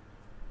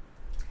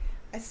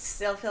 I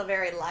still feel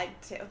very lied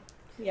to.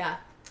 Yeah.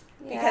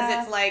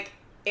 Because it's like,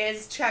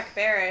 is Chuck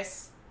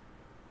Barris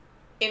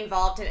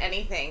involved in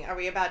anything? Are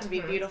we about to be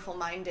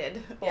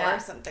beautiful-minded or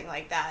something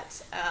like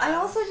that? I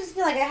also just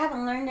feel like I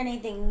haven't learned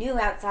anything new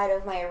outside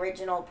of my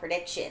original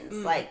predictions.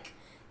 Like,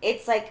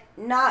 it's like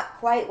not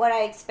quite what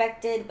I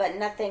expected, but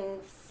nothing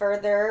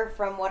further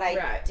from what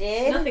I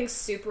did. Nothing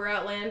super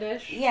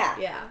outlandish. Yeah.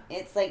 Yeah.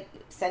 It's like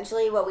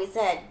essentially what we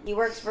said. He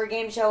works for a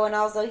game show, and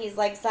also he's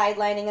like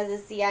sidelining as a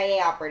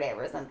CIA operative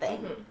or something.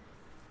 Mm-hmm.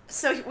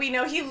 So we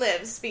know he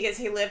lives because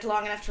he lived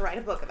long enough to write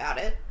a book about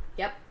it.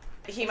 Yep.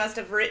 He must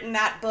have written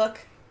that book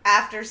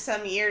after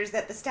some years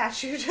that the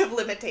statute of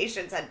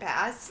limitations had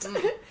passed.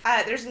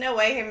 There's no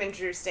way him and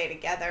Drew stay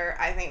together.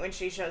 I think when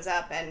she shows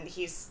up and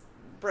he's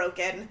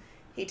broken,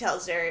 he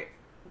tells her,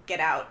 get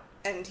out,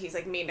 and he's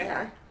like mean to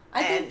her.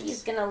 I think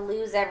he's gonna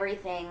lose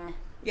everything.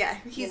 Yeah,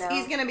 he's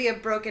gonna be a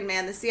broken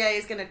man. The CIA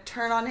is gonna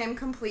turn on him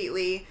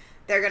completely.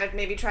 They're gonna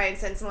maybe try and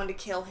send someone to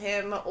kill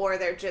him, or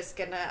they're just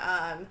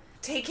gonna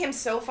take him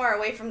so far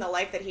away from the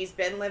life that he's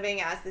been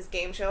living as this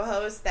game show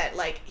host that,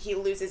 like, he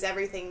loses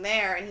everything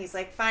there, and he's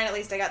like, fine, at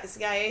least I got the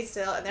CIA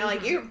still, and they're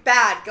like, you're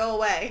bad, go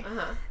away.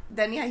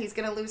 Then, yeah, he's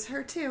gonna lose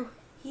her, too.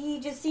 He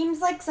just seems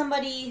like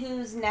somebody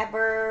who's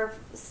never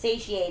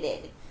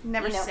satiated.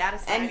 Never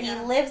satisfied. And he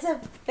lives a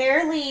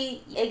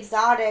fairly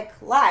exotic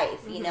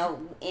life, you know,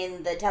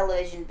 in the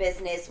television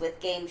business with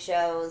game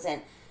shows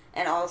and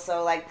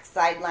also, like,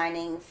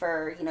 sidelining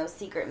for, you know,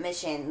 secret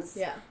missions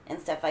and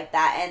stuff like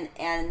that.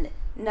 And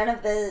none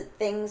of the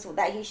things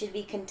that he should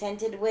be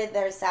contented with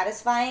are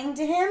satisfying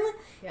to him,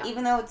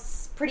 even though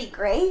it's pretty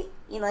great.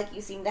 You know, like,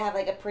 you seem to have,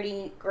 like, a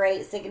pretty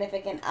great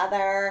significant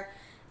other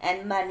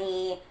and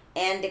money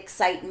and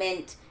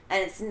excitement,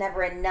 and it's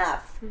never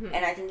enough.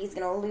 And I think he's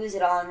going to lose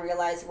it all and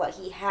realize what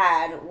he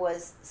had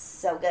was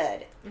so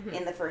good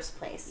in the first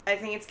place. I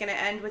think it's going to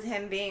end with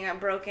him being a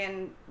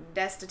broken,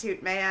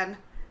 destitute man,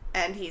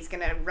 and he's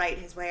going to write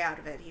his way out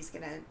of it. He's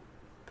going to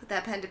put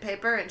that pen to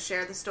paper and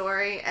share the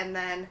story, and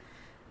then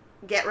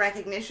get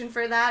recognition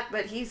for that,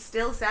 but he's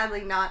still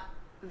sadly not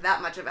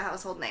that much of a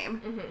household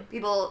name.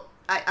 People...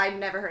 I'd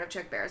never heard of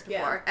Chuck Barris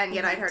before, and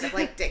yet I'd heard of,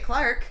 like, Dick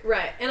Clark.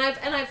 Right, and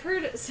I've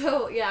heard,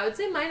 so, yeah, I would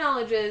say my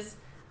knowledge is,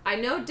 I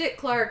know Dick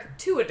Clark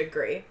to a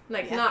degree,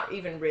 like, not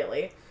even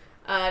really.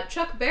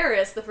 Chuck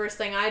Barris, the first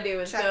thing I do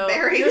is Chuck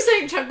Berry. You're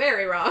saying Chuck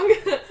Berry wrong.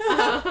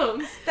 The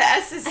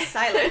S is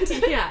silent.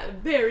 Yeah,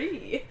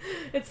 Berry.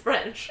 It's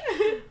French.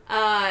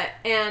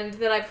 And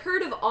that I've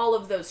heard of all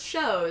of those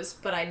shows,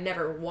 but I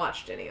never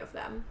watched any of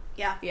them.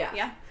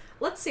 Yeah.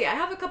 Let's see. I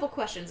have a couple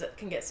questions that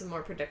can get some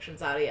more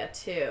predictions out of you,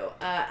 too.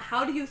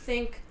 How do you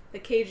think the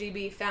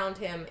KGB found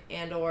him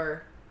and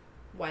or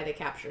why they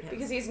captured him?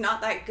 Because he's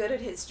not that good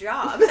at his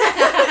job.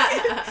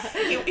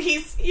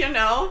 He's, you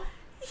know,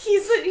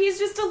 he's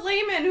just a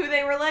layman who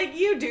they were like,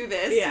 you do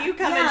this. You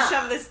come and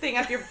shove this thing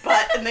up your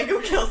butt and then go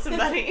kill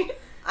somebody.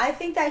 I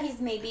think that he's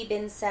maybe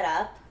been set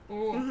up,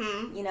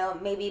 you know,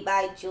 maybe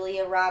by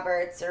Julia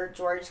Roberts or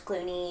George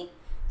Clooney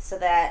so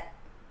that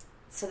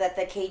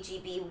the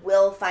KGB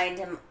will find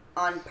him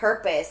on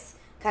purpose,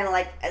 kind of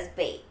like as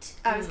bait.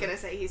 I was going to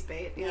say he's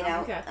bait, you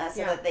know,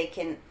 so that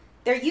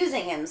they're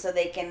using him so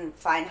they can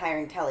find higher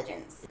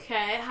intelligence.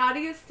 Okay, how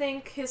do you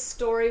think his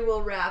story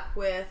will wrap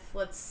with,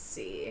 let's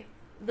see,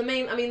 the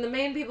main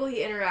people he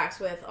interacts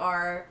with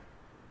are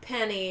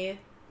Penny,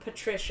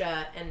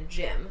 Patricia, and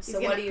Jim. So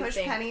what do you think? He's going to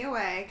push Penny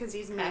away because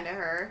he's mean to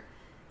her.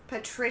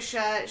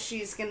 Patricia,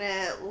 she's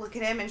gonna look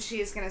at him and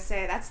she's gonna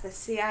say, "That's the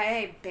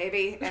CIA,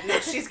 baby," and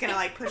then she's gonna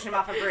like push him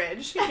off a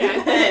bridge.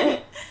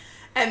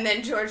 And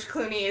then George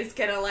Clooney is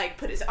gonna like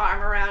put his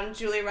arm around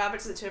Julia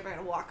Roberts, and the two of them are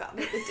gonna walk off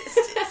in the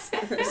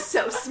distance.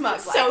 So smug,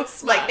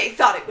 like they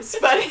thought it was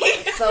funny.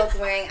 Both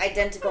wearing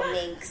identical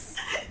minks.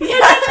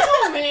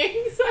 Identical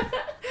minks.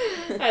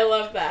 I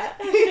love that.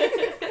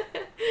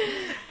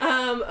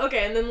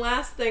 Okay, and then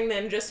last thing,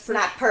 then just for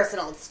It's not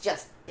personal. It's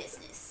just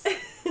business.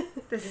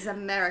 This is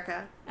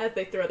America. as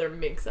they throw their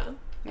minks on.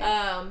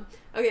 Yeah.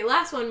 Okay,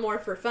 last one more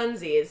for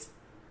funsies.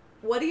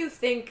 What do you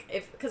think,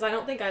 because I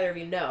don't think either of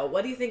you know,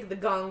 what do you think The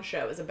Gong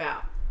Show is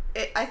about?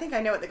 I think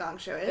I know what The Gong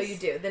Show is. Oh, you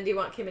do? Then do you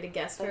want Kimmy to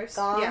guess The first?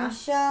 Gong Yeah.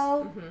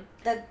 Show? Mm-hmm.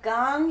 The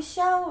Gong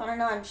Show? I don't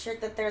know. I'm sure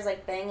that there's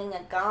like banging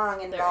a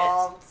gong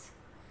involved.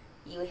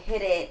 You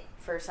hit it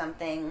for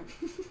something.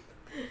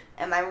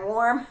 Am I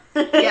warm?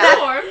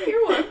 Yeah.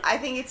 You're warm. I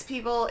think it's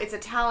a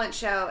talent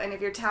show, and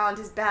if your talent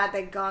is bad,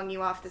 they gong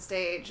you off the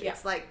stage. Yeah.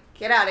 It's like,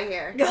 get out of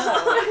here.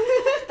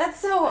 That's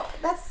so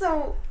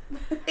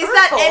Is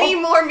that any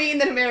more mean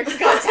than America's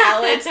Got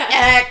Talent?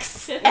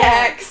 X.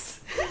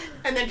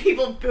 And then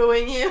people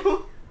booing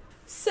you.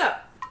 So,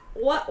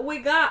 what we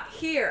got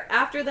here,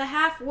 after the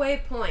halfway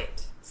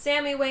point,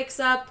 Sammy wakes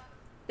up,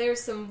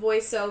 there's some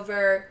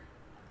voiceover.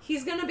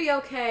 He's gonna be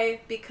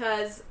okay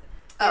because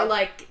they're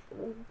like,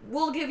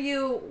 we'll give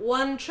you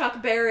one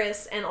Chuck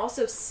Barris and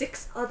also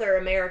 6 other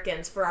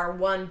Americans for our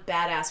one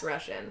badass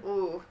Russian.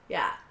 Ooh.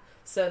 Yeah.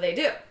 So they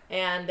do.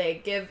 And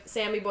they give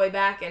Sammy Boy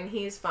back and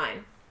he's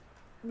fine.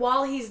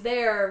 While he's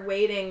there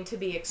waiting to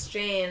be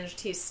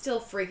exchanged, he's still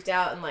freaked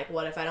out and like,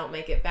 what if I don't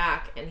make it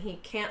back? And he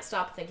can't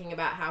stop thinking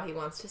about how he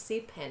wants to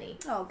see Penny.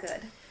 Oh,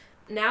 good.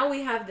 Now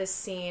we have this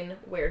scene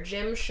where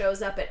Jim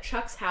shows up at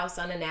Chuck's house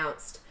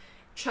unannounced.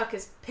 Chuck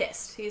is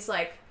pissed. He's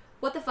like,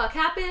 what the fuck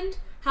happened?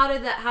 How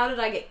did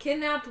I get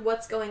kidnapped?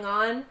 What's going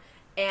on?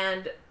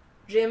 And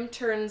Jim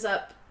turns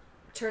on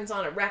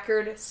a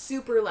record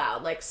super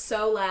loud, like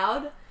so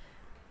loud.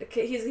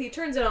 He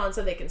turns it on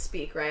so they can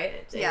speak, right?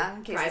 It's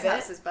In case his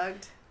house is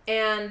bugged.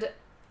 And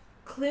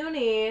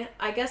Clooney,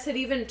 I guess, had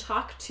even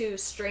talked to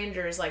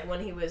strangers, like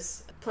when he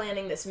was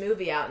planning this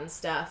movie out and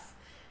stuff.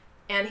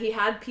 And he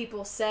had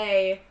people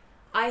say,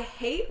 I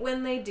hate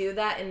when they do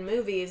that in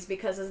movies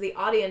because as the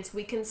audience,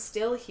 we can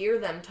still hear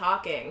them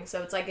talking.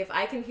 So it's like, if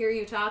I can hear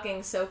you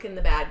talking, so can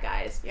the bad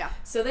guys. Yeah.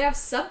 So they have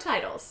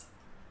subtitles.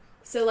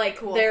 So, like,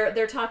 cool.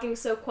 they're talking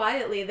so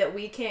quietly that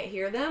we can't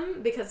hear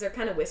them because they're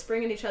kind of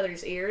whispering in each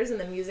other's ears and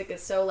the music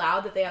is so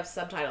loud that they have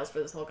subtitles for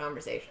this whole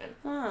conversation.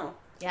 Oh.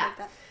 Yeah. Like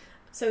that.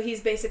 So he's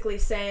basically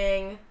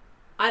saying,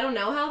 I don't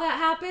know how that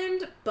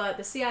happened, but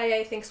the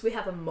CIA thinks we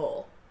have a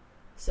mole.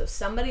 So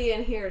somebody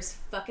in here is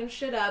fucking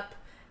shit up.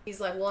 He's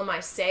like, well, am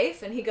I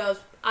safe? And he goes,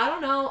 I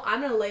don't know.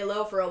 I'm going to lay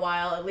low for a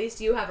while. At least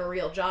you have a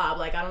real job.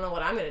 Like, I don't know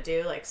what I'm going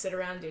to do. Like, sit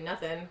around and do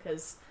nothing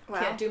because I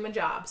can't do my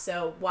job.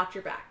 So watch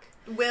your back.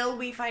 Will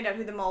we find out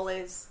who the mole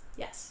is?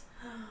 Yes.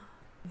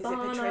 Is it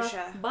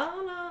Patricia?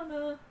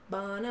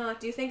 Banana.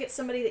 Do you think it's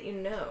somebody that you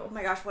know? Oh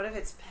my gosh, what if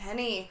it's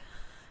Penny?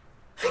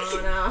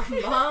 Banana.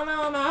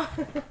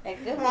 It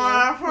could be.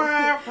 Wow,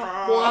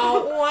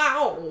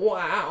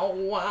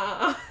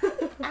 wow.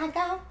 I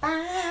got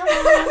fire.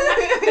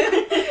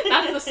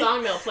 That's the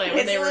song they'll play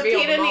when they reveal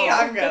Lupita the mole.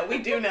 Nyong'o. We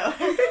do know.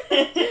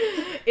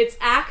 It's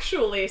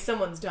actually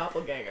someone's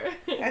doppelganger.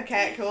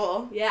 Okay,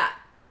 cool. Yeah.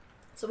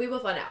 So we will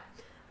find out.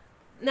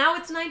 Now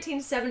it's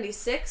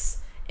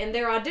 1976, and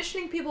they're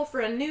auditioning people for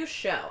a new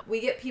show.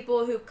 We get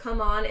people who come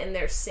on and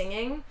they're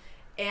singing,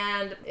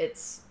 and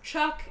it's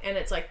Chuck, and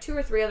it's like 2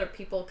 or 3 other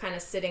people kind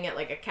of sitting at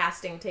like a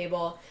casting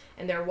table,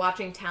 and they're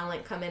watching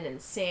talent come in and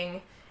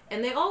sing,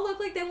 and they all look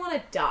like they want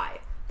to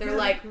die. They're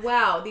like,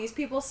 wow, these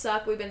people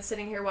suck. We've been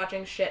sitting here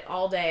watching shit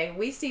all day.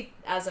 We see,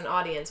 as an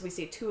audience, we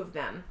see 2 of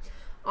them.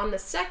 On the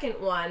second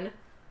one,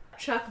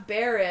 Chuck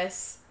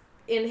Barris,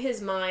 in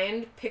his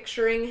mind,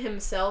 picturing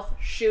himself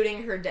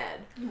shooting her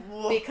dead.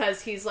 Whoa.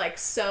 Because he's like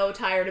so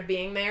tired of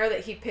being there that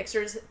he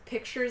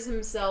pictures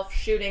himself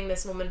shooting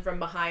this woman from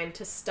behind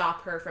to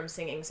stop her from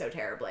singing so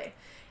terribly.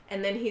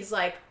 And then he's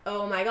like,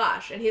 oh my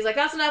gosh. And he's like,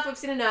 that's enough, we've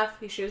seen enough.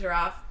 He shoos her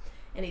off.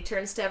 And he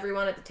turns to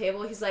everyone at the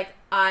table. He's like,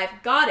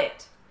 I've got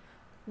it.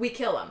 We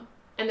kill him.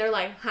 And they're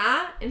like,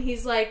 huh? And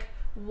he's like,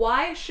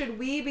 why should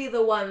we be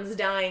the ones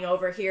dying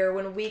over here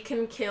when we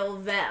can kill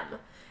them?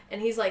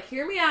 And he's like,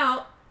 hear me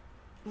out.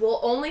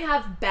 We'll only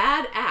have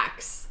bad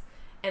acts,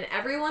 and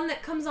everyone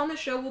that comes on the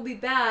show will be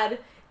bad,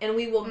 and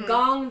we will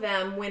gong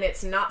them when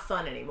it's not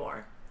fun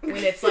anymore. When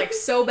it's like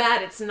so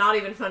bad it's not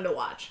even fun to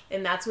watch.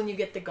 And that's when you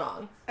get the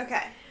gong.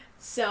 Okay.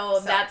 So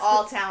that's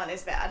all talent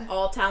is bad.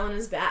 All talent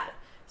is bad.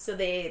 So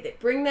they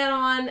bring that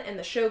on, and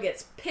the show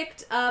gets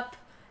picked up,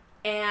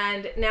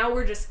 and now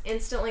we're just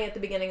instantly at the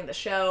beginning of the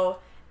show.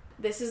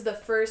 This is the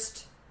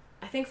first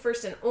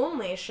and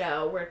only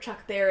show where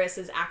Chuck Barris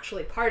is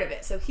actually part of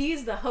it. So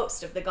he's the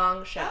host of The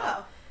Gong Show.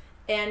 Oh.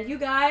 And you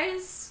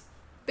guys,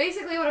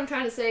 basically what I'm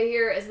trying to say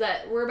here is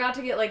that we're about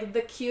to get like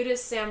the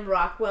cutest Sam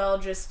Rockwell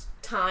just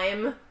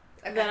time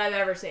that I've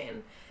ever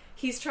seen.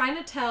 He's trying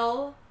to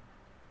tell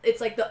it's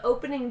like the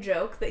opening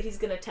joke that he's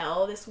gonna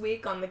tell this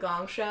week on the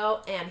Gong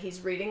Show, and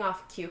he's reading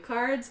off cue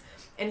cards,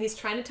 and he's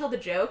trying to tell the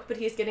joke, but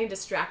he's getting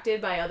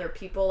distracted by other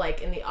people,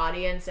 like, in the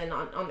audience and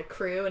on the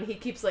crew, and he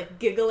keeps, like,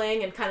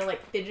 giggling and kind of,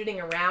 like, fidgeting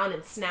around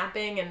and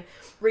snapping and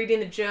reading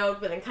the joke,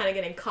 but then kind of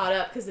getting caught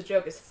up because the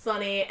joke is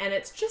funny, and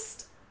it's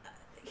just,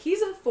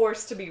 he's a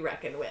force to be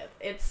reckoned with.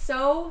 It's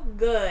so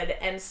good,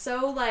 and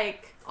so,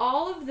 like,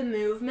 all of the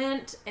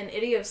movement and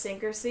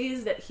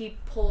idiosyncrasies that he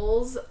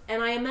pulls,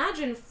 and I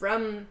imagine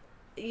from,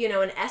 you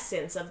know, an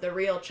essence of the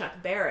real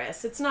Chuck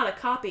Barris. It's not a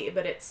copy,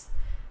 but it's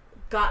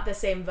got the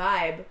same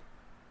vibe.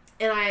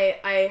 And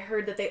I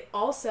heard that they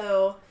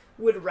also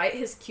would write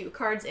his cue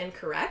cards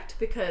incorrect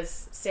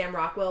because Sam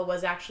Rockwell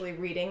was actually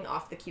reading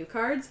off the cue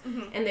cards,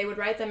 and they would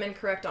write them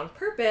incorrect on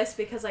purpose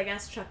because I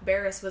guess Chuck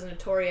Barris was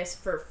notorious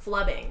for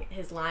flubbing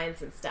his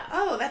lines and stuff.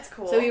 Oh, that's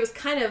cool. So he was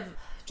kind of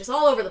just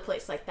all over the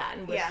place like that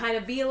and would kind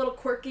of be a little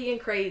quirky and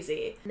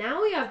crazy.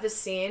 Now we have this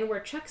scene where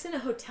Chuck's in a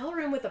hotel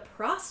room with a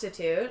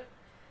prostitute,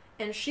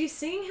 and she's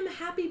singing him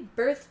happy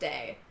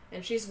birthday,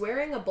 and she's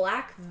wearing a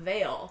black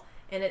veil.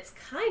 And it's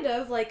kind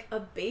of like a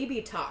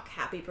baby talk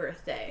happy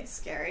birthday.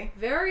 Scary.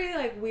 Very,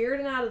 like, weird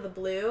and out of the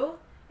blue.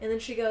 And then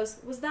she goes,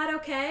 "Was that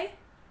okay?"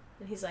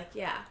 And he's like,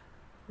 "Yeah."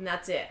 And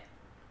that's it.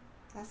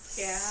 That's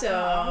scary. So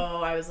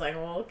I was like,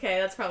 well, okay,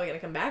 that's probably going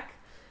to come back.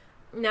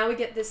 Now we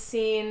get this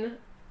scene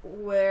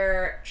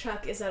where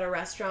Chuck is at a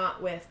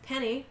restaurant with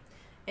Penny,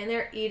 and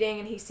they're eating,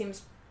 and he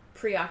seems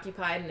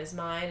preoccupied in his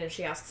mind, and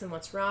she asks him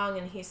what's wrong,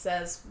 and he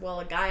says, well,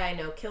 a guy I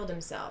know killed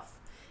himself.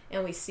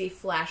 And we see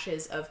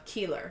flashes of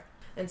Keeler.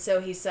 And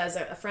so he says,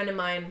 a friend of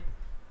mine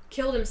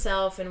killed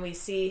himself, and we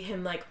see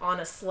him, like, on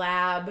a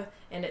slab,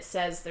 and it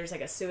says there's,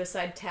 like, a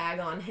suicide tag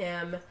on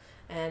him,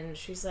 and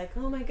she's like,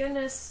 oh my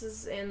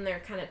goodness, and they're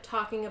kind of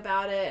talking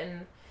about it,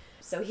 and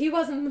so he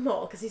wasn't the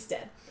mole, because he's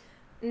dead.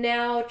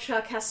 Now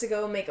Chuck has to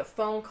go make a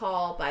phone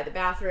call by the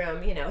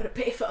bathroom, you know, at a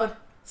payphone.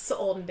 It's the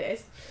olden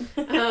days.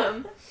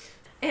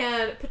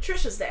 And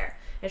Patricia's there,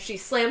 and she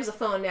slams the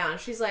phone down.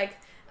 She's like,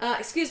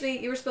 excuse me,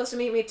 you were supposed to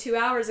meet me 2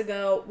 hours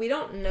ago. We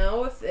don't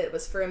know if it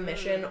was for a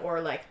mission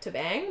or, like, to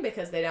bang,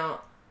 because they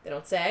don't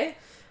say.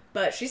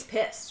 But she's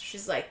pissed.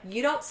 She's like,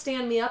 you don't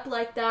stand me up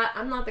like that.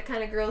 I'm not the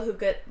kind of girl who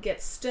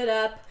gets stood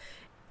up.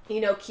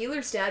 You know,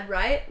 Keeler's dead,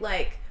 right?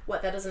 Like,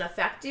 what, that doesn't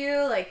affect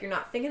you? Like, you're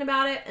not thinking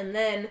about it? And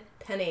then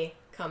Penny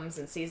comes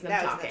and sees them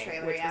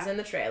talking, which was in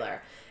the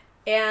trailer.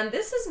 And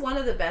this is one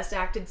of the best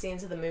acted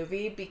scenes of the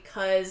movie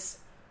because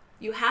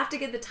you have to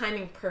get the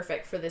timing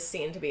perfect for this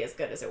scene to be as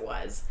good as it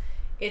was.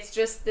 It's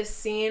just this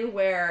scene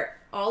where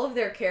all of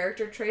their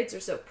character traits are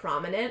so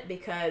prominent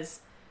because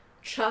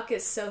Chuck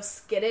is so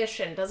skittish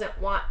and doesn't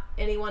want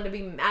anyone to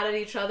be mad at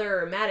each other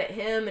or mad at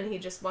him, and he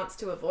just wants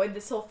to avoid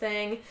this whole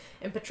thing.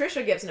 And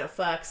Patricia gives no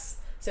fucks.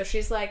 So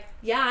she's like,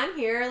 yeah, I'm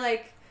here.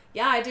 Like,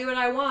 yeah, I do what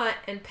I want.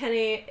 And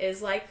Penny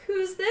is like,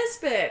 who's this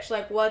bitch?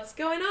 Like, what's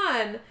going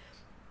on?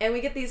 And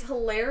we get these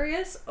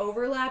hilarious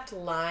overlapped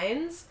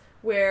lines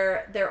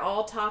where they're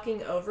all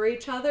talking over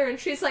each other, and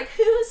she's like,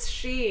 who's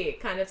she?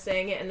 Kind of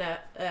saying it in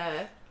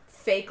a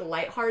fake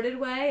lighthearted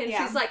way. And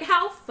she's like,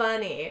 how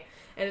funny.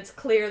 And it's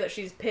clear that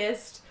she's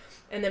pissed.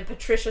 And then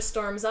Patricia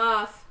storms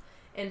off,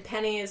 and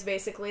Penny is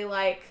basically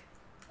like,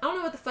 I don't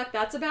know what the fuck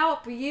that's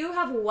about, but you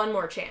have one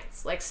more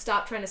chance. Like,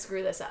 stop trying to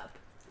screw this up.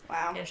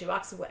 Wow. And she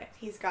walks away.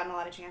 He's gotten a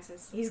lot of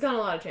chances.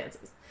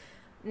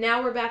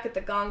 Now we're back at the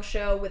Gong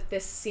Show with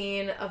this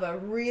scene of a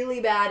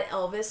really bad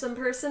Elvis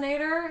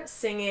impersonator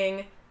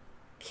singing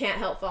Can't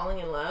Help Falling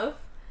in Love.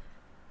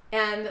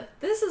 And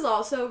this is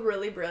also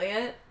really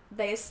brilliant.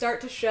 They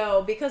start to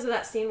show, because of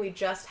that scene we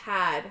just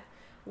had,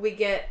 we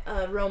get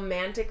a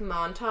romantic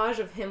montage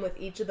of him with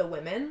each of the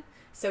women.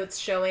 So it's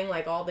showing,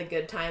 like, all the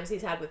good times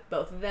he's had with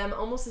both of them,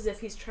 almost as if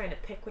he's trying to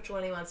pick which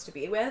one he wants to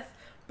be with.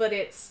 But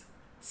it's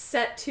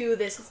set to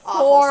this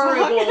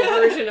horrible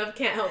version of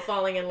Can't Help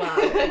Falling in Love.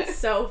 It's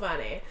so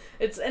funny.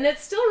 It's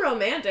still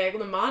romantic,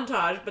 the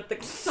montage, but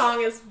the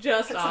song is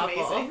just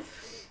awful. Amazing.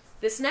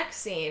 This next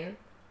scene,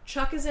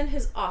 Chuck is in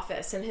his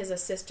office, and his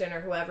assistant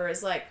or whoever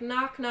is like,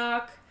 knock,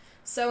 knock,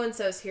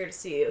 so-and-so's here to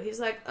see you. He's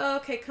like, oh,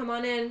 okay, come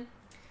on in.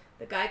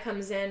 The guy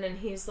comes in, and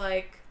he's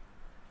like,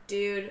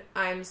 dude,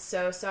 I'm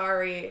so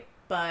sorry,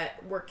 but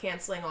we're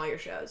canceling all your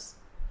shows.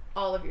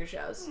 All of your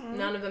shows.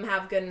 None of them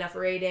have good enough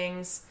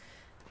ratings.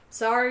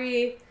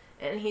 Sorry.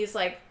 And he's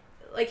like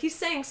he's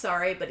saying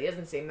sorry, but he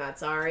doesn't seem that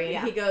sorry.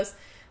 And he goes,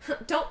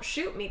 don't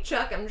shoot me,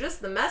 Chuck. I'm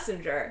just the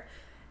messenger.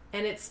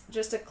 And it's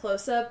just a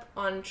close-up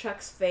on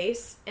Chuck's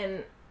face,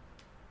 and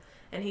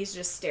he's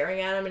just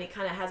staring at him, and he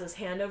kind of has his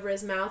hand over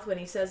his mouth when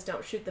he says,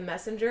 don't shoot the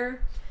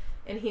messenger.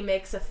 And he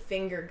makes a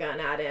finger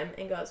gun at him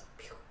and goes,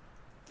 pew.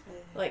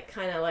 Like,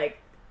 kind of,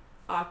 like,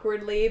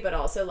 awkwardly, but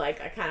also,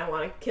 like, I kind of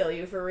want to kill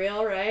you for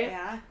real, right?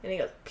 Yeah. And he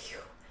goes, pew.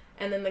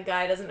 And then the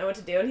guy doesn't know what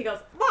to do, and he goes,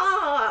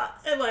 ah!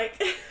 And, like,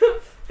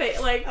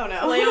 oh,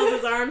 no. flails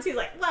his arms. He's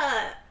like,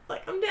 what?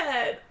 Like, I'm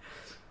dead.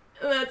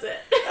 And that's it.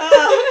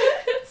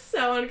 It's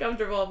so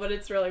uncomfortable, but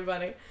it's really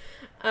funny.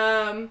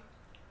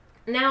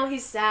 Now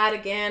he's sad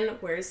again.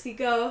 Where does he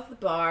go? The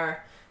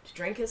bar. To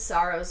drink his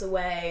sorrows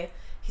away.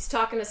 he's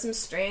talking to some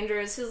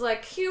strangers. He's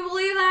like, can you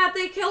believe that?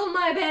 They killed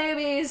my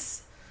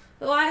babies.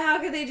 Why? How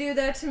could they do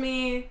that to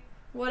me?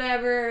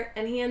 Whatever.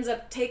 And he ends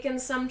up taking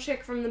some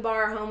chick from the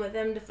bar home with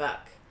him to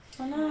fuck.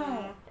 Oh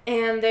no.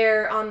 And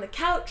they're on the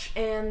couch,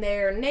 and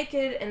they're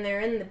naked, and they're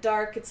in the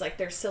dark. It's like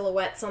their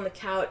silhouettes on the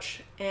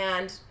couch.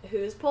 And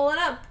who's pulling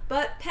up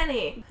but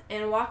Penny?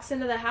 And walks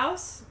into the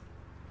house.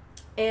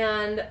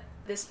 And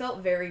this felt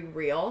very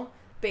real.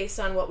 Based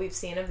on what we've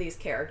seen of these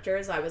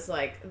characters, I was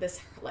like,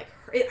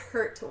 it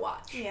hurt to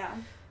watch. Yeah.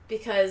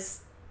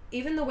 Because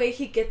even the way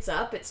he gets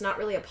up, it's not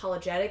really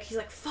apologetic. He's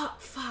like,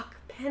 fuck,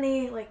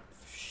 Penny, like,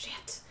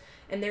 shit.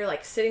 And they're,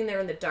 like, sitting there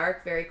in the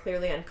dark, very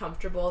clearly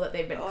uncomfortable that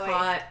they've been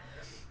caught.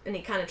 And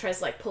he kind of tries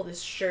to, like, pull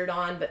his shirt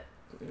on, but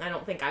I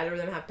don't think either of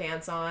them have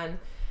pants on.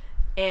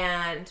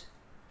 And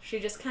she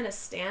just kind of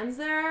stands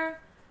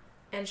there,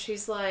 and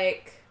she's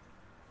like,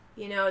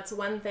 you know, it's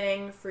one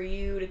thing for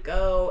you to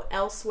go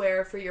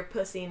elsewhere for your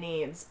pussy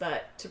needs,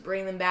 but to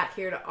bring them back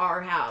here to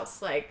our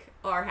house, like,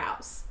 our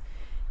house.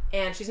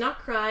 And she's not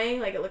crying,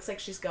 like, it looks like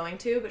she's going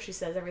to, but she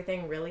says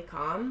everything really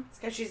calm. It's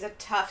because she's a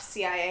tough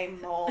CIA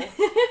mole.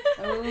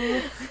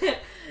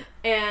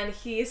 And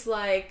he's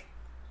like,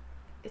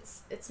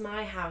 it's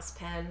my house,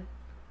 Pen.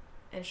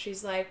 And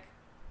she's like,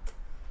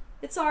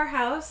 it's our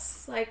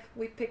house. Like,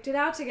 we picked it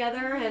out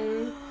together,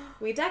 and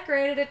we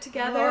decorated it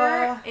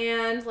together.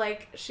 And,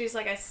 like, she's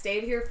like, I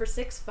stayed here for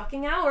 6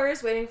 fucking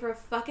hours waiting for a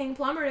fucking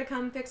plumber to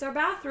come fix our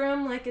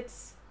bathroom. Like,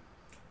 it's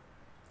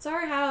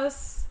our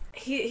house.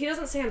 He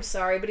doesn't say I'm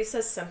sorry, but he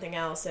says something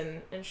else,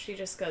 and she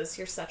just goes,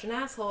 you're such an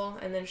asshole.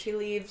 And then she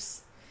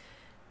leaves.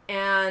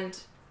 And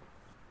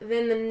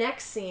then the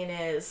next scene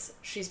is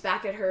she's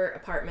back at her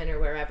apartment or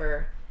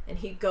wherever, and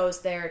he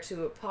goes there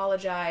to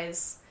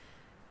apologize.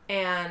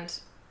 And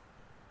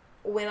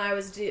when I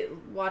was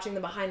watching the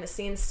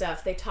behind-the-scenes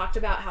stuff, they talked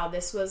about how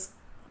this was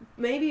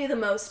maybe the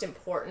most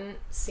important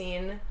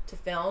scene to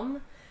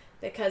film,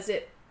 because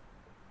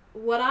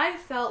what I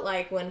felt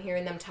like when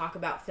hearing them talk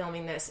about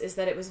filming this is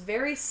that it was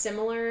very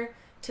similar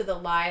to the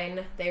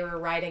line they were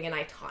writing in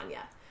I,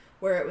 Tonya,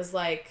 where it was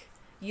like,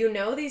 you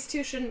know these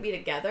two shouldn't be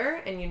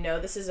together, and you know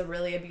this is a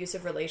really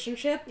abusive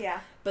relationship,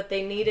 but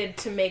they needed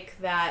to make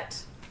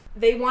that...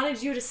 They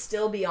wanted you to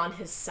still be on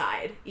his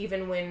side,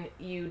 even when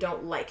you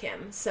don't like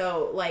him.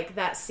 So, like,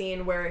 that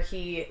scene where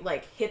he,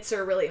 like, hits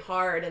her really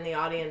hard and the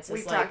audience is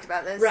We like... talked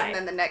about this, right. And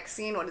then the next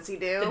scene, what does he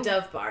do? The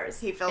Dove bars.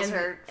 He fills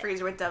her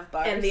freezer with Dove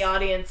bars. And the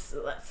audience,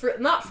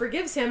 not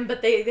forgives him,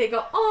 but they go,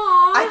 aww.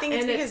 I think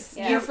it's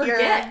because you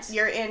forget.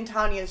 You're in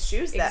Tanya's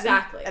shoes then.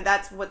 Exactly. And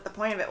that's what the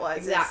point of it was.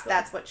 Exactly.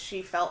 That's what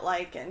she felt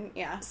like, and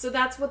yeah. So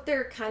that's what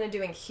they're kind of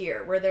doing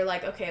here, where they're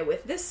like, okay,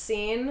 with this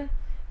scene...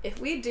 If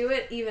we do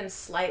it even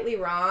slightly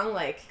wrong,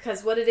 like,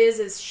 because what it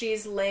is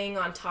she's laying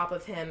on top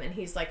of him and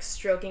he's, like,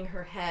 stroking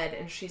her head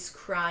and she's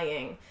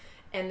crying.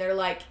 And they're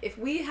like, if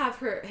we have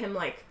him,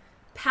 like,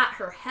 pat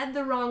her head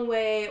the wrong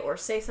way or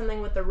say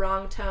something with the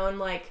wrong tone,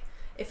 like,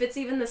 if it's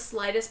even the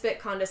slightest bit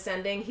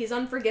condescending, he's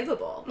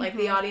unforgivable. Like,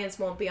 the audience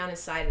won't be on his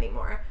side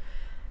anymore.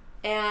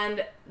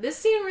 And this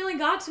scene really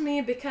got to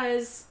me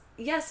because,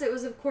 yes, it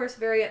was, of course,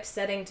 very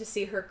upsetting to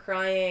see her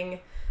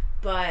crying,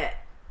 but...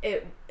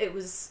 It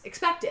was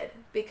expected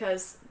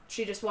because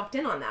she just walked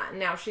in on that, and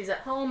now she's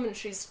at home and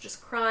she's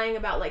just crying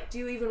about, like, do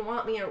you even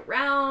want me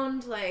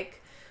around?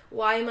 Like,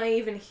 why am I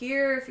even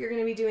here if you're going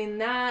to be doing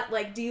that?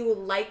 Like, do you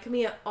like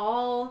me at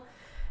all?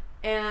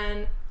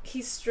 And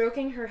he's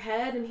stroking her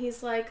head and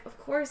he's like, of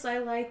course I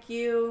like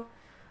you.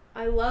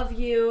 I love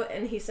you.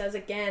 And he says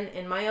again,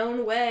 in my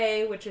own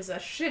way, which is a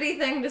shitty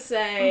thing to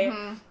say,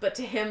 but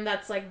to him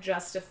that's, like,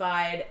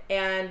 justified.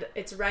 And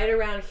it's right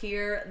around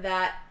here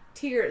that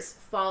tears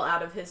fall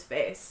out of his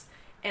face.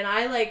 And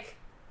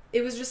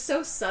it was just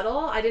so subtle.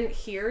 I didn't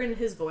hear in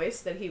his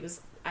voice that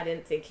I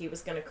didn't think he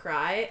was gonna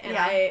cry. And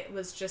I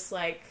was just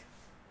like,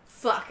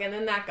 fuck. And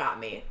then that got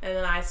me. And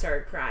then I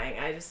started crying.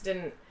 I just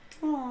didn't...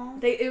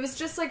 It was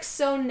just, like,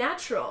 so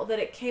natural that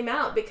it came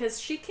out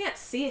because she can't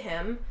see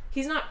him.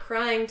 He's not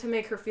crying to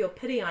make her feel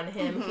pity on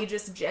him. He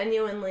just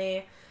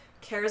genuinely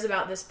cares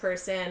about this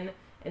person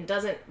and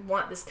doesn't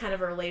want this kind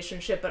of a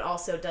relationship, but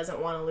also doesn't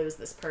want to lose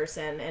this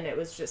person. And it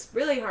was just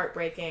really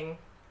heartbreaking.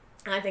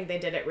 And I think they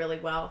did it really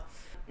well.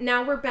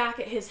 Now we're back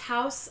at his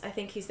house. I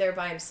think he's there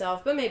by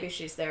himself, but maybe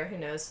she's there. Who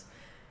knows?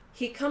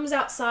 He comes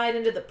outside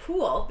into the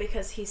pool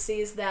because he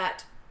sees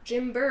that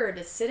Jim Bird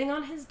is sitting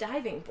on his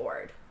diving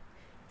board.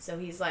 So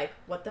he's like,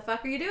 what the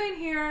fuck are you doing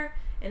here?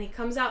 And he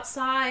comes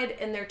outside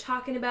and they're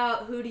talking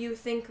about who do you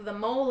think the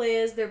mole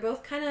is. They're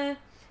both kind of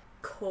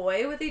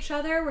coy with each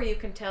other, where you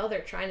can tell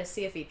they're trying to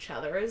see if each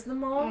other is the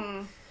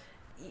mole.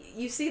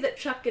 You see that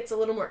Chuck gets a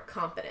little more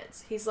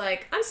confidence. He's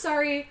like, I'm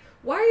sorry,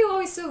 why are you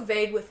always so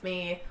vague with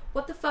me?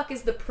 What the fuck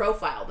is the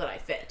profile that I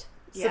fit?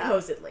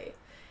 Supposedly.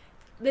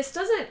 This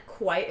doesn't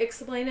quite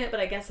explain it, but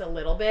I guess a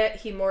little bit.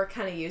 He more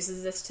kind of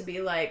uses this to be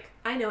like,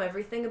 I know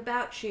everything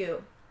about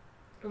you.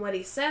 And what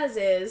he says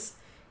is,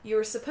 you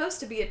were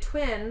supposed to be a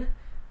twin,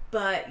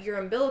 but your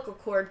umbilical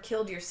cord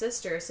killed your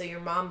sister, so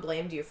your mom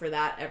blamed you for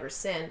that ever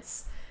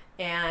since.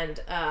 And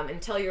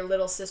until your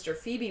little sister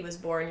Phoebe was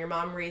born, your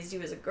mom raised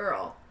you as a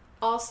girl.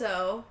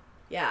 Also,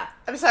 yeah.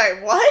 I'm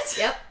sorry, what?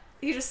 Yep.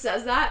 He just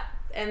says that,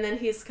 and then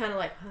he's kind of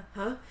like,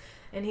 huh?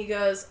 And he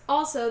goes,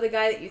 also, the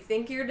guy that you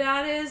think your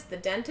dad is, the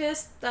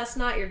dentist, that's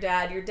not your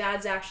dad. Your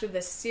dad's actually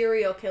the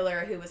serial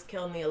killer who was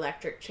killed in the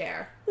electric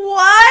chair.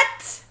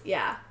 What?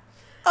 Yeah.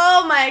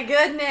 Oh my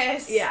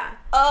goodness. Yeah.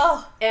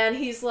 Oh. And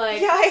he's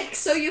like, yikes.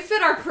 So you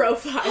fit our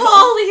profile.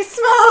 Holy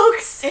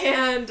smokes.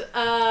 And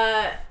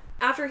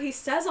after he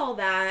says all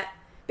that,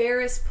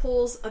 Barris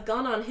pulls a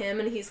gun on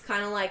him, and he's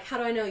kind of like, how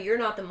do I know you're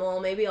not the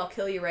mole? Maybe I'll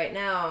kill you right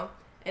now.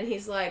 And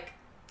he's like,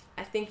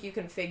 I think you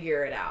can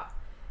figure it out.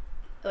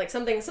 Like,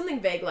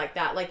 something vague like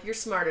that. Like, you're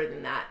smarter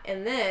than that.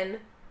 And then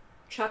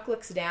Chuck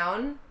looks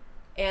down,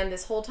 and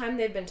this whole time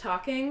they've been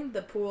talking,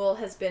 the pool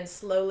has been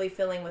slowly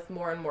filling with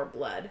more and more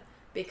blood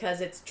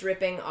because it's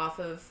dripping off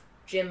of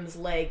Jim's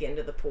leg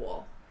into the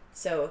pool.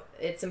 So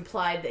it's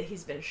implied that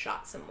he's been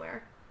shot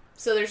somewhere.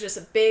 So there's just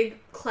a big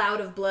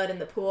cloud of blood in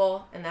the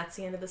pool, and that's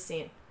the end of the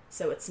scene.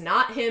 So it's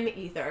not him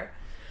either.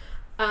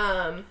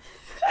 I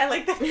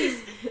like that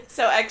he's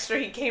so extra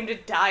he came to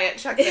die at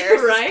Chuck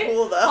Barris' right?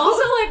 pool, though.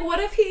 Also, like, what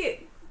if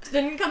he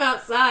didn't come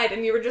outside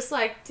and you were just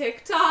like,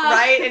 TikTok?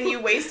 Right, and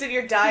you wasted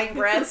your dying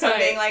breaths on Right.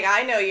 being like,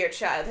 I know your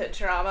childhood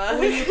trauma.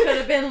 When you could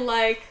have been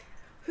like,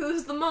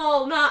 who's the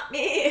mole? Not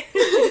me.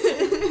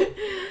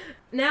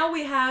 Now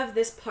we have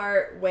this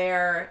part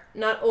where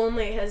not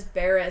only has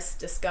Barris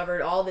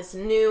discovered all this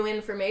new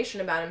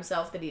information about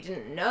himself that he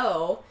didn't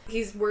know,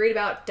 he's worried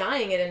about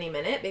dying at any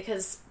minute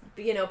because,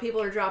 you know,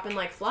 people are dropping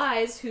like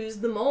flies. Who's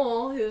the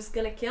mole? Who's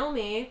gonna kill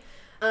me?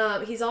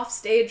 He's off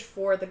stage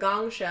for the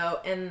Gong Show,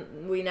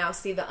 and we now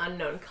see the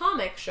unknown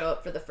comic show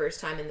up for the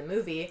first time in the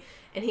movie,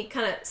 and he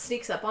kind of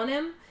sneaks up on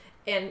him,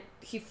 and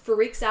he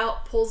freaks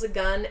out, pulls a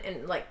gun,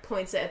 and like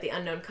points it at the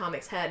unknown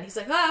comic's head, and he's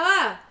like,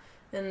 ah!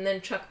 And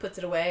then Chuck puts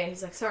it away, and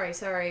he's like,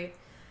 sorry.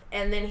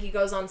 And then he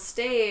goes on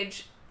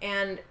stage,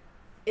 and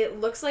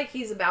it looks like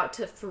he's about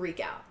to freak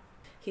out.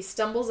 He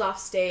stumbles off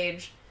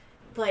stage.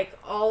 Like,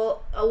 a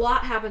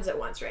lot happens at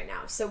once right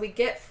now. So we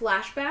get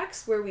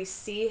flashbacks where we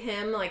see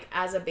him, like,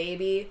 as a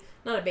baby.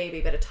 Not a baby,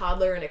 but a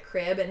toddler in a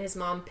crib, and his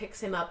mom picks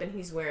him up, and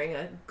he's wearing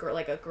a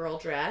girl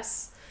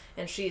dress.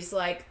 And she's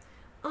like,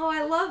 oh,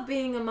 I love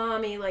being a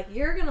mommy. Like,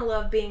 you're gonna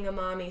love being a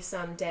mommy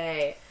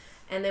someday.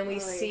 And then we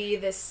see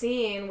this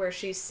scene where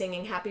she's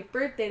singing Happy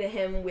Birthday to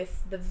him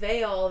with the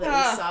veil that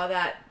we saw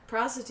that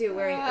prostitute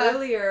wearing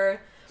earlier.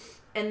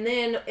 And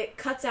then it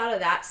cuts out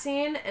of that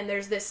scene, and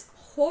there's this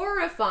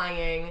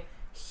horrifying,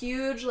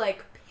 huge,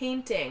 like,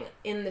 painting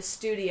in the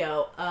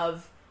studio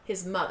of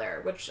his mother,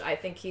 which I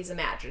think he's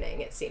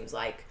imagining, it seems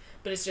like.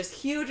 But it's just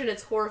huge, and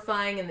it's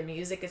horrifying, and the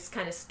music is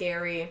kind of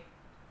scary.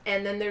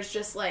 And then there's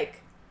just,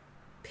 like,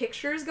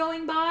 pictures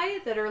going by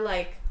that are,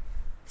 like,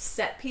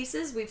 set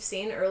pieces we've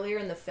seen earlier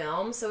in the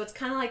film, so it's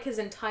kind of like his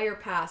entire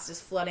past is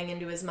flooding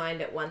into his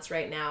mind at once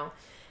right now.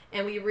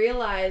 And we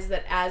realize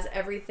that as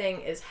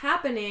everything is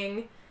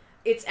happening,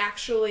 it's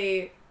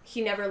actually, he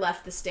never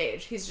left the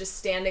stage. He's just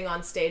standing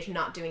on stage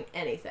not doing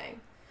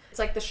anything. It's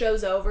like the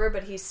show's over,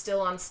 but he's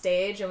still on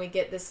stage, and we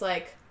get this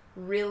like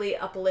really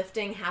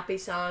uplifting, happy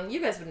song.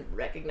 You guys wouldn't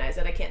recognize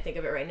it, I can't think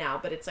of it right now,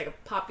 but it's like a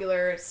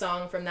popular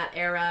song from that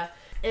era.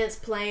 And it's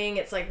playing,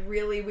 it's like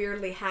really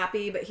weirdly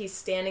happy, but he's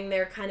standing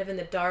there kind of in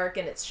the dark,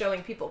 and it's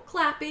showing people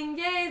clapping,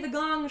 yay, the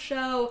Gong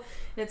Show,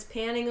 and it's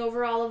panning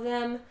over all of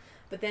them.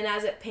 But then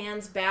as it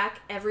pans back,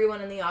 everyone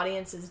in the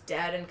audience is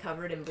dead and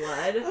covered in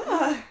blood.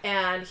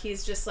 And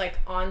he's just like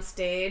on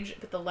stage,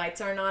 but the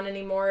lights aren't on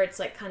anymore. It's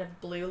like kind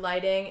of blue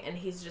lighting, and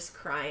he's just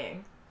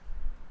crying.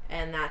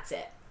 And that's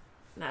it.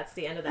 That's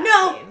the end of that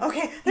scene.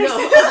 Okay. No,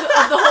 of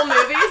the whole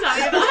movie? Is that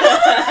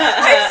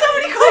I have so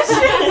many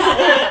questions.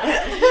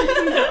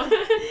 No.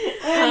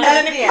 And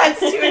then it cuts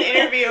to an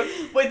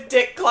interview with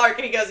Dick Clark,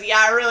 and he goes,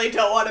 yeah, I really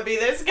don't want to be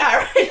this guy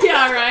right now.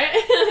 Yeah,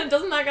 right?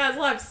 Doesn't that guy's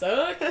life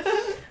suck?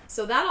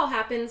 So that all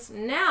happens.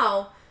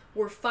 Now,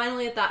 we're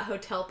finally at that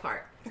hotel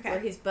part where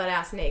he's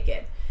butt-ass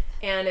naked.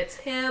 And it's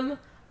him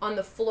on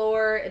the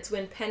floor. It's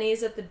when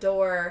Penny's at the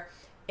door,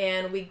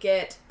 and we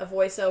get a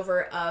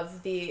voiceover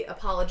of the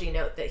apology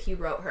note that he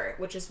wrote her,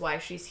 which is why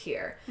she's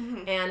here.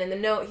 Mm-hmm. And in the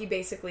note, he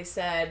basically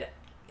said,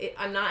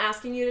 I'm not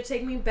asking you to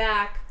take me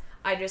back.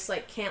 I just,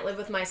 like, can't live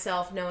with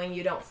myself knowing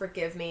you don't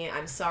forgive me.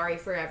 I'm sorry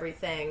for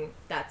everything.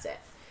 That's it.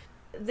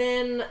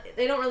 Then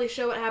they don't really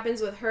show what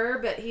happens with her,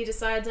 but he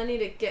decides, I need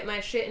to get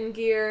my shit in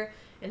gear.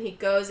 And he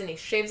goes and he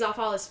shaves off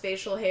all his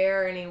facial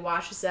hair, and he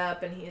washes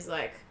up, and he's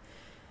like,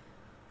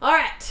 all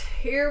right,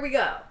 here we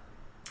go.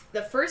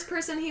 The first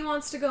person he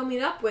wants to go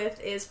meet up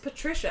with is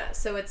Patricia.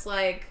 So it's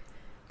like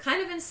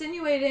kind of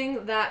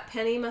insinuating that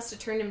Penny must have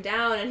turned him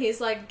down, and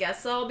he's like,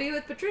 guess I'll be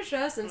with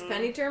Patricia since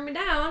Penny turned me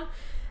down.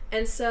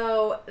 And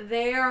so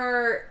they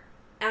are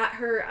at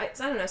her, I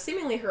don't know,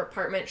 seemingly her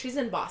apartment. She's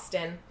in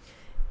Boston,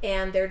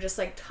 and they're just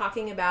like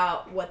talking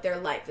about what their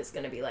life is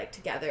going to be like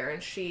together,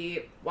 and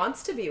she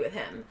wants to be with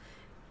him.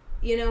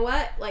 you know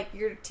what? Like,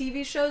 your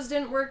TV shows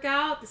didn't work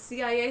out. The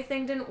CIA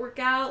thing didn't work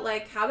out.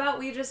 Like, how about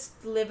we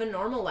just live a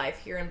normal life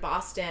here in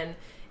Boston,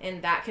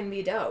 and that can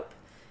be dope.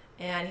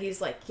 And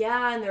he's like,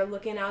 yeah, and they're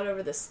looking out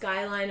over the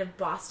skyline of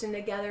Boston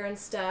together and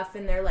stuff,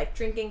 and they're, like,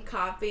 drinking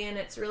coffee, and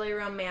it's really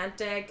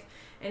romantic.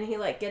 And he,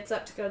 like, gets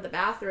up to go to the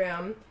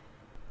bathroom.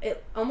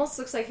 It almost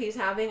looks like he's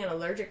having an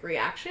allergic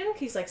reaction.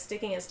 He's, like,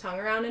 sticking his tongue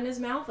around in his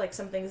mouth, like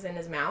something's in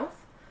his mouth.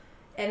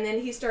 And then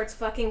he starts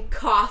fucking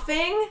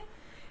coughing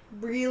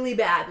really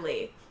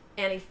badly,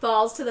 and he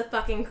falls to the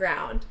fucking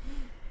ground.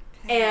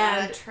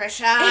 And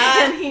Trisha,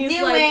 and he's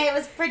Knew like, it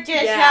was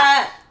Patricia.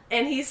 yeah,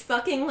 and he's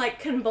fucking like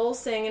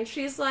convulsing, and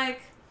she's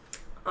like,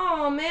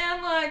 oh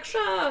man, like,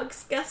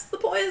 shucks, guess the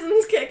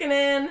poison's kicking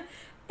in.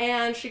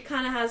 And she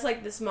kind of has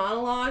like this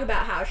monologue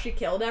about how she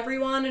killed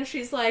everyone, and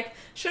she's like,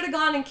 should have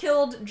gone and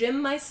killed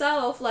Jim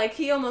myself, like,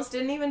 he almost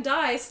didn't even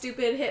die,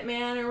 stupid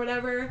hitman or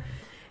whatever.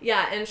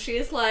 Yeah, and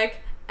she's like,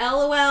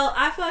 LOL,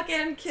 I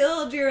fucking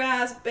killed your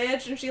ass,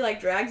 bitch. And she,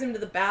 like, drags him to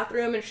the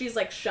bathroom, and she's,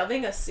 like,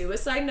 shoving a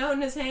suicide note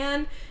in his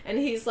hand, and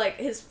he's, like,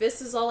 his fist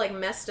is all, like,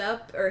 messed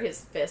up, or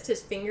his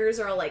fingers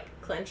are all, like,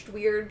 clenched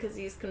weird because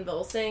he's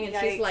convulsing, and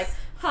she's like,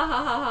 ha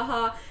ha ha ha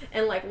ha,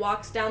 and, like,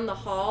 walks down the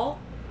hall,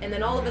 and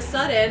then all of a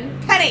sudden,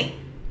 Penny,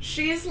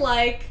 she's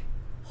like,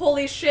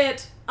 holy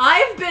shit,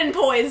 I've been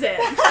poisoned.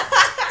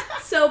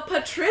 So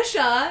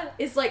Patricia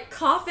is, like,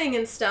 coughing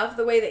and stuff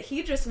the way that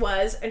he just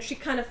was, and she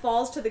kind of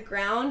falls to the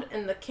ground,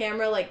 and the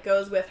camera, like,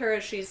 goes with her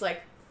as she's,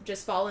 like,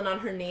 just fallen on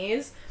her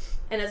knees.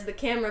 And as the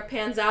camera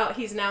pans out,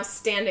 he's now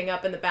standing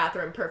up in the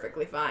bathroom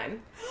perfectly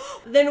fine.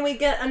 Then we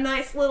get a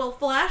nice little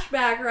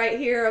flashback right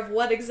here of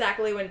what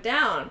exactly went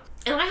down.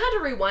 And I had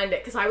to rewind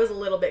it because I was a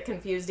little bit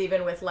confused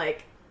even with,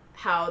 like,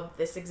 how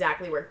this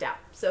exactly worked out.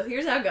 So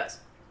here's how it goes.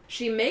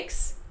 She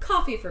makes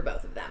coffee for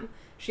both of them.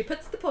 She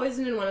puts the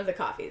poison in one of the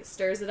coffees,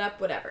 stirs it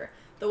up, whatever.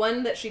 The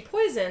one that she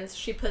poisons,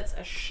 she puts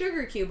a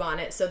sugar cube on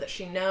it so that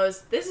she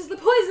knows, this is the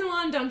poison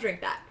one, don't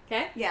drink that,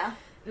 okay? Yeah.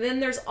 Then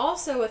there's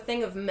also a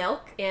thing of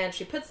milk, and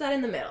she puts that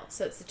in the middle.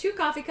 So it's the 2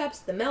 coffee cups,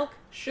 the milk,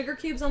 sugar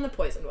cubes on the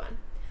poisoned one.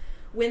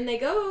 When they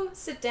go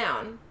sit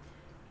down,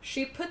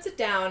 she puts it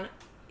down.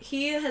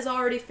 He has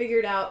already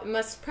figured out,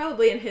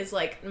 probably in his,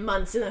 like,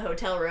 months in the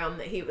hotel room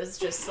that he was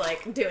just,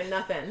 like, doing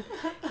nothing.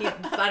 He,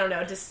 I don't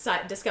know,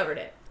 discovered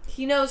it.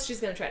 He knows she's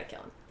going to try to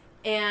kill him.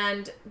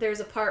 And there's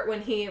a part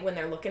when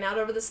they're looking out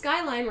over the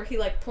skyline where he,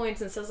 like,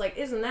 points and says, like,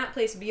 isn't that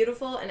place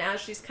beautiful? And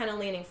as she's kind of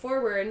leaning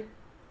forward,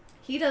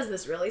 he does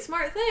this really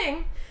smart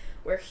thing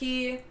where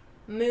he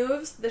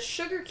moves the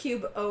sugar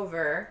cube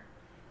over,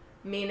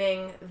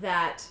 meaning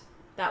that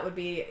would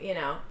be, you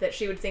know, that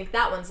she would think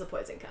that one's the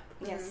poison cup.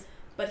 Yes.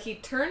 But he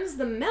turns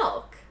the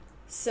milk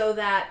so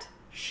that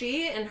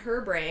she, in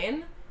her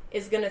brain,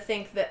 is going to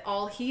think that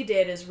all he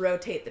did is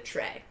rotate the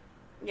tray.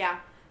 Yeah.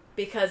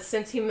 Because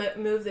since he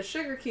moved the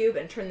sugar cube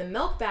and turned the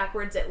milk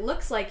backwards, it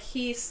looks like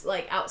he's,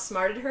 like,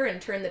 outsmarted her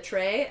and turned the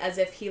tray as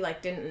if he,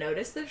 like, didn't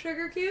notice the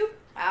sugar cube.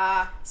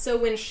 So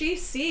when she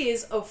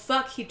sees, oh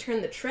fuck, he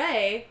turned the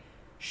tray,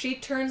 she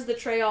turns the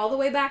tray all the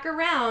way back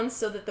around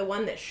so that the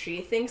one that she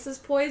thinks is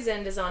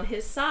poisoned is on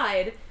his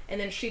side, and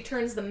then she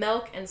turns the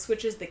milk and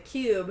switches the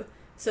cube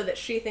so that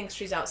she thinks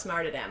she's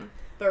outsmarted him.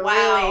 But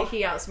really,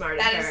 he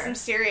outsmarted her. That is some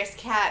serious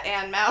cat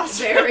and mouse.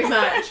 Very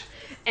much.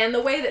 And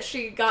the way that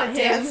she got him... The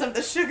dance of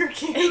the sugar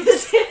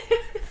cubes.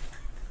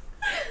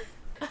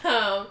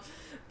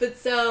 But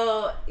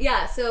so,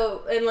 yeah,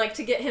 so, and, like,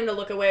 to get him to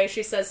look away,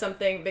 she says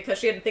something, because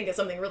she had to think of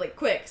something really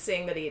quick,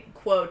 seeing that he,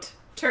 quote,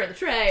 turned the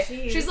tray.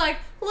 Jeez. She's like,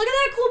 look at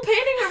that cool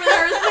painting over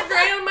there, isn't it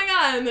great? Oh my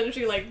god. And then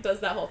she, like,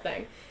 does that whole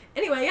thing.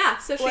 Anyway, yeah,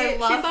 so she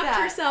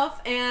fucked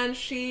herself, and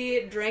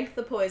she drank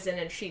the poison,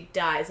 and she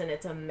dies, and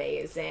it's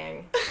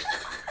amazing.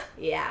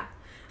 Yeah.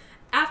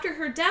 After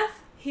her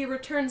death, he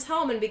returns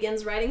home and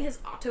begins writing his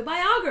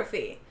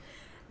autobiography.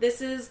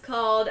 This is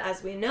called,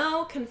 as we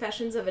know,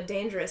 Confessions of a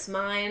Dangerous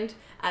Mind.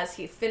 As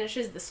he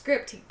finishes the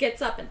script, he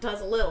gets up and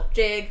does a little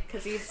jig,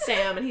 because he's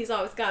Sam, and he's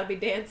always got to be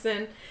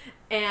dancing.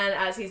 And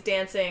as he's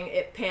dancing,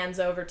 it pans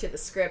over to the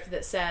script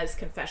that says,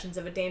 Confessions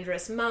of a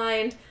Dangerous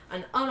Mind,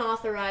 an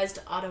unauthorized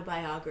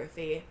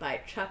autobiography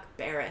by Chuck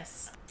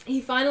Barris.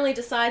 He finally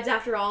decides,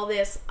 after all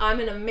this, I'm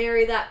going to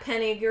marry that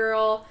Penny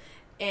girl.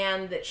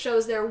 And it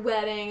shows their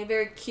wedding,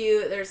 very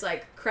cute. There's,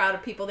 like, a crowd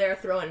of people there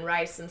throwing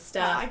rice and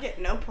stuff. Oh, I get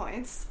no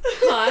points.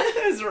 What?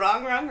 It was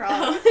wrong.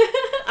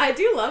 I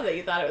do love that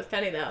you thought it was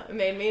Penny, though. It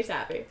made me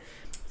happy.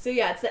 So,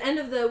 yeah, it's the end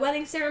of the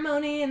wedding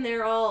ceremony, and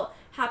they're all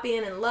happy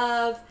and in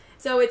love.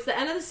 So it's the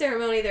end of the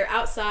ceremony, they're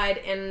outside,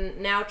 and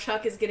now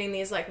Chuck is getting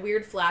these, like,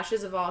 weird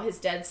flashes of all his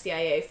dead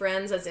CIA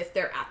friends as if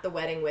they're at the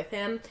wedding with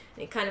him,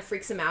 and it kind of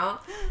freaks him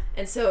out.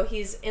 And so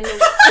he's in the...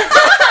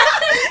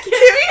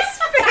 Kimmy's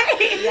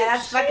face! Yeah,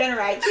 that's fucking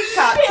right. Keep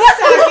talking.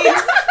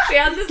 She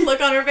has this look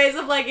on her face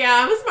of, like,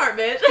 yeah, I'm a smart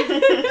bitch.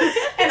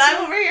 And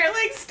I'm over here,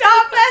 like,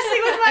 stop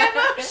messing with my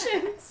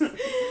emotions!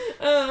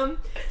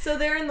 So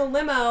they're in the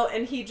limo,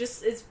 and he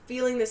just is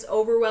feeling this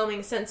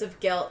overwhelming sense of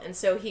guilt, and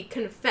so he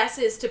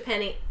confesses to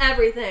Penny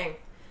everything.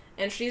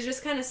 And she's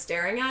just kind of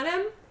staring at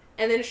him,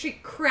 and then she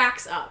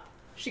cracks up.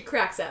 she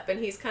cracks up, and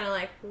he's kind of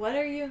like, what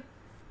are you...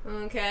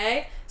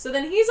 Okay. So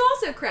then he's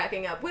also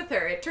cracking up with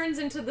her. It turns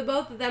into the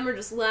both of them are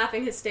just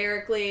laughing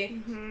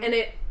hysterically, and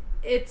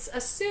it's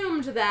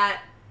assumed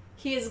that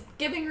he is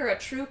giving her a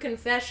true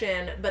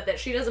confession, but that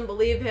she doesn't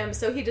believe him,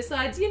 so he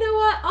decides, you know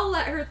what, I'll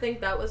let her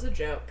think that was a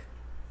joke.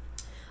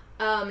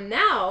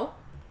 Now,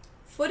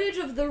 footage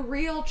of the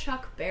real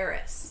Chuck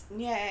Barris.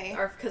 Yay.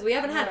 Because we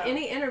haven't had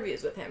any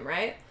interviews with him,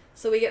 right?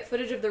 So we get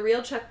footage of the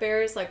real Chuck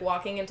Barris, like,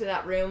 walking into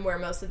that room where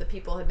most of the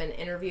people have been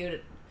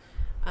interviewed.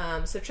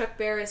 So Chuck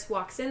Barris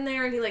walks in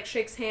there, and he, like,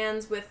 shakes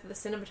hands with the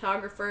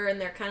cinematographer,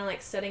 and they're kind of,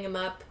 like, setting him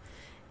up.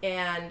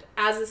 And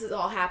as this is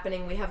all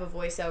happening, we have a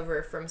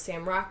voiceover from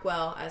Sam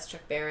Rockwell as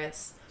Chuck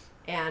Barris,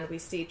 and we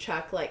see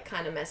Chuck, like,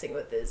 kind of messing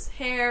with his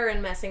hair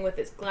and messing with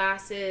his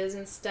glasses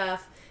and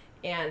stuff,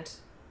 and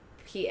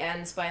he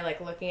ends by,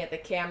 like, looking at the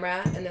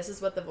camera, and this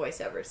is what the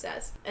voiceover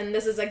says. And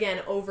this is,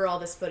 again, over all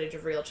this footage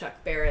of real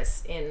Chuck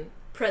Barris in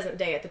present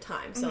day at the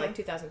time, so, like,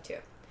 2002.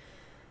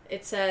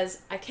 It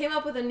says, I came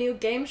up with a new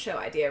game show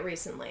idea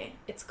recently.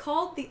 It's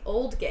called The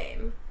Old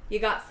Game. You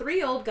got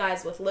 3 old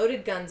guys with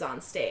loaded guns on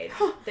stage.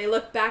 They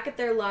look back at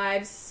their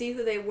lives, see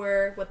who they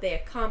were, what they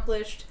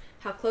accomplished,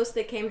 how close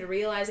they came to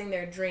realizing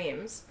their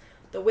dreams.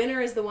 The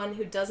winner is the one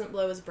who doesn't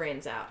blow his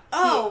brains out.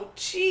 Oh,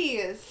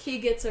 jeez. He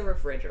gets a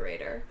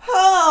refrigerator.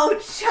 Oh,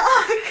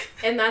 Chuck!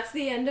 And that's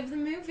the end of the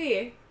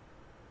movie.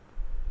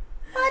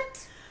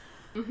 What?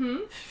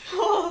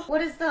 Mm-hmm. What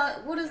does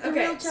the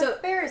real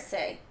Chuck Barris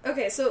say?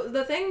 Okay, so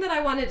the thing that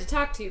I wanted to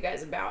talk to you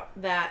guys about,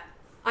 that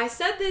I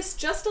said this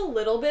just a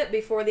little bit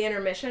before the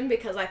intermission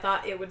because I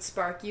thought it would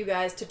spark you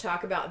guys to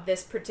talk about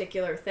this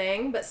particular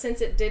thing, but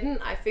since it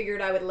didn't, I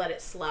figured I would let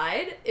it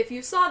slide. If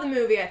you saw the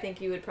movie, I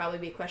think you would probably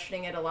be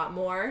questioning it a lot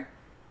more.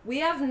 We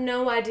have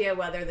no idea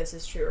whether this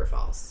is true or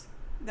false.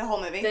 The whole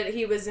movie? That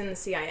he was in the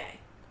CIA.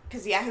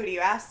 Because, yeah, who do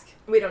you ask?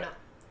 We don't know.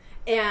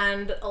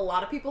 And a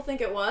lot of people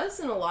think it was,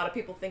 and a lot of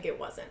people think it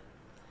wasn't.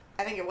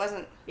 I think it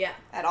wasn't. Yeah.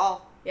 At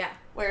all. Yeah.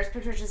 Where's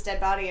Patricia's dead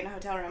body in a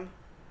hotel room?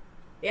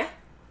 Yeah.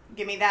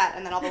 Give me that,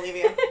 and then I'll believe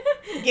you.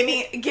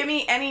 Give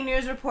me any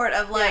news report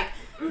of, like,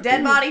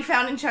 dead body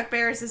found in Chuck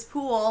Barris's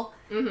pool,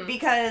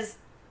 because,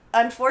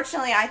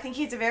 unfortunately, I think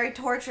he's a very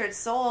tortured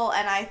soul,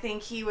 and I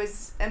think he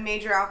was a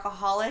major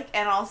alcoholic,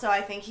 and also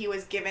I think he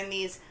was given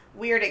these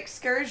weird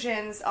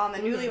excursions on the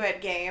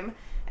Newlywed Game,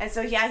 and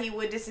so, yeah, he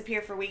would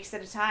disappear for weeks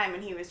at a time,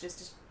 and he was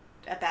just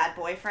a bad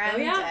boyfriend. Oh,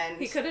 yeah. And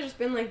he could have just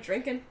been, like,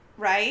 drinking.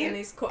 Right? In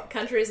these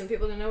countries, and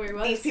people didn't know where he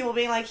was. These people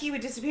being like, he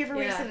would disappear for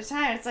weeks at a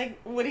time. It's like,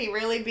 would he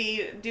really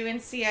be doing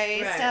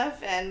CIA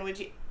stuff? And would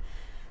you...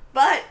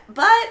 But,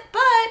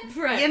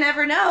 you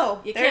never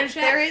know. You can't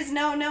check. There is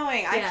no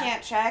knowing. I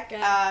can't check.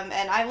 Yeah.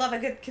 And I love a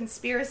good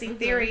conspiracy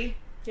theory.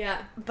 Yeah.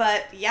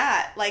 But,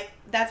 yeah, like,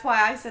 that's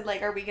why I said,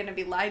 like, are we going to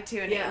be lied to?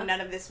 And none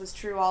of this was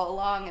true all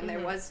along, and there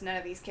was none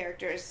of these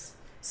characters.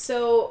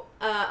 So,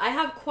 I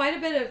have quite a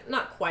bit of,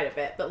 not quite a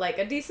bit, but like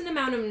a decent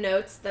amount of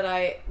notes that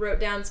I wrote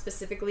down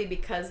specifically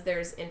because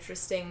there's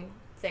interesting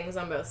things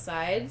on both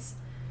sides.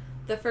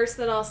 The first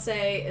that I'll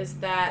say is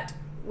that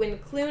when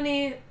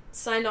Clooney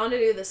signed on to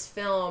do this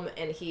film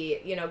and he,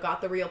 you know,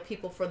 got the real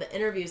people for the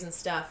interviews and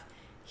stuff,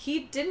 he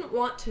didn't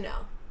want to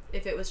know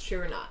if it was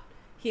true or not.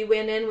 He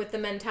went in with the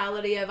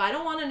mentality of, I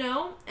don't want to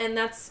know, and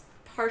that's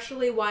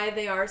partially why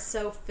they are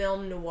so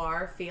film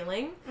noir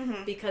feeling,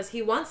 because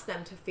he wants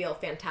them to feel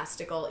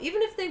fantastical,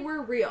 even if they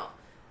were real.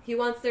 He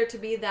wants there to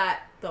be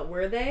that, but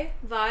were they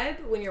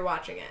vibe when you're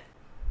watching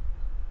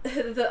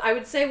it. I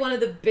would say one of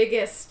the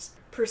biggest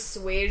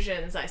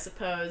persuasions, I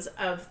suppose,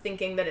 of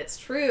thinking that it's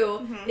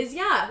true is,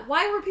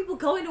 why were people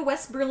going to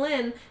West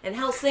Berlin and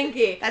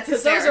Helsinki? That's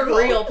because those are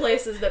real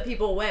places that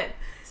people went.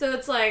 So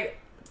it's like,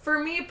 for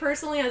me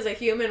personally, as a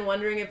human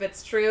wondering if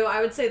it's true,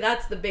 I would say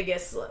that's the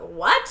biggest,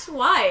 what?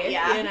 Why?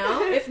 Yeah. You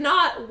know? If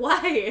not,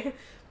 why?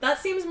 That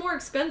seems more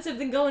expensive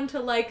than going to,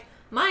 like,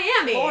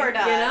 Miami.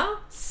 Florida. You know?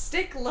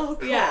 Stick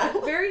local. Yeah,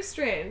 very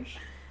strange.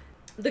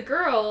 The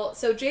girl,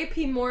 so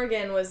J.P.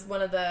 Morgan was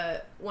one of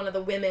the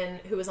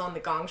women who was on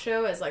the Gong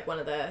Show as, like, one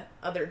of the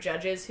other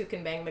judges who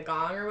can bang the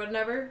gong or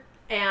whatever.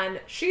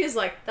 And she is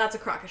like, that's a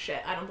crock of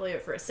shit. I don't believe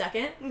it for a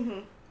second.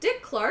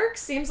 Dick Clark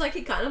seems like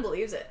he kind of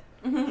believes it.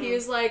 He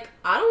was like,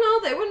 I don't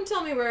know, they wouldn't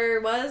tell me where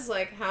it was,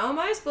 like, how am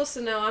I supposed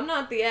to know? I'm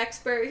not the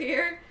expert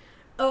here.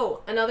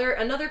 Oh,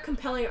 another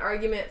compelling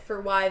argument for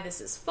why this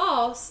is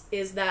false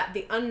is that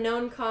the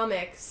Unknown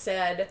comic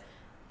said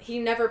he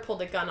never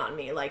pulled a gun on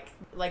me, like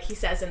he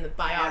says in the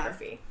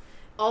biography.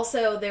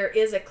 Also, there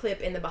is a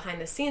clip in the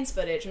behind-the-scenes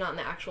footage, not in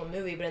the actual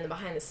movie, but in the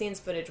behind-the-scenes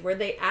footage, where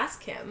they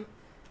ask him,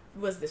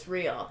 was this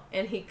real?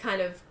 And he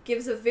kind of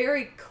gives a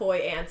very coy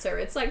answer.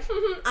 It's like,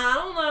 I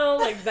don't know,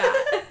 like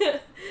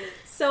that.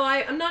 So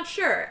I'm not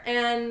sure.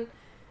 And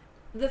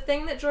the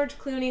thing that George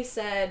Clooney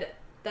said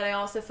that I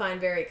also find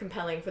very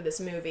compelling for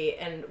this movie,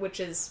 and which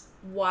is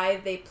why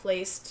they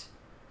placed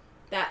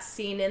that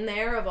scene in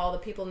there of all the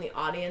people in the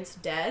audience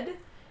dead,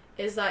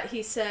 is that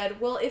he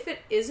said, well, if it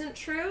isn't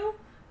true,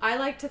 I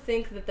like to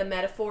think that the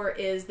metaphor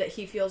is that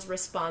he feels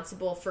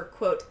responsible for,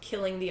 quote,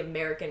 killing the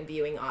American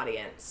viewing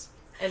audience.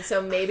 And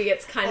so maybe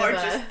it's kind or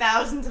of just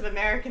thousands of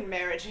American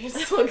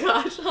marriages. Oh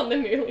gosh, on the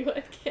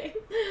Newlywed Game.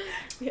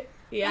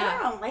 Yeah.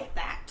 I don't like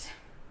that.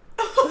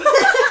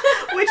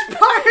 Which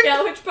part?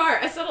 Yeah, which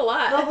part? I said a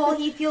lot. The whole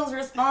he feels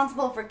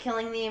responsible for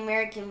killing the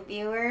American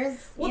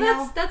viewers.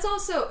 Well, that's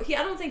also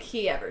I don't think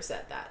he ever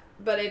said that,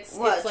 but it's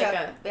like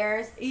Chuck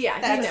Barris? Yeah,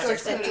 he That's never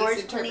just said an that. George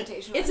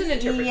interpretation. It's an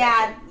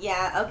interpretation.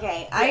 Yeah,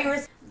 okay.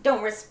 I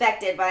don't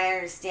respect it, but I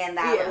understand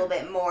that a little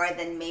bit more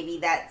than maybe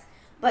that's.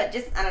 But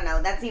just, I don't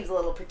know, that seems a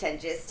little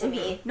pretentious to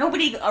me.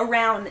 Nobody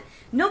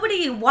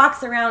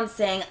walks around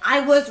saying,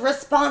 I was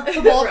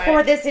responsible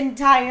for this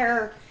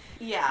entire...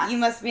 Yeah. You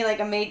must be like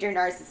a major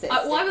narcissist.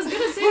 Well, I was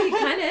going to say he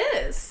kind of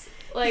is.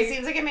 He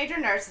seems like a major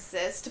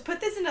narcissist. To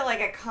put this into, like,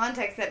 a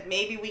context that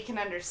maybe we can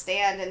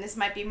understand, and this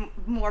might be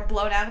more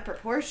blown out of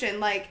proportion,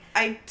 like,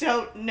 I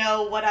don't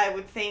know what I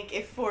would think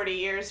if 40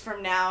 years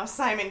from now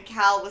Simon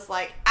Cowell was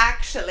like,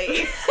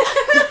 actually...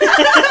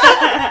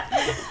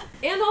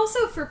 And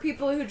also for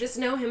people who just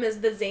know him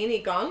as the zany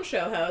Gong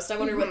Show host, I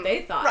wonder what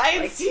they thought.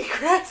 Ryan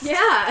Seacrest.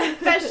 Yeah.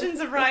 Confessions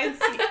of Ryan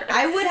Seacrest.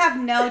 I would have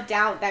no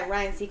doubt that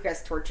Ryan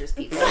Seacrest tortures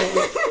people.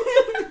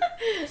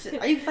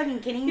 Are you fucking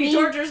kidding me? He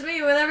tortures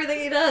me with everything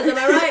he does. Am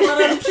I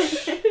right?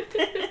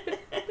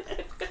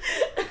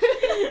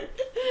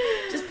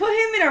 Just put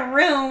him in a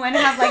room and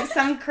have like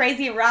some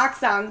crazy rock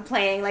song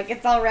playing, like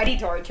it's already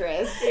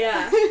torturous.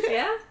 Yeah.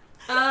 Yeah.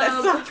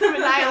 That's not from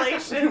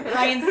Annihilation.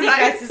 Ryan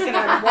Seacrest is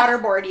gonna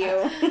waterboard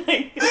you.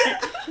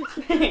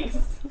 Thanks.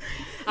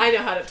 I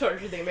know how to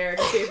torture the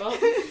American people.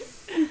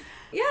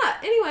 Yeah,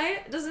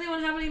 anyway, does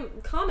anyone have any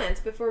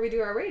comments before we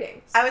do our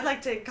ratings? I would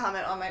like to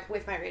comment on my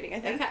rating, I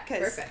think. Okay,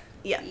 perfect.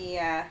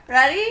 Yeah.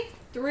 Ready?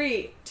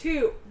 3,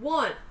 2,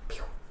 1.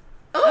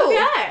 Oh.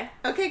 Okay.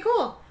 Okay,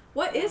 cool.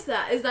 What is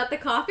that? Is that the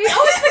coffee?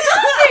 Oh, it's the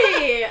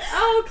coffee!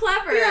 Oh,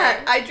 clever.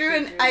 Yeah, I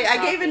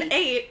gave an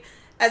 8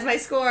 as my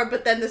score,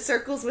 but then the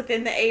circles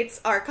within the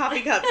 8s are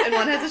coffee cups, and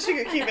one has a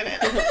sugar cube in it.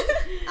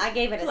 I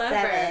gave it a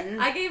Clever. 7.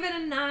 I gave it a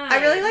 9.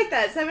 I really like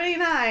that.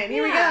 79.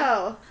 Here we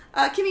go.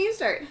 Kimmy, you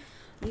start.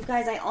 You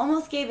guys, I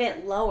almost gave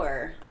it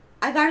lower.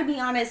 I gotta be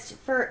honest,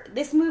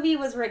 this movie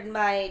was written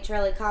by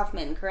Charlie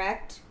Kaufman,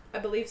 correct? I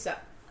believe so.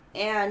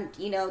 And,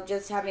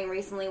 just having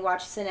recently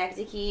watched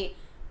Synecdoche,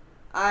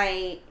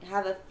 I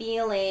have a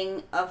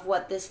feeling of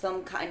what this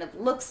film kind of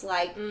looks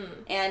like,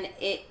 and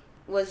it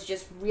was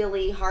just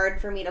really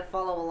hard for me to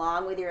follow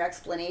along with your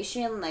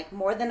explanation, like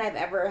more than I've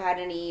ever had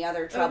any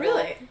other trouble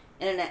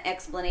in an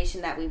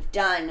explanation that we've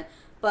done.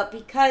 But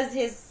because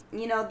his,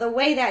 the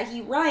way that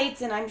he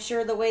writes, and I'm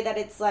sure the way that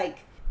it's like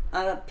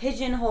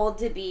pigeonholed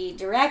to be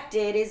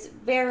directed is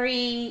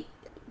very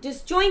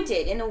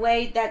disjointed in a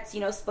way that's,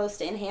 supposed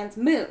to enhance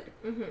mood.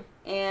 Mm-hmm.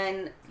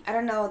 And I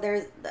don't know,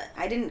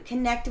 I didn't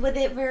connect with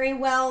it very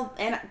well,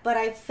 but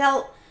I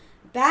felt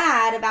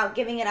bad about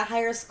giving it a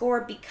higher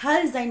score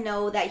because I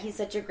know that he's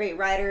such a great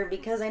writer,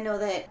 because I know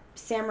that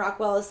Sam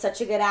Rockwell is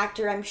such a good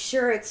actor. I'm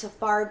sure it's a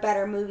far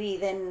better movie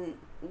than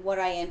what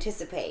I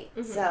anticipate.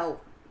 Mm-hmm. So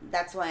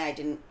that's why I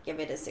didn't give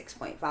it a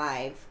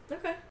 6.5.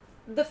 Okay.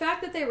 The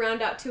fact that they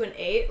round out to an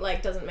 8,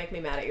 doesn't make me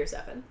mad at your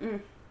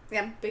 7.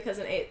 Yeah. Because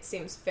an 8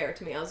 seems fair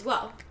to me as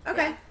well.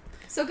 Okay. Yeah.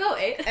 So go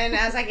 8. And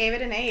as I gave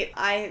it an 8,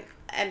 I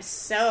am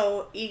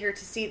so eager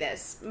to see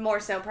this. More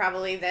so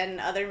probably than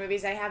other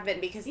movies I have been,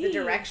 because the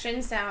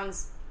direction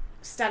sounds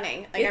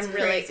stunning. It's I'm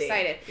really crazy.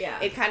 excited. Yeah.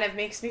 It kind of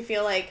makes me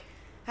feel like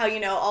how,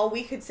 all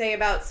we could say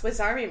about Swiss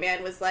Army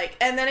Man was like,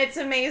 and then it's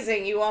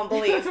amazing, you won't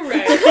believe.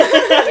 Right.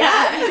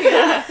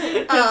 Yeah.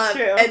 That's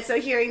true. And so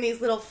hearing these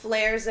little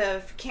flares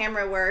of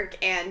camera work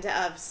and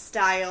of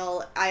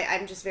style,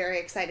 I'm just very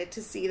excited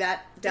to see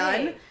that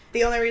done. Right.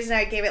 The only reason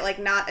I gave it,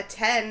 not a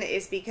 10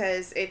 is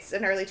because it's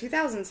an early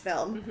 2000s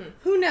film. Mm-hmm.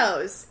 Who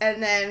knows?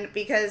 And then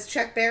because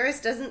Chuck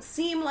Barris doesn't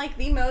seem like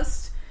the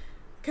most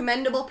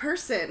commendable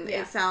person,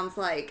 it sounds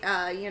like.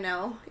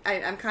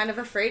 I'm kind of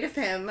afraid of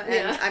him,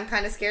 and I'm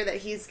kind of scared that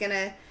he's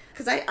gonna...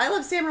 Because I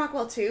love Sam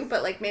Rockwell too,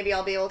 but maybe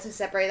I'll be able to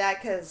separate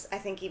that, because I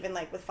think even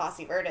with Fosse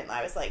Verdon,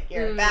 I was like,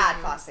 you're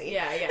bad, Fosse.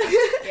 Yeah.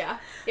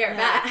 You're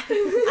bad.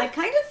 I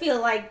kind of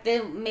feel like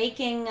the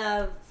making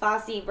of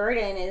Fosse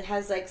Verdon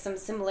has some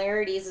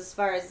similarities as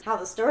far as how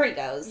the story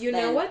goes. You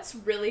know what's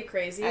really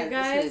crazy, you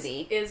guys,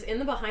 is in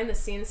the behind the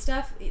scenes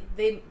stuff,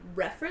 they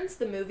reference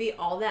the movie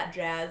All That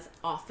Jazz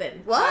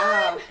often. What?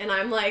 Wow. And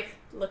I'm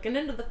looking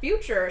into the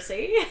future,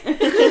 see?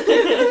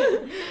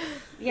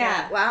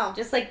 Yeah. Wow.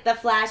 Just the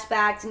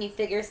flashbacks, and you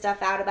figure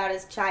stuff out about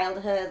his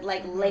childhood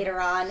later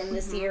on in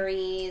the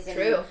series. And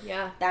True,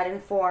 yeah. that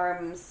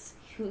informs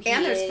who he is.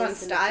 And there's fun in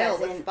style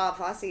the with Bob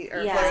Fosse,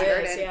 or Yeah. Fosse There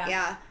Verdon. is,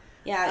 yeah.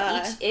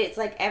 Yeah, it's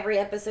every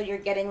episode you're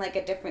getting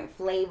a different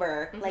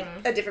flavor.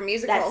 A different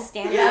musical. That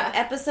stand-up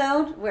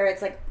episode where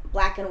it's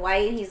black and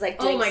white, and he's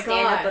doing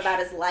stand-up about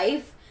his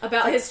life.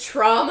 About his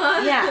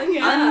trauma? Yeah,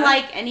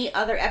 unlike any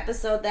other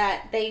episode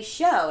that they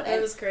showed.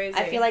 It was crazy.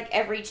 I feel like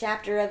every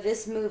chapter of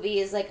this movie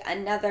is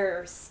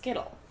another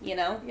Skittle,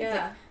 Yeah. It's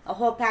a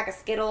whole pack of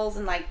Skittles,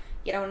 and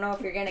you don't know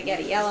if you're going to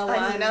get a yellow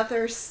one.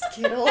 Another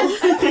Skittle.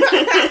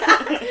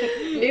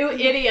 New New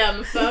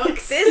idiom,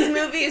 folks. This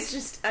movie is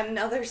just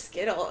another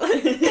Skittle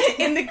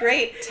in the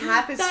great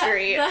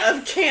tapestry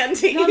of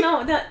candy.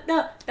 No,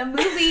 the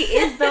movie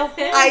is the whole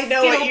I know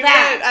Skittle what you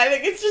bag. meant. I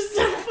think it's just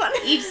so funny.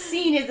 Each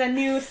scene is a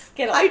new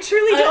Skittle. I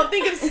truly don't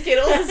think of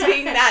Skittles as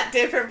being that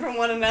different from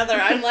one another.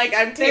 I'm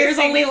tasting There's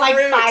only like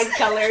fruit. 5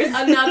 colors.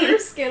 Another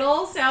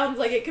Skittle sounds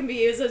like it can be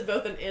used as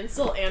both an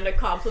insult and a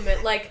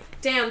compliment. Like,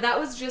 damn, that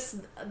was just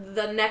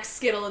the next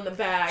Skittle in the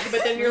bag.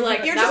 But then you're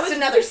like, You're that just was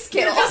another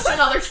Skittle. You're just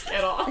another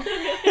Skittle.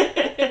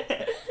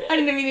 I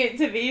didn't mean it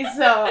to be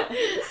so.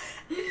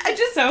 I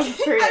just So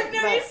fruit, I've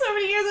known you but- so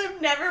many years.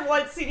 I've never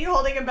once seen you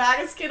holding a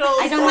bag of Skittles.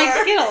 I don't like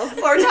Skittles.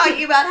 Or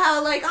talking about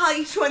how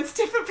each one's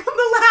different from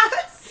the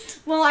last.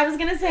 Well, I was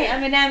gonna say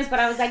M&Ms, but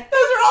I was like, Those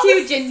are all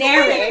too the same.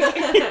 generic.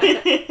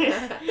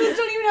 Those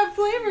don't even have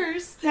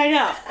flavors. I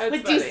know. That's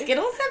But do funny.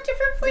 Skittles have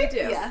different They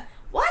flavors? do. Yeah.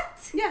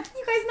 What? Yeah.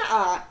 You guys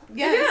know.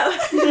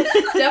 Yes.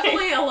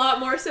 Definitely a lot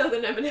more so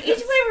than M&M's. Each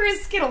flavor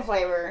is Skittle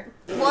flavor.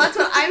 Well, that's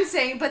what I'm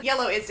saying, but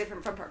yellow is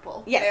different from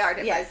purple. Yes, They are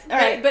different. yes. All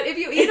right. But if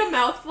you eat a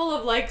mouthful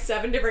of like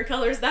 7 different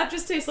colors, that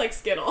just tastes like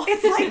Skittle.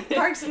 It's like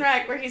Parks and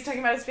Rec, where he's talking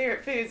about his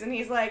favorite foods, and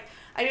he's like,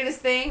 I do this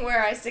thing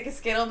where I stick a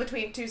Skittle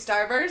between 2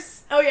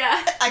 Starbursts. Oh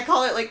yeah. I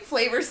call it like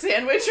flavor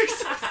sandwich or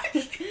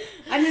something.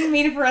 I didn't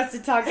mean for us to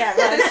talk that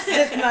much,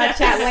 this much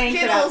at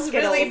length about Skittles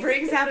Skittles. really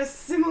brings out a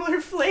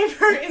similar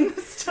flavor in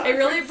the Starburst. It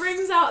really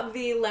brings out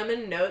the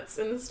lemon notes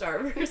in the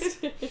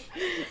Starburst.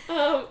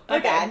 My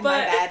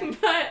bad.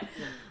 But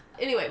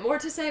anyway, more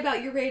to say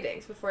about your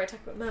ratings before I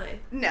talk about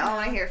mine. No, I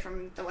want to hear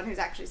from the one who's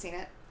actually seen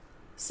it.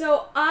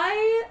 So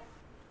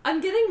I'm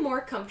getting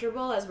more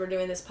comfortable as we're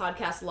doing this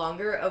podcast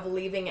longer of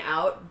leaving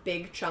out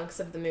big chunks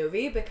of the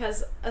movie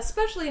because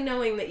especially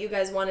knowing that you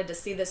guys wanted to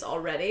see this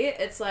already,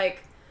 it's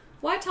like,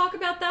 why talk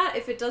about that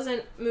if it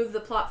doesn't move the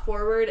plot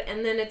forward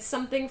and then it's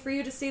something for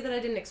you to see that I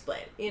didn't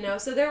explain, you know?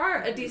 So there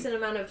are a decent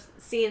amount of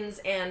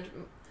scenes and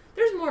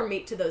there's more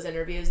meat to those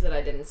interviews that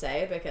I didn't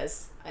say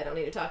because I don't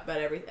need to talk about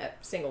every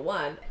single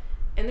one.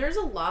 And there's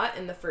a lot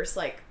in the first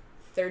like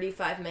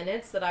 35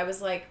 minutes that I was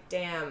like,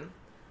 damn,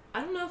 I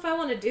don't know if I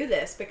want to do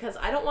this because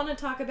I don't want to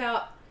talk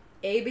about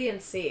A, B,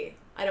 and C.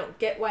 I don't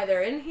get why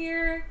they're in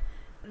here.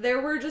 There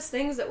were just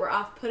things that were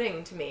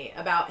off-putting to me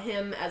about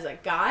him as a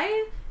guy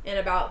and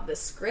about the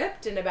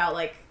script and about,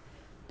 like...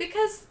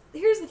 Because,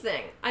 here's the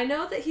thing. I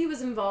know that he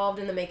was involved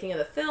in the making of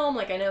the film.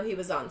 Like, I know he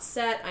was on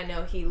set. I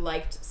know he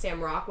liked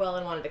Sam Rockwell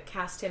and wanted to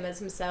cast him as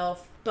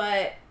himself.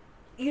 But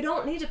you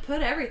don't need to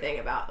put everything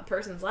about a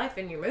person's life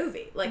in your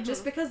movie. Like,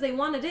 just because they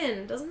want it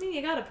in doesn't mean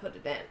you gotta put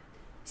it in.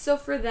 So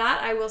for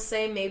that, I will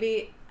say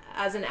maybe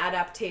as an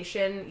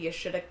adaptation, you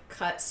should have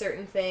cut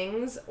certain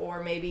things,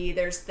 or maybe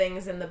there's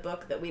things in the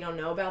book that we don't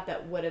know about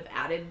that would have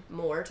added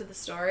more to the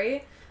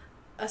story.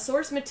 A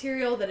source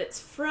material that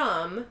it's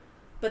from,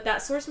 but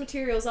that source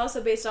material is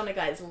also based on a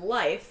guy's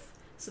life,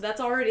 so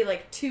that's already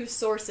like 2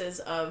 sources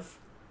of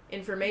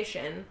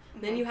information.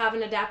 Mm-hmm. Then you have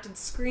an adapted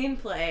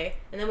screenplay,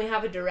 and then we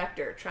have a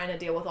director trying to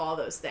deal with all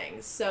those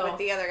things. So With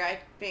the other guy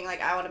being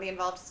like, I want to be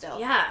involved still.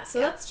 yeah, so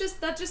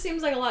that just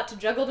seems like a lot to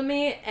juggle to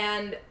me,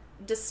 and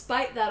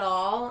despite that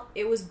all,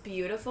 it was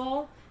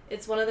beautiful.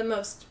 It's one of the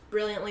most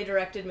brilliantly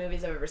directed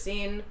movies I've ever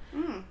seen.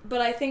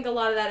 But I think a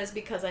lot of that is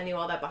because I knew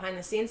all that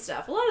behind-the-scenes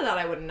stuff. A lot of that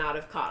I would not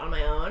have caught on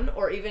my own,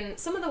 or even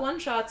some of the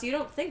one-shots, you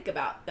don't think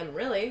about them,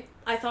 really.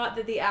 I thought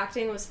that the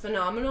acting was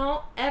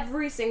phenomenal.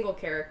 Every single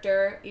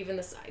character, even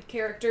the side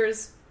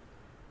characters,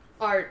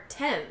 are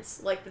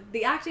 10s. Like,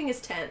 the acting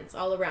is 10s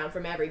all around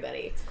from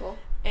everybody. It's cool.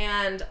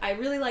 And I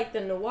really liked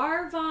the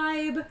noir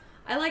vibe.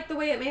 I liked the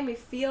way it made me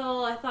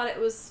feel. I thought it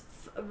was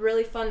a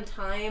really fun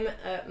time,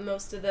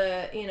 most of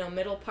the,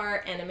 middle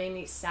part, and it made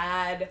me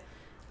sad.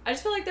 I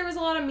just felt like there was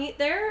a lot of meat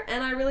there,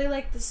 and I really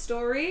liked the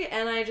story,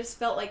 and I just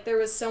felt like there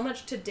was so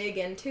much to dig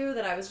into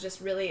that I was just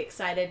really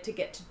excited to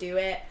get to do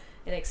it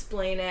and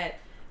explain it.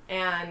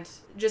 And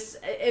just,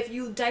 if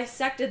you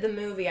dissected the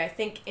movie, I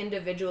think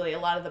individually a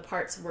lot of the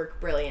parts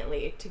work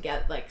brilliantly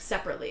together, like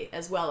separately,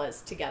 as well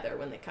as together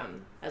when they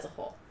come as a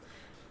whole.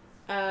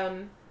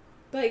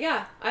 But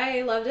yeah,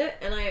 I loved it,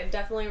 and I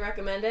definitely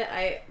recommend it.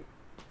 I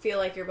feel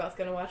like you're both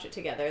going to watch it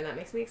together, and that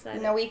makes me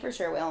excited. No, we for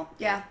sure will.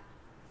 Yeah.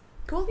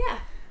 Cool. Yeah.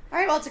 All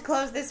right, well, to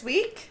close this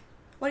week,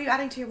 what are you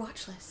adding to your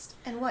watch list?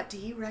 And what do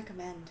you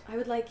recommend? I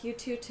would like you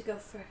two to go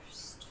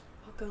first.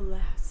 I'll go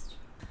last.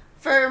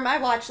 For my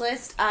watch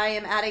list, I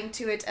am adding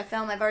to it a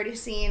film I've already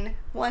seen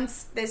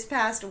once this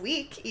past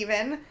week,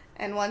 even,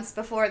 and once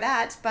before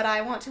that, but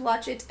I want to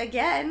watch it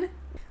again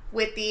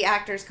with the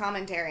actor's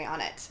commentary on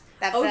it.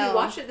 That Oh, film, you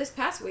watched it this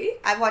past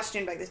week? I've watched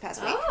Junebug this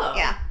past week. Oh.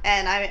 Yeah.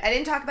 And I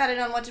didn't talk about it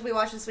on What Did We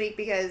Watch This Week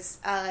because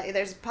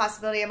there's a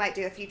possibility I might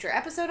do a future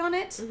episode on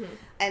it. Mm-hmm.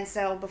 And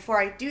so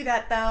before I do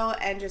that, though,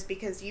 and just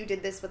because you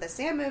did this with a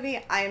Sam movie,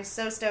 I am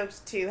so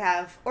stoked to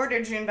have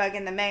ordered Junebug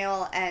in the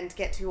mail and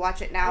get to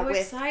watch it now Oh, with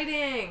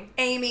exciting.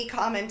 Amy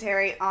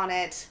commentary on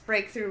it.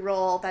 Breakthrough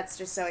role. That's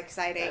just so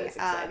exciting. That is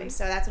exciting.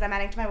 So that's what I'm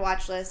adding to my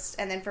watch list.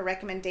 And then for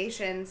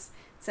recommendations,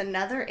 it's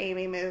another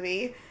Amy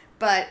movie,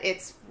 but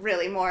it's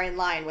really more in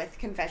line with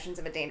Confessions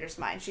of a Dangerous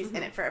Mind. She's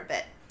in it for a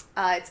bit.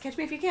 It's Catch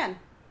Me If You Can.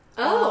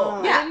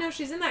 Oh, I Yeah. didn't know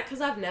she's in that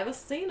because I've never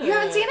seen it. You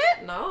haven't seen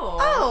it? No.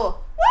 Oh,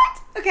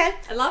 what? Okay.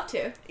 I'd love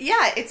to.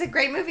 Yeah, it's a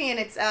great movie, and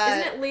it's Isn't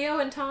it Leo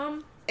and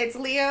Tom? it's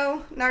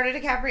Leonardo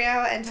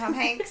DiCaprio and Tom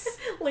Hanks.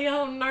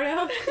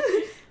 Leonardo.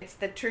 It's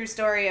the true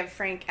story of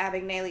Frank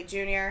Abagnale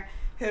Jr.,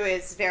 who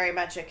is very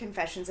much a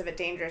Confessions of a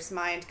Dangerous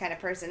Mind kind of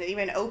person. It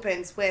even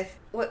opens with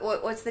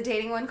what's the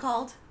dating one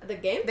called? The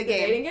game? The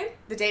game. dating game?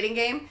 The dating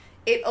game.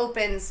 It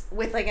opens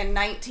with like a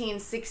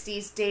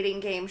 1960s dating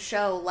game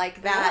show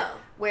like that, Oh.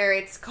 where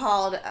it's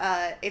called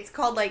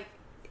like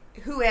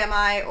Who Am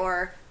I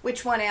or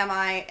Which One Am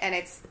I? And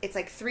it's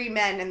like three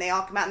men, and they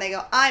all come out and they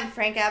go, I'm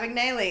Frank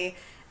Abagnale.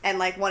 And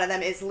like one of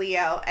them is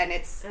Leo, and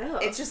it's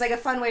just like a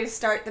fun way to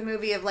start the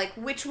movie of like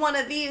which one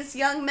of these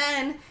young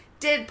men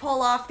did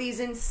pull off these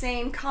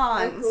insane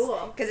cons. Oh,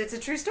 cool. Because it's a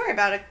true story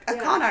about a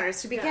con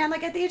artist who began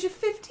like at the age of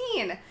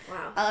 15.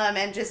 Wow.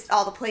 And just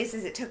all the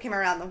places it took him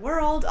around the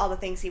world, all the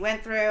things he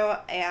went through,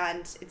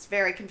 and it's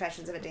very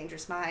Confessions of a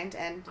Dangerous Mind,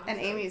 and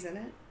Amy's in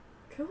it.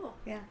 Cool.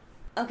 Yeah.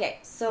 Okay,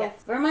 so Yes.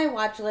 for my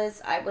watch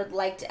list, I would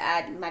like to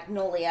add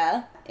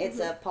Magnolia. It's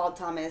a Paul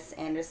Thomas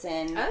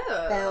Anderson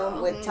Oh.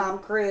 film with Tom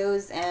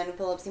Cruise and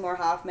Philip Seymour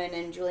Hoffman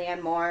and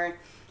Julianne Moore.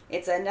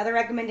 It's another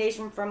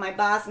recommendation from my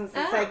boss, and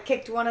since I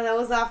kicked one of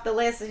those off the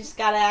list, I just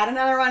gotta add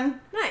another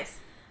one. Nice.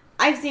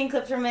 I've seen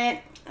clips from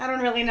it. I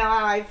don't really know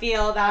how I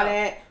feel about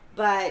it,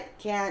 but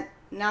can't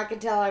knock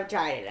it till I've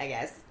tried it, I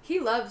guess. He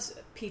loves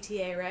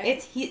PTA, right?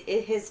 It's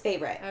his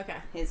favorite. Okay.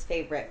 His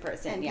favorite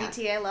person, And yeah.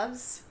 PTA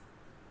loves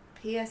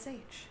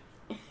PSH.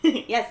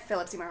 Yes.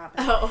 Philip Seymour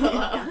Hoffman. Oh,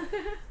 hello.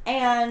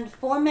 And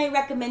for my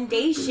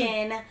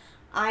recommendation,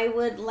 I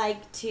would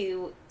like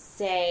to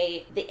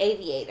say The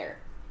Aviator.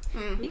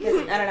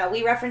 Because, I don't know,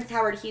 we referenced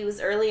Howard Hughes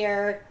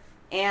earlier,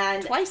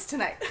 and Twice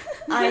tonight.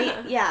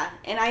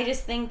 and I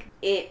just think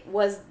it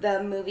was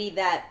the movie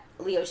that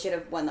Leo should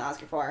have won the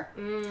Oscar for.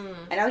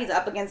 I know he's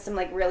up against some,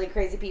 like, really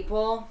crazy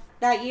people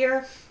that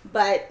year,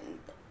 but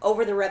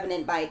over The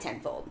Revenant by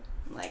tenfold.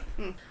 Like,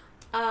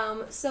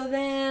 So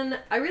then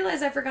I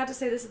realized I forgot to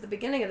say this at the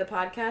beginning of the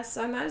podcast,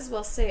 so I might as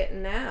well say it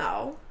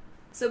now.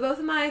 So both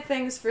of my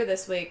things for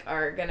this week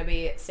are going to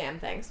be Sam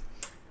things.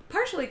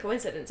 Partially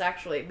coincidence,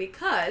 actually,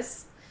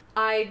 because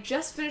I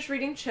just finished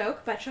reading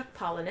Choke by Chuck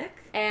Palahniuk,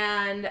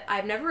 and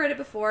I've never read it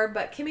before,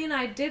 but Kimmy and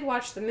I did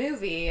watch the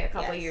movie a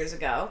couple Yes. years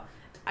ago.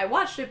 I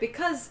watched it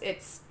because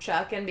it's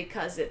Chuck and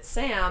because it's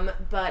Sam,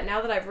 but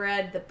now that I've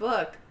read the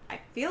book, I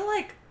feel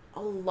like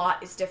a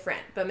lot is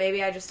different, but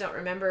maybe I just don't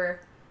remember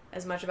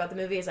as much about the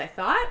movie as I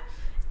thought.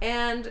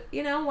 And,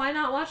 you know, why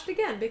not watch it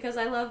again? Because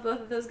I love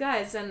both of those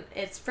guys, and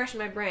it's fresh in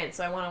my brain,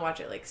 so I want to watch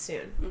it, like,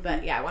 soon.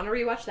 But, yeah, I want to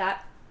rewatch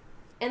that.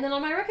 And then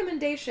on my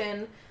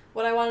recommendation,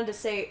 what I wanted to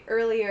say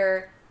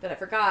earlier that I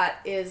forgot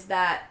is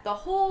that the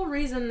whole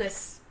reason that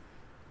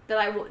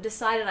I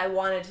decided I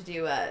wanted to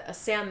do a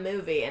Sam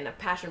movie and a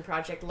passion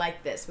project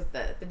like this with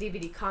the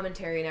DVD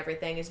commentary and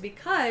everything is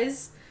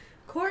because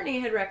Courtney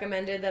had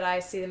recommended that I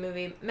see the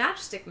movie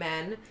Matchstick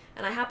Men,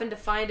 and I happened to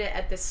find it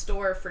at this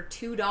store for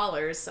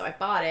 $2, so I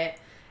bought it.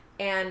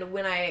 And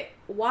when I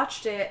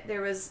watched it,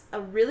 there was a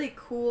really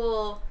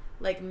cool,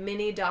 like,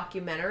 mini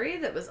documentary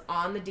that was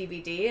on the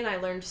DVD, and I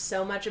learned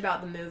so much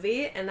about the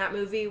movie, and that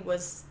movie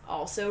was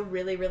also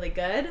really, really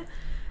good.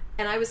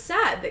 And I was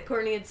sad that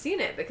Courtney had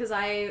seen it, because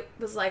I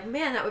was like,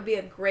 man, that would be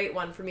a great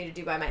one for me to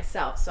do by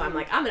myself. So I'm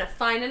like, I'm going to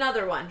find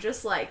another one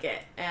just like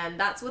it. And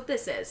that's what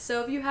this is.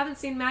 So if you haven't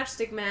seen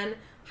Matchstick Men,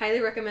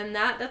 highly recommend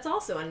that. That's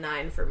also a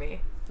 9 for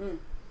me.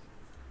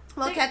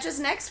 Well, catch us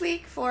next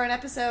week for an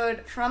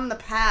episode from the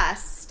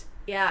past.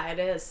 Yeah, it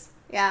is.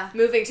 Yeah.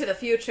 Moving to the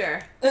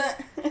future.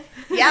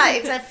 Yeah,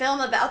 it's a film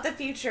about the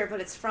future,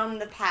 but it's from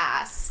the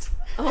past.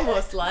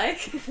 Almost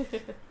like.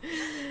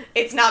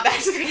 It's not Back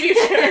to the Future.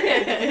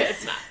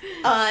 It's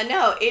not.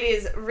 No, it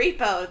is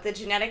Repo, the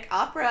genetic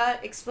opera,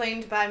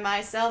 explained by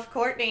myself,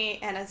 Courtney,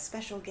 and a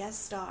special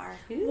guest star.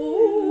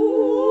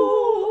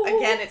 Ooh.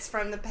 Again, it's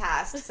from the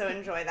past, so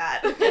enjoy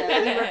that.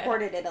 we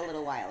recorded it a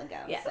little while ago.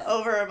 Yes. So.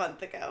 Over a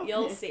month ago.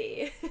 You'll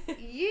see.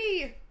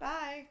 Yee.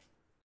 Bye.